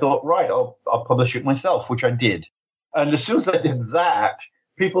 So I thought, right, I'll publish it myself, which I did. And as soon as I did that,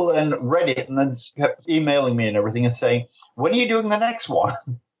 people then read it and then kept emailing me and everything and saying, when are you doing the next one?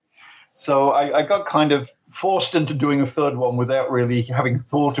 So I got kind of forced into doing a third one without really having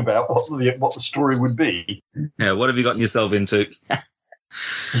thought about what the story would be. Yeah, what have you gotten yourself into?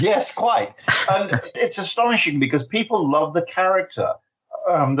 Yes, quite. And it's astonishing because people love the character,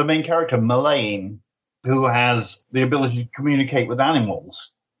 the main character, Melaine, who has the ability to communicate with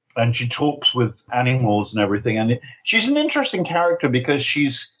animals. And she talks with animals and everything. And she's an interesting character because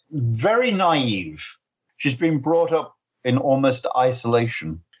she's very naive. She's been brought up in almost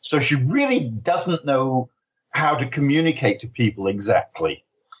isolation. So she really doesn't know how to communicate to people exactly.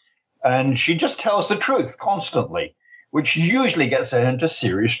 And she just tells the truth constantly, which usually gets her into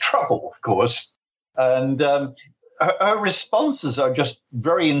serious trouble, of course. And her responses are just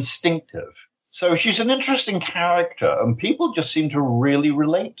very instinctive. So she's an interesting character, and people just seem to really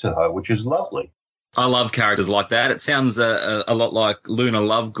relate to her, which is lovely. I love characters like that. It sounds a lot like Luna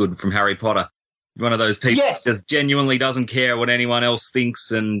Lovegood from Harry Potter. One of those people that just genuinely doesn't care what anyone else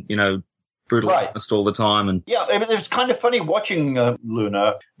thinks and, brutally honest all the time. And yeah, it was kind of funny watching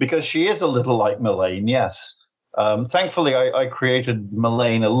Luna because she is a little like Melaine, yes. Thankfully, I created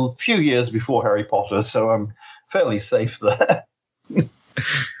Melaine a few years before Harry Potter, so I'm fairly safe there.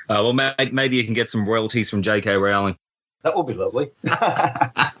 Well, maybe you can get some royalties from J.K. Rowling. That would be lovely.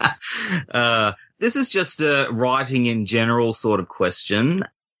 This is just a writing in general sort of question.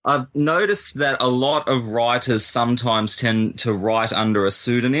 I've noticed that a lot of writers sometimes tend to write under a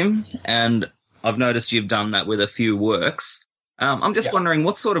pseudonym, and I've noticed you've done that with a few works. I'm just wondering,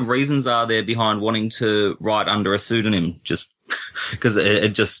 what sort of reasons are there behind wanting to write under a pseudonym? Just because it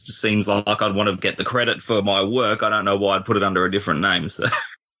just seems like I'd want to get the credit for my work. I don't know why I'd put it under a different name. So.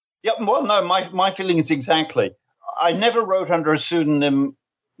 Yeah, well, no, my feeling is exactly. I never wrote under a pseudonym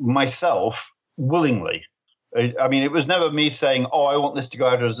myself willingly. I mean, it was never me saying, oh, I want this to go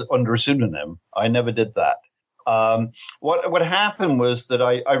out under a pseudonym. I never did that. What happened was that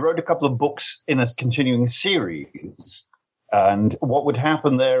I wrote a couple of books in a continuing series. And what would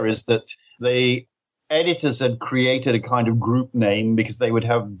happen there is that the editors had created a kind of group name because they would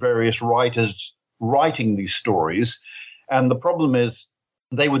have various writers writing these stories. And the problem is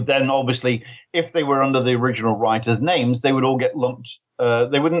they would then obviously, if they were under the original writers' names, they would all get lumped.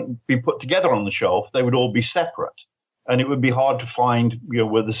 They wouldn't be put together on the shelf. They would all be separate. And it would be hard to find,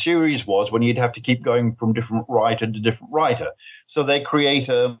 where the series was when you'd have to keep going from different writer to different writer. So they create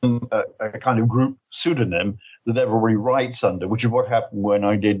a kind of group pseudonym that everybody writes under, which is what happened when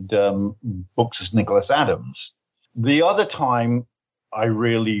I did books as Nicholas Adams. The other time I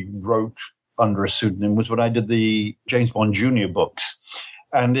really wrote under a pseudonym was when I did the James Bond Jr. books.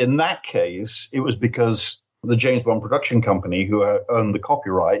 And in that case, it was because the James Bond production company, who owned the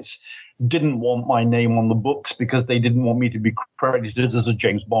copyrights, didn't want my name on the books because they didn't want me to be credited as a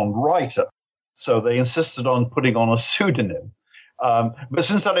James Bond writer. So they insisted on putting on a pseudonym. But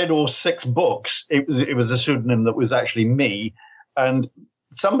since I did all 6 books, it was a pseudonym that was actually me. And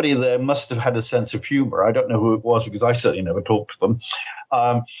somebody there must have had a sense of humor. I don't know who it was because I certainly never talked to them.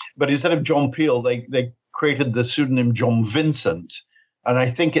 But instead of John Peel, they created the pseudonym John Vincent. And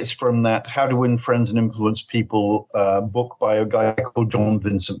I think it's from that How to Win Friends and Influence People book by a guy called John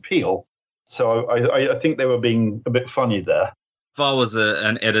Vincent Peale. So I think they were being a bit funny there. If I was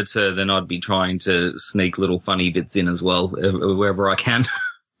an editor, then I'd be trying to sneak little funny bits in as well, wherever I can.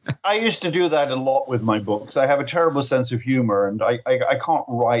 I used to do that a lot with my books. I have a terrible sense of humor, and I can't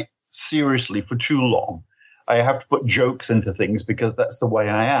write seriously for too long. I have to put jokes into things because that's the way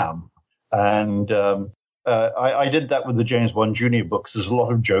I am. And I did that with the James Bond Jr. books. There's a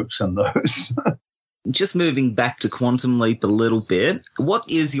lot of jokes in those. Just moving back to Quantum Leap a little bit, what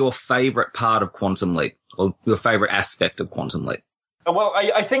is your favorite part of Quantum Leap, or your favorite aspect of Quantum Leap? Well,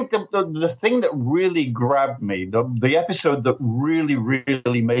 I think the thing that really grabbed me, the episode that really,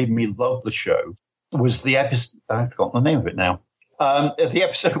 really made me love the show was the episode, I've forgotten the name of it now, the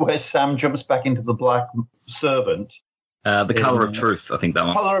episode where Sam jumps back into the Black Servant. The Color of Truth, I think that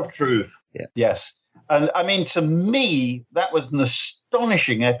one. Color of Truth, yeah. Yes. And I mean, to me, that was an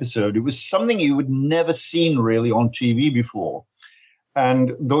astonishing episode. It was something you had never seen really on TV before.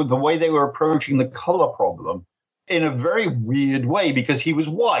 And the way they were approaching the color problem in a very weird way, because he was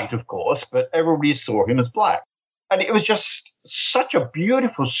white, of course, but everybody saw him as black. And it was just such a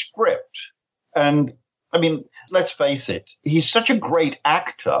beautiful script. And I mean, let's face it, he's such a great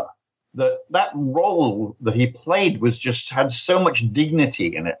actor that role that he played was just had so much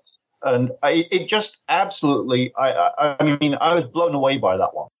dignity in it. And it just absolutely, I mean, I was blown away by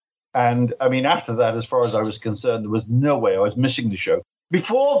that one. And I mean, after that, as far as I was concerned, there was no way I was missing the show.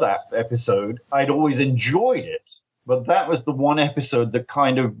 Before that episode, I'd always enjoyed it, but that was the one episode that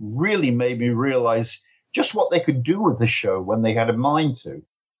kind of really made me realize just what they could do with the show when they had a mind to.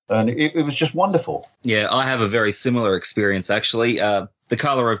 And it was just wonderful. Yeah, I have a very similar experience, actually. The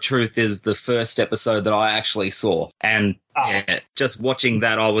Color of Truth is the first episode that I actually saw. And just watching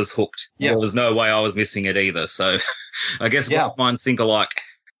that, I was hooked. Yeah. There was no way I was missing it either. So I guess both minds think alike.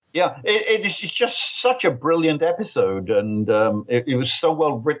 Yeah, it's just such a brilliant episode. And it was so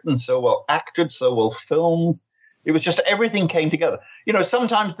well written, so well acted, so well filmed. It was just everything came together. You know,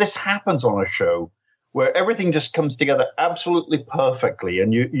 sometimes this happens on a show where everything just comes together absolutely perfectly.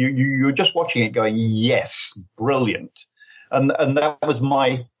 And you're just watching it going, yes, brilliant. And that was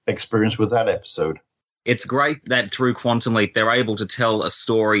my experience with that episode. It's great that through Quantum Leap, they're able to tell a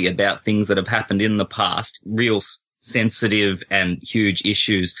story about things that have happened in the past, real sensitive and huge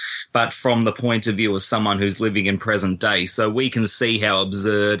issues, but from the point of view of someone who's living in present day. So we can see how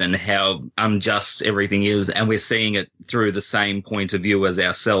absurd and how unjust everything is, and we're seeing it through the same point of view as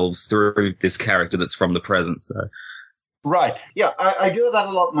ourselves through this character that's from the present. So, right. Yeah, I do that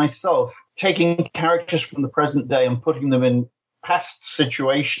a lot myself, taking characters from the present day and putting them in past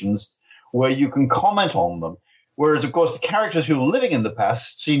situations where you can comment on them. Whereas, of course, the characters who are living in the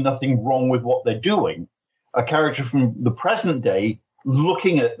past see nothing wrong with what they're doing. A character from the present day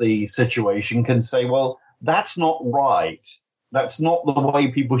looking at the situation can say, well, that's not right. That's not the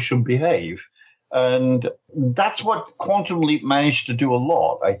way people should behave. And that's what Quantum Leap managed to do a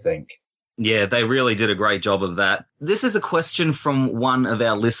lot, I think. Yeah, they really did a great job of that. This is a question from one of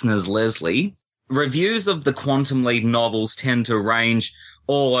our listeners, Leslie. Reviews of the Quantum Leap novels tend to range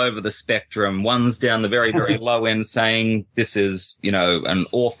all over the spectrum. One's down the very, very low end saying this is, you know, an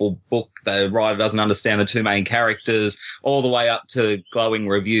awful book. The writer doesn't understand the two main characters, all the way up to glowing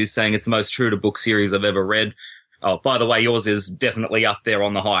reviews saying it's the most true to book series I've ever read. Oh, by the way, yours is definitely up there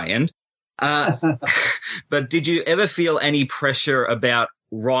on the high end. But did you ever feel any pressure about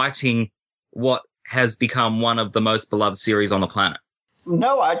writing what has become one of the most beloved series on the planet?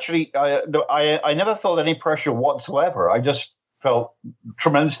 No, actually, I never felt any pressure whatsoever. I just felt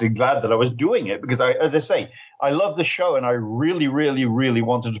tremendously glad that I was doing it because, as I say, I love the show and I really, really, really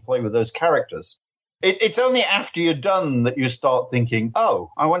wanted to play with those characters. It's only after you're done that you start thinking, oh,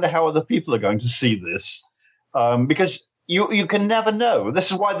 I wonder how other people are going to see this. Because you can never know.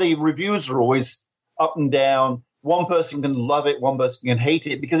 This is why the reviews are always up and down. One person can love it, one person can hate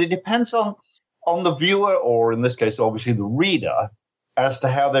it, because it depends on the viewer, or in this case, obviously the reader, as to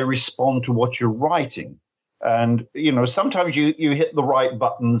how they respond to what you're writing. And, you know, sometimes you hit the right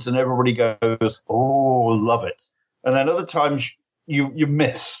buttons and everybody goes, oh, love it. And then other times you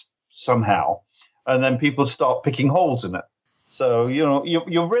miss somehow. And then people start picking holes in it. So, you know,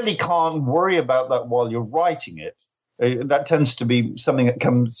 you really can't worry about that while you're writing it. That tends to be something that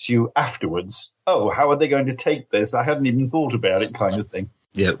comes to you afterwards. Oh, how are they going to take this? I hadn't even thought about it, kind of thing.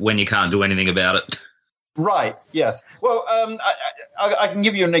 Yeah, when you can't do anything about it. Right. Yes. Well, I can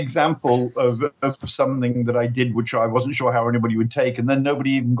give you an example of something that I did, which I wasn't sure how anybody would take, and then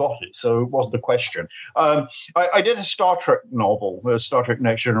nobody even got it, so it wasn't a question. I did a Star Trek novel, a Star Trek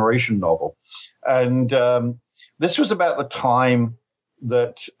Next Generation novel, and this was about the time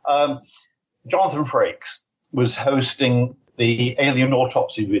that Jonathan Frakes was hosting the Alien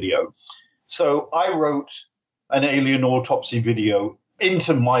Autopsy video. So I wrote an Alien Autopsy video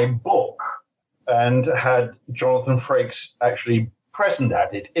into my book, and had Jonathan Frakes actually present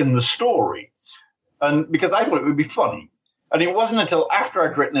at it in the story. And because I thought it would be funny. And it wasn't until after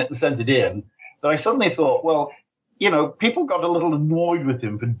I'd written it and sent it in that I suddenly thought, well, you know, people got a little annoyed with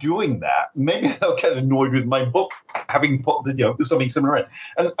him for doing that. Maybe they'll get annoyed with my book having put, something similar in.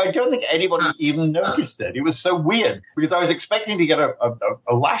 And I don't think anybody even noticed it. It was so weird because I was expecting to get a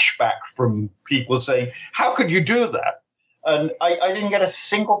lashback from people saying, how could you do that? And I didn't get a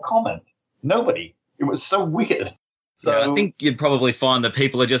single comment. Nobody. It was so weird. So yeah, I think you'd probably find that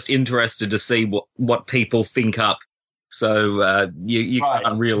people are just interested to see what people think up. So you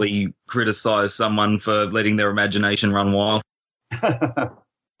can't really criticize someone for letting their imagination run wild.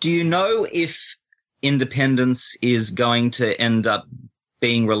 Do you know if Independence is going to end up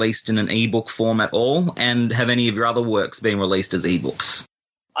being released in an ebook form at all? And have any of your other works been released as ebooks?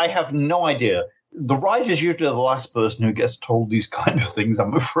 I have no idea. The writer's usually the last person who gets told these kind of things,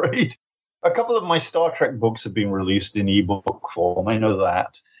 I'm afraid. A couple of my Star Trek books have been released in ebook form. I know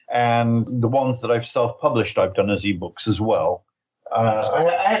that. And the ones that I've self-published, I've done as ebooks as well. I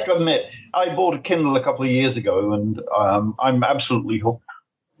have to admit, I bought a Kindle a couple of years ago, and I'm absolutely hooked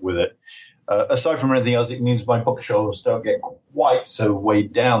with it. Aside from anything else, it means my bookshelves don't get quite so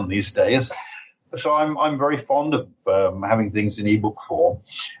weighed down these days. So I'm very fond of having things in ebook form.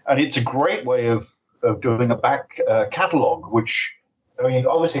 And it's a great way of doing a back catalogue, which... I mean,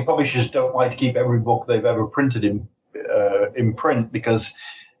 obviously, publishers don't like to keep every book they've ever printed in print because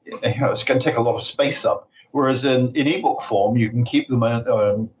it's going to take a lot of space up. Whereas in ebook form, you can keep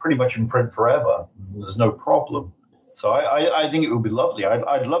them pretty much in print forever. There's no problem. So I think it would be lovely.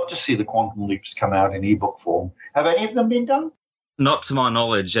 I'd love to see the Quantum Leaps come out in ebook form. Have any of them been done? Not to my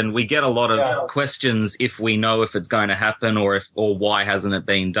knowledge, and we get a lot of questions if we know if it's going to happen or why hasn't it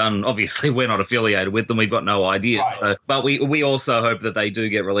been done. Obviously, we're not affiliated with them; we've got no idea. Right. But we also hope that they do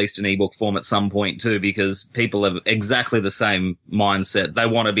get released in ebook form at some point too, because people have exactly the same mindset. They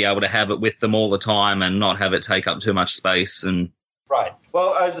want to be able to have it with them all the time and not have it take up too much space. And right.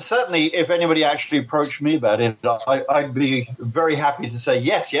 Well, certainly, if anybody actually approached me about it, I'd be very happy to say,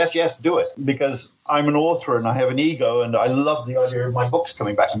 yes, do it. Because I'm an author and I have an ego and I love the idea of my books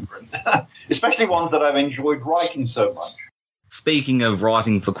coming back in print, especially ones that I've enjoyed writing so much. Speaking of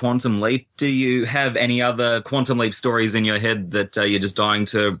writing for Quantum Leap, do you have any other Quantum Leap stories in your head that you're just dying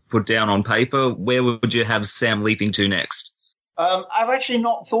to put down on paper? Where would you have Sam leaping to next? I've actually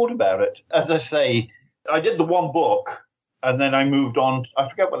not thought about it. As I say, I did the one book. And then I moved on. I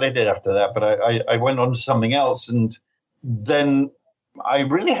forget what I did after that, but I went on to something else. And then I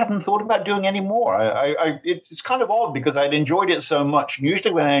really hadn't thought about doing any more. It's kind of odd because I'd enjoyed it so much. And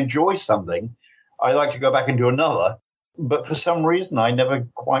usually when I enjoy something, I like to go back and do another. But for some reason, I never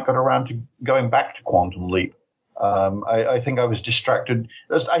quite got around to going back to Quantum Leap. I think I was distracted.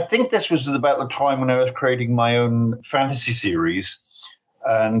 I think this was about the time when I was creating my own fantasy series.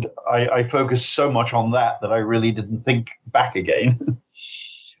 And I focused so much on that I really didn't think back again.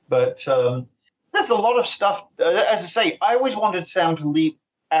 But there's a lot of stuff. As I say, I always wanted Sam to leap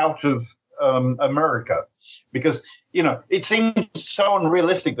out of America because, it seemed so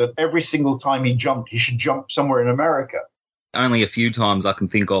unrealistic that every single time he jumped, he should jump somewhere in America. Only a few times I can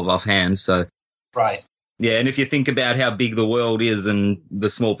think of offhand, so... Right. Yeah, and if you think about how big the world is and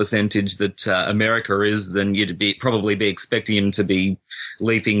the small percentage that America is, then you'd probably be expecting him to be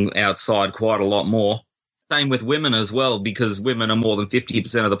leaping outside quite a lot more. Same with women as well, because women are more than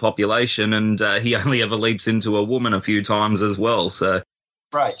 50% of the population, and he only ever leaps into a woman a few times as well. So,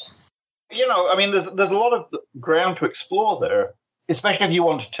 right. There's a lot of ground to explore there, especially if you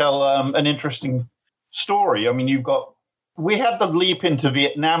want to tell an interesting story. We had the leap into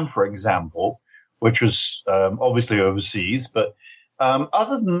Vietnam, for example, which was obviously overseas. But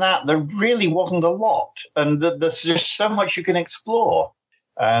other than that, there really wasn't a lot. And there's just so much you can explore.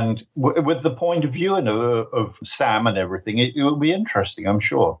 And with the point of view of Sam and everything, it will be interesting, I'm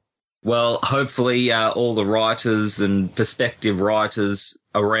sure. Well, hopefully all the writers and prospective writers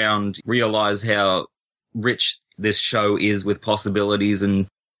around realize how rich this show is with possibilities and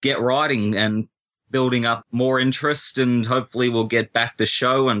get writing and building up more interest, and hopefully we'll get back the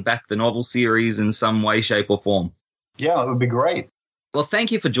show and back the novel series in some way, shape or form. Yeah, it would be great. Well,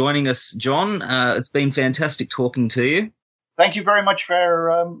 thank you for joining us, John. It's been fantastic talking to you. Thank you very much for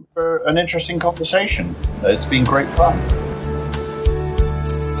an interesting conversation. It's been great fun.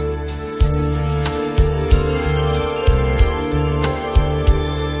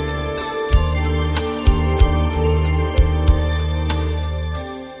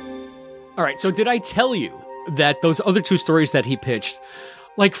 All right, so did I tell you that those other two stories that he pitched,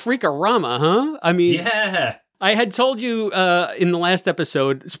 like Freakorama, huh? I mean, Yeah. I had told you in the last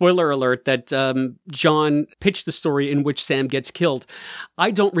episode, spoiler alert, that John pitched the story in which Sam gets killed. I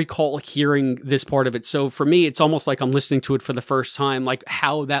don't recall hearing this part of it. So for me, it's almost like I'm listening to it for the first time, like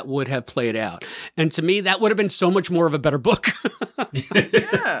how that would have played out. And to me, that would have been so much more of a better book.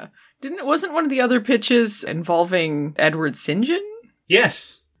 Yeah. Wasn't one of the other pitches involving Edward St. John?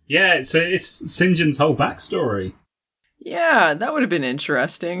 Yes. Yeah, so it's St. John's whole backstory. Yeah, that would have been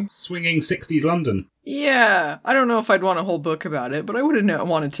interesting. Swinging 60s London. Yeah, I don't know if I'd want a whole book about it, but I would have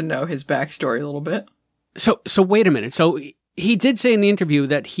wanted to know his backstory a little bit. So wait a minute. So he did say in the interview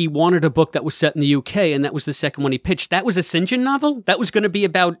that he wanted a book that was set in the UK, and that was the second one he pitched. That was a St. John novel? That was going to be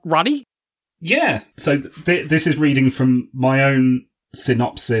about Roddy? Yeah. So this is reading from my own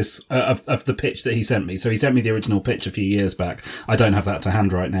synopsis of the pitch that he sent me. So he sent me the original pitch a few years back. I don't have that to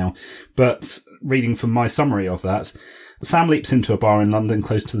hand right now. But reading from my summary of that, Sam leaps into a bar in London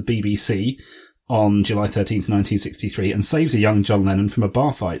close to the BBC on July 13th, 1963, and saves a young John Lennon from a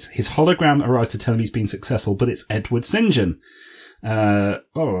bar fight. His hologram arrives to tell him he's been successful, but it's Edward St. John. Blah,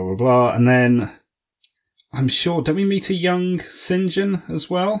 blah, blah, blah. And then, I'm sure, don't we meet a young St. John as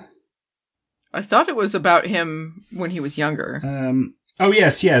well? I thought it was about him when he was younger. Oh,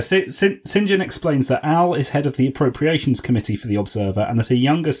 yes. St. John explains that Al is head of the appropriations committee for the Observer and that a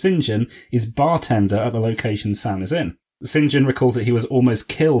younger St. John is bartender at the location Sam is in. St. John recalls that he was almost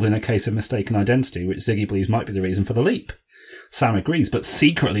killed in a case of mistaken identity, which Ziggy believes might be the reason for the leap. Sam agrees, but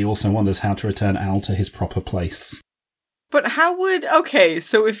secretly also wonders how to return Al to his proper place. But how would... Okay,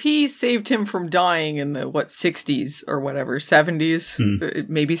 so if he saved him from dying in the, 60s or whatever, 70s,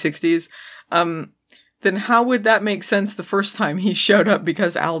 maybe 60s, then how would that make sense the first time he showed up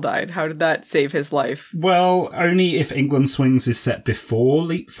because Al died? How did that save his life? Well, only if England Swings is set before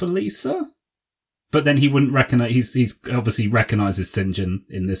Leap for Lisa. But then he wouldn't recognize... He's obviously recognizes St. John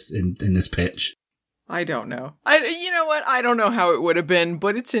in this pitch. I don't know. You know what? I don't know how it would have been,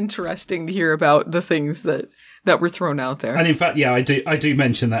 but it's interesting to hear about the things that were thrown out there. And in fact, yeah, I do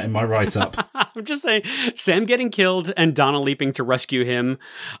mention that in my write-up. I'm just saying, Sam getting killed and Donna leaping to rescue him,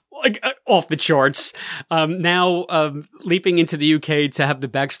 like off the charts. Now leaping into the UK to have the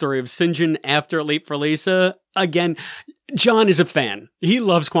backstory of St. John after Leap for Lisa. Again, John is a fan. He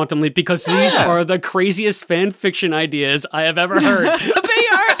loves Quantum Leap because these are the craziest fan fiction ideas I have ever heard. They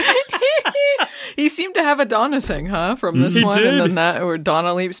are. He seemed to have a Donna thing, huh? From this He one, did. and then that where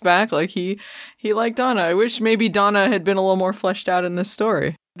Donna leaps back. Like he liked Donna. I wish maybe Donna had been a little more fleshed out in this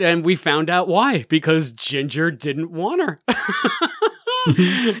story. And we found out why, because Ginger didn't want her.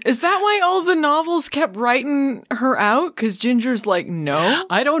 Is that why all the novels kept writing her out? Because Ginger's like, no?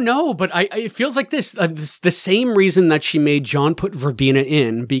 I don't know, but it feels like this. The same reason that she made John put Verbena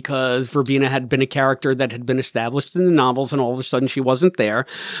in, because Verbena had been a character that had been established in the novels, and all of a sudden she wasn't there,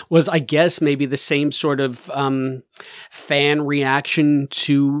 was, I guess, maybe the same sort of fan reaction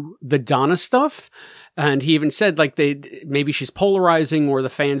to the Donna stuff. And he even said, like, maybe she's polarizing, or the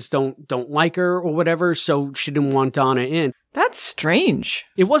fans don't like her, or whatever, so she didn't want Donna in. That's strange.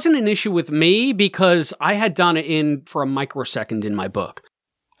 It wasn't an issue with me because I had Donna in for a microsecond in my book.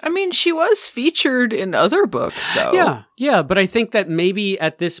 I mean, she was featured in other books, though. Yeah, but I think that maybe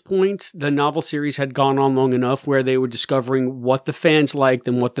at this point, the novel series had gone on long enough where they were discovering what the fans liked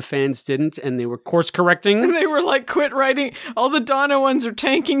and what the fans didn't, and they were course correcting. And they were like, quit writing. All the Donna ones are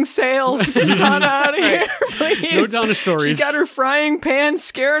tanking sales. Get Donna out of here, please. No Donna stories. She's got her frying pan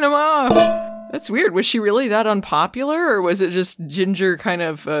scaring them off. That's weird. Was she really that unpopular, or was it just Ginger kind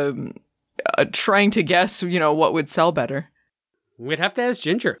of trying to guess, what would sell better? We'd have to ask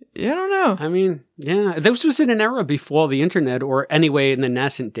Ginger. Yeah, I don't know. I mean, yeah, this was in an era before the internet, or anyway, in the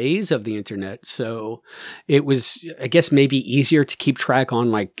nascent days of the internet. So it was, I guess, maybe easier to keep track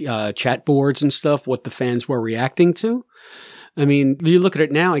on like chat boards and stuff, what the fans were reacting to. I mean, you look at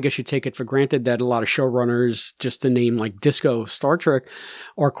it now, I guess you take it for granted that a lot of showrunners, just to name like Disco, Star Trek,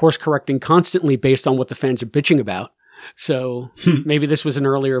 are course correcting constantly based on what the fans are bitching about. So maybe this was an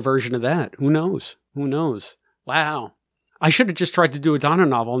earlier version of that. Who knows? Wow. I should have just tried to do a Donna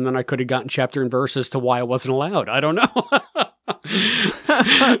novel, and then I could have gotten chapter and verse as to why I wasn't allowed. I don't know.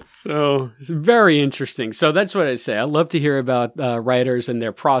 So it's very interesting. So that's what I say. I love to hear about writers and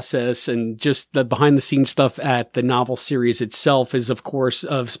their process, and just the behind the scenes stuff at the novel series itself is, of course,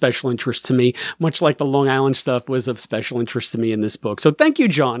 of special interest to me, much like the Long Island stuff was of special interest to me in this book. So thank you,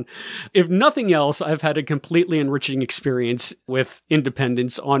 John. If nothing else, I've had a completely enriching experience with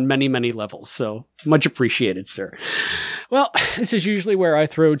Independence on many, many levels. So much appreciated, sir. Well, this is usually where I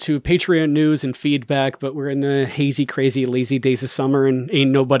throw to Patreon news and feedback, but we're in the hazy, crazy, lazy days of summer and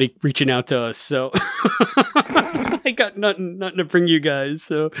ain't nobody reaching out to us. So I got nothing to bring you guys.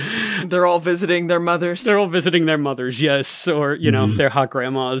 So they're all visiting their mothers. They're all visiting their mothers, yes. Or, their hot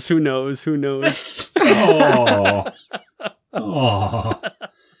grandmas. Who knows? Oh. Oh.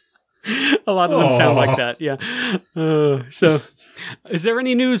 A lot of them sound like that, yeah. So, is there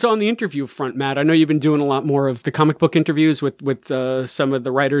any news on the interview front, Matt? I know you've been doing a lot more of the comic book interviews with some of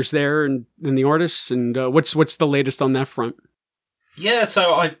the writers there and the artists, and what's the latest on that front? Yeah,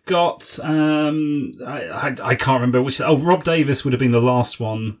 so I've got I can't remember which. Oh, Rob Davis would have been the last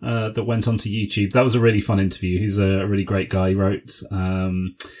one that went onto YouTube. That was a really fun interview. He's a really great guy. He wrote,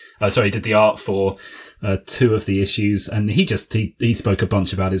 he did the art for 2 of the issues, and he spoke a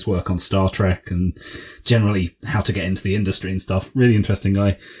bunch about his work on Star Trek and generally how to get into the industry and stuff. Really interesting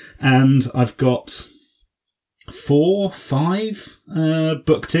guy. And I've got 4-5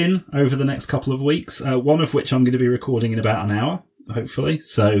 booked in over the next couple of weeks. One of which I'm going to be recording in about an hour, hopefully.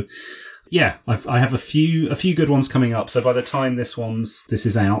 So yeah, I have a few good ones coming up. So by the time this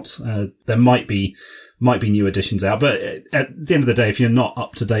is out, there might be new additions out. But at the end of the day, if you're not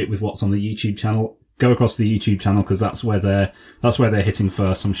up to date with what's on the YouTube channel, go across the YouTube channel, because that's where they're hitting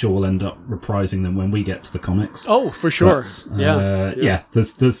first. I'm sure we'll end up reprising them when we get to the comics. Oh, for sure. But, yeah.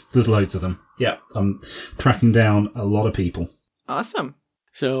 There's loads of them. Yeah, I'm tracking down a lot of people. Awesome.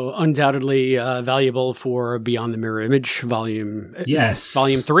 So undoubtedly valuable for Beyond the Mirror Image Volume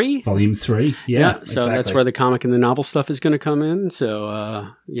 3? Volume 3, yeah. So exactly. That's where the comic and the novel stuff is going to come in.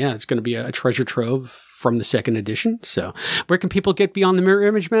 So it's going to be a treasure trove from the second edition. So where can people get Beyond the Mirror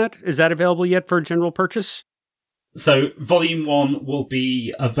Image, Matt? Is that available yet for general purchase? So Volume 1 will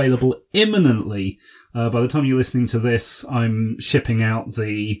be available imminently. By the time you're listening to this, I'm shipping out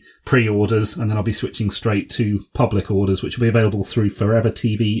the pre-orders, and then I'll be switching straight to public orders, which will be available through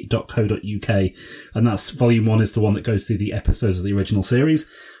forevertv.co.uk. And that's Volume 1 is the one that goes through the episodes of the original series.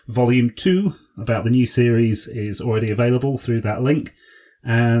 Volume 2, about the new series, is already available through that link.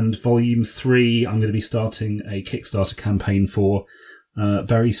 And Volume 3, I'm going to be starting a Kickstarter campaign for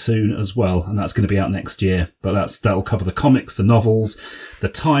very soon as well, and that's going to be out next year. But that'll cover the comics, the novels, the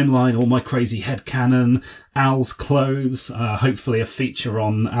timeline, all my crazy headcanon, Al's clothes, hopefully a feature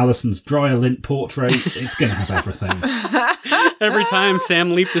on Allison's dryer lint portrait. It's going to have everything. Every time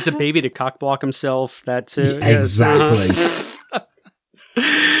Sam leaped as a baby to cockblock himself, that's it. Exactly.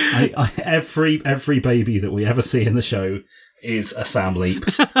 Every baby that we ever see in the show is a Sam Leap.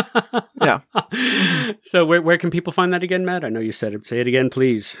 Yeah. So where can people find that again, Matt? I know you said it. Say it again,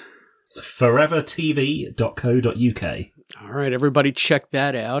 please. forevertv.co.uk. All right, everybody check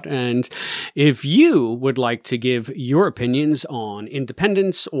that out. And if you would like to give your opinions on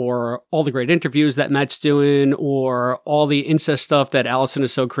Independence, or all the great interviews that Matt's doing, or all the incest stuff that Allison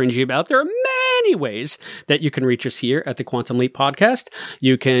is so cringy about, there are many ways that you can reach us here at the Quantum Leap Podcast.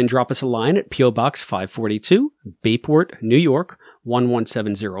 You can drop us a line at P.O. Box 542, Bayport, New York,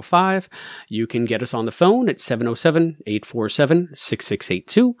 11705. You can get us on the phone at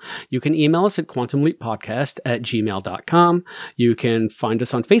 707-847-6682. You can email us at quantumleappodcast@gmail.com. You can find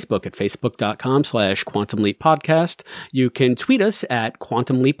us on Facebook at facebook.com/quantumleappodcast. You can tweet us at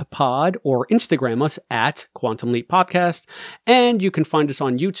quantumleappod, or Instagram us at quantumleappodcast. And you can find us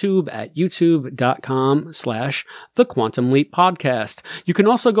on YouTube at youtube.com/thequantumleappodcast. You can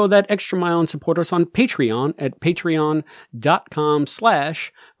also go that extra mile and support us on Patreon at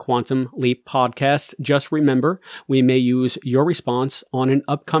patreon.com/Quantum Leap Podcast. Just remember, we may use your response on an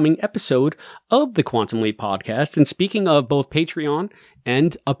upcoming episode of the Quantum Leap Podcast. And speaking of both Patreon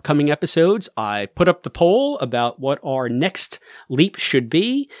and upcoming episodes, I put up the poll about what our next leap should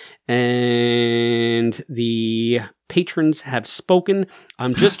be, and the patrons have spoken.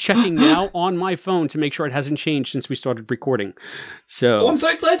 I'm just checking now on my phone to make sure it hasn't changed since we started recording. So I'm so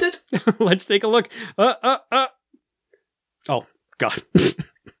excited. Let's take a look. Oh, God.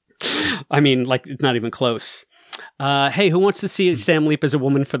 I mean, like, it's not even close. Hey, who wants to see Sam leap as a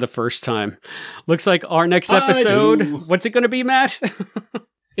woman for the first time? Looks like our next episode. What's it going to be, Matt?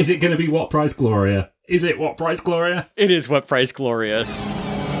 Is it going to be What Price Gloria? Is it What Price Gloria? It is What Price Gloria.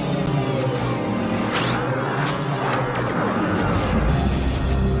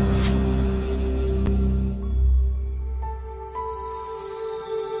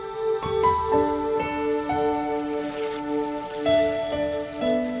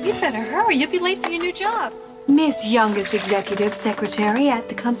 better hurry. You'll be late for your new job. Miss Youngest Executive Secretary at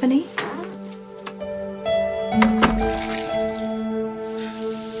the company.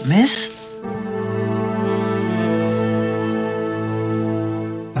 Miss?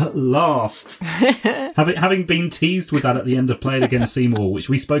 At last. having been teased with that at the end of Play It Again Seymour, which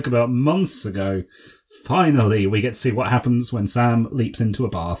we spoke about months ago, finally we get to see what happens when Sam leaps into a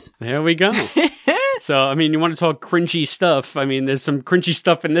bath. There we go. So, I mean, you want to talk cringy stuff. I mean, there's some cringy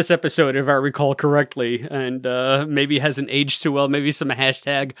stuff in this episode, if I recall correctly, and maybe hasn't aged too well. Maybe some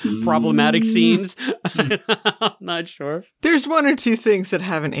hashtag problematic scenes. I'm not sure. There's one or two things that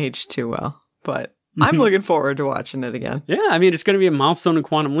haven't aged too well, but I'm looking forward to watching it again. Yeah, I mean, it's going to be a milestone in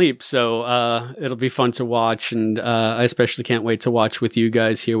Quantum Leap, so it'll be fun to watch, and I especially can't wait to watch with you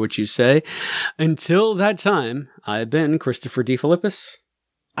guys, hear what you say. Until that time, I've been Christopher DeFilippis.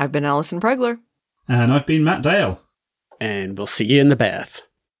 I've been Allison Pregler. And I've been Matt Dale. And we'll see you in the bath.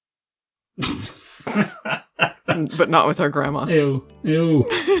 But not with our grandma. Ew. Ew.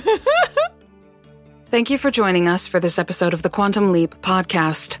 Thank you for joining us for this episode of the Quantum Leap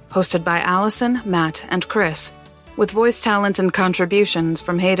podcast, hosted by Allison, Matt, and Chris, with voice talent and contributions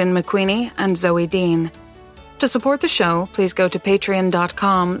from Hayden McQueenie and Zoe Dean. To support the show, please go to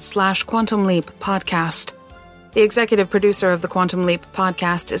patreon.com/Quantum Leap podcast. The executive producer of the Quantum Leap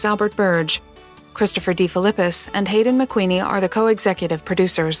podcast is Albert Burge. Christopher DeFilippis and Hayden McQueenie are the co-executive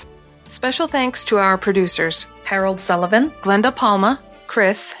producers. Special thanks to our producers, Harold Sullivan, Glenda Palma,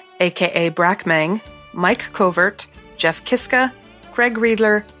 Chris, aka Brackmang, Mike Covert, Jeff Kiska, Craig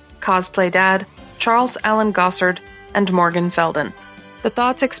Riedler, Cosplay Dad, Charles Allen Gossard, and Morgan Felden. The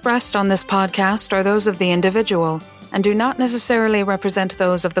thoughts expressed on this podcast are those of the individual and do not necessarily represent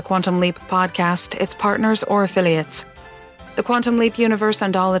those of the Quantum Leap podcast, its partners, or affiliates. The Quantum Leap universe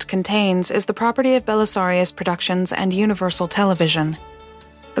and all it contains is the property of Belisarius Productions and Universal Television.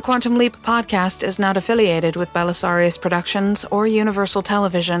 The Quantum Leap podcast is not affiliated with Belisarius Productions or Universal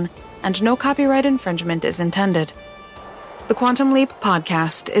Television, and no copyright infringement is intended. The Quantum Leap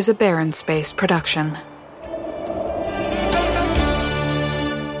podcast is a Barren Space production.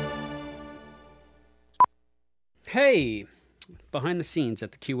 Hey, behind the scenes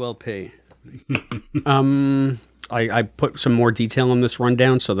at the QLP. I put some more detail on this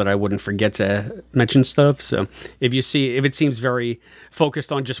rundown so that I wouldn't forget to mention stuff. So if it seems very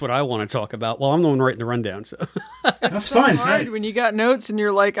focused on just what I want to talk about, well, I'm the one writing the rundown. So that's fine. Hard when you got notes and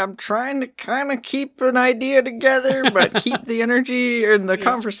you're like, I'm trying to kind of keep an idea together, but keep the energy and the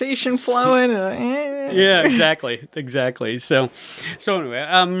conversation flowing. Yeah, exactly. So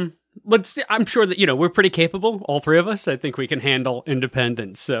anyway, I'm sure that, we're pretty capable, all three of us. I think we can handle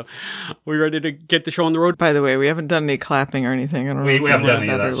independence. So we're ready to get the show on the road. By the way, we haven't done any clapping or anything. I don't know. We haven't done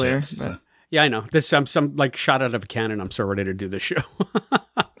any of that earlier. shit, so. Yeah, I know. This some like shot out of a cannon. I'm so ready to do this show.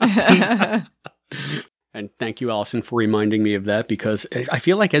 And thank you, Allison, for reminding me of that, because I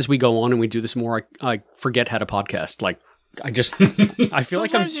feel like as we go on and we do this more, I forget how to podcast. Like, I feel Sometimes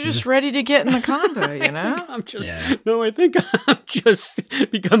like you're just ready to get in the combo, I think I'm just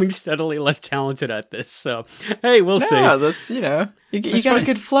becoming steadily less talented at this. So, hey, we'll see. Yeah, that's, you got a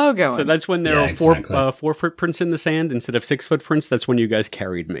good flow going. So that's when there are 4 footprints in the sand instead of 6 footprints. That's when you guys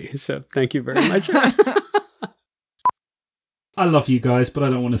carried me. So thank you very much. I love you guys, but I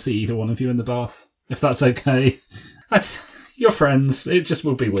don't want to see either one of you in the bath. If that's okay. You're friends. It just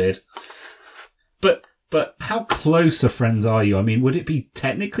will be weird. But how close of friends are you? I mean, would it be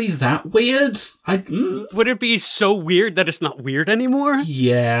technically that weird? Would it be so weird that it's not weird anymore?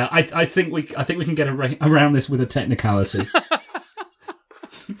 Yeah, I think we can get around this with a technicality.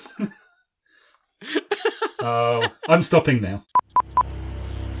 Oh, I'm stopping now.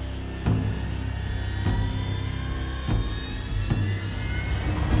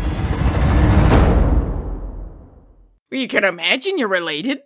 You can imagine you're related.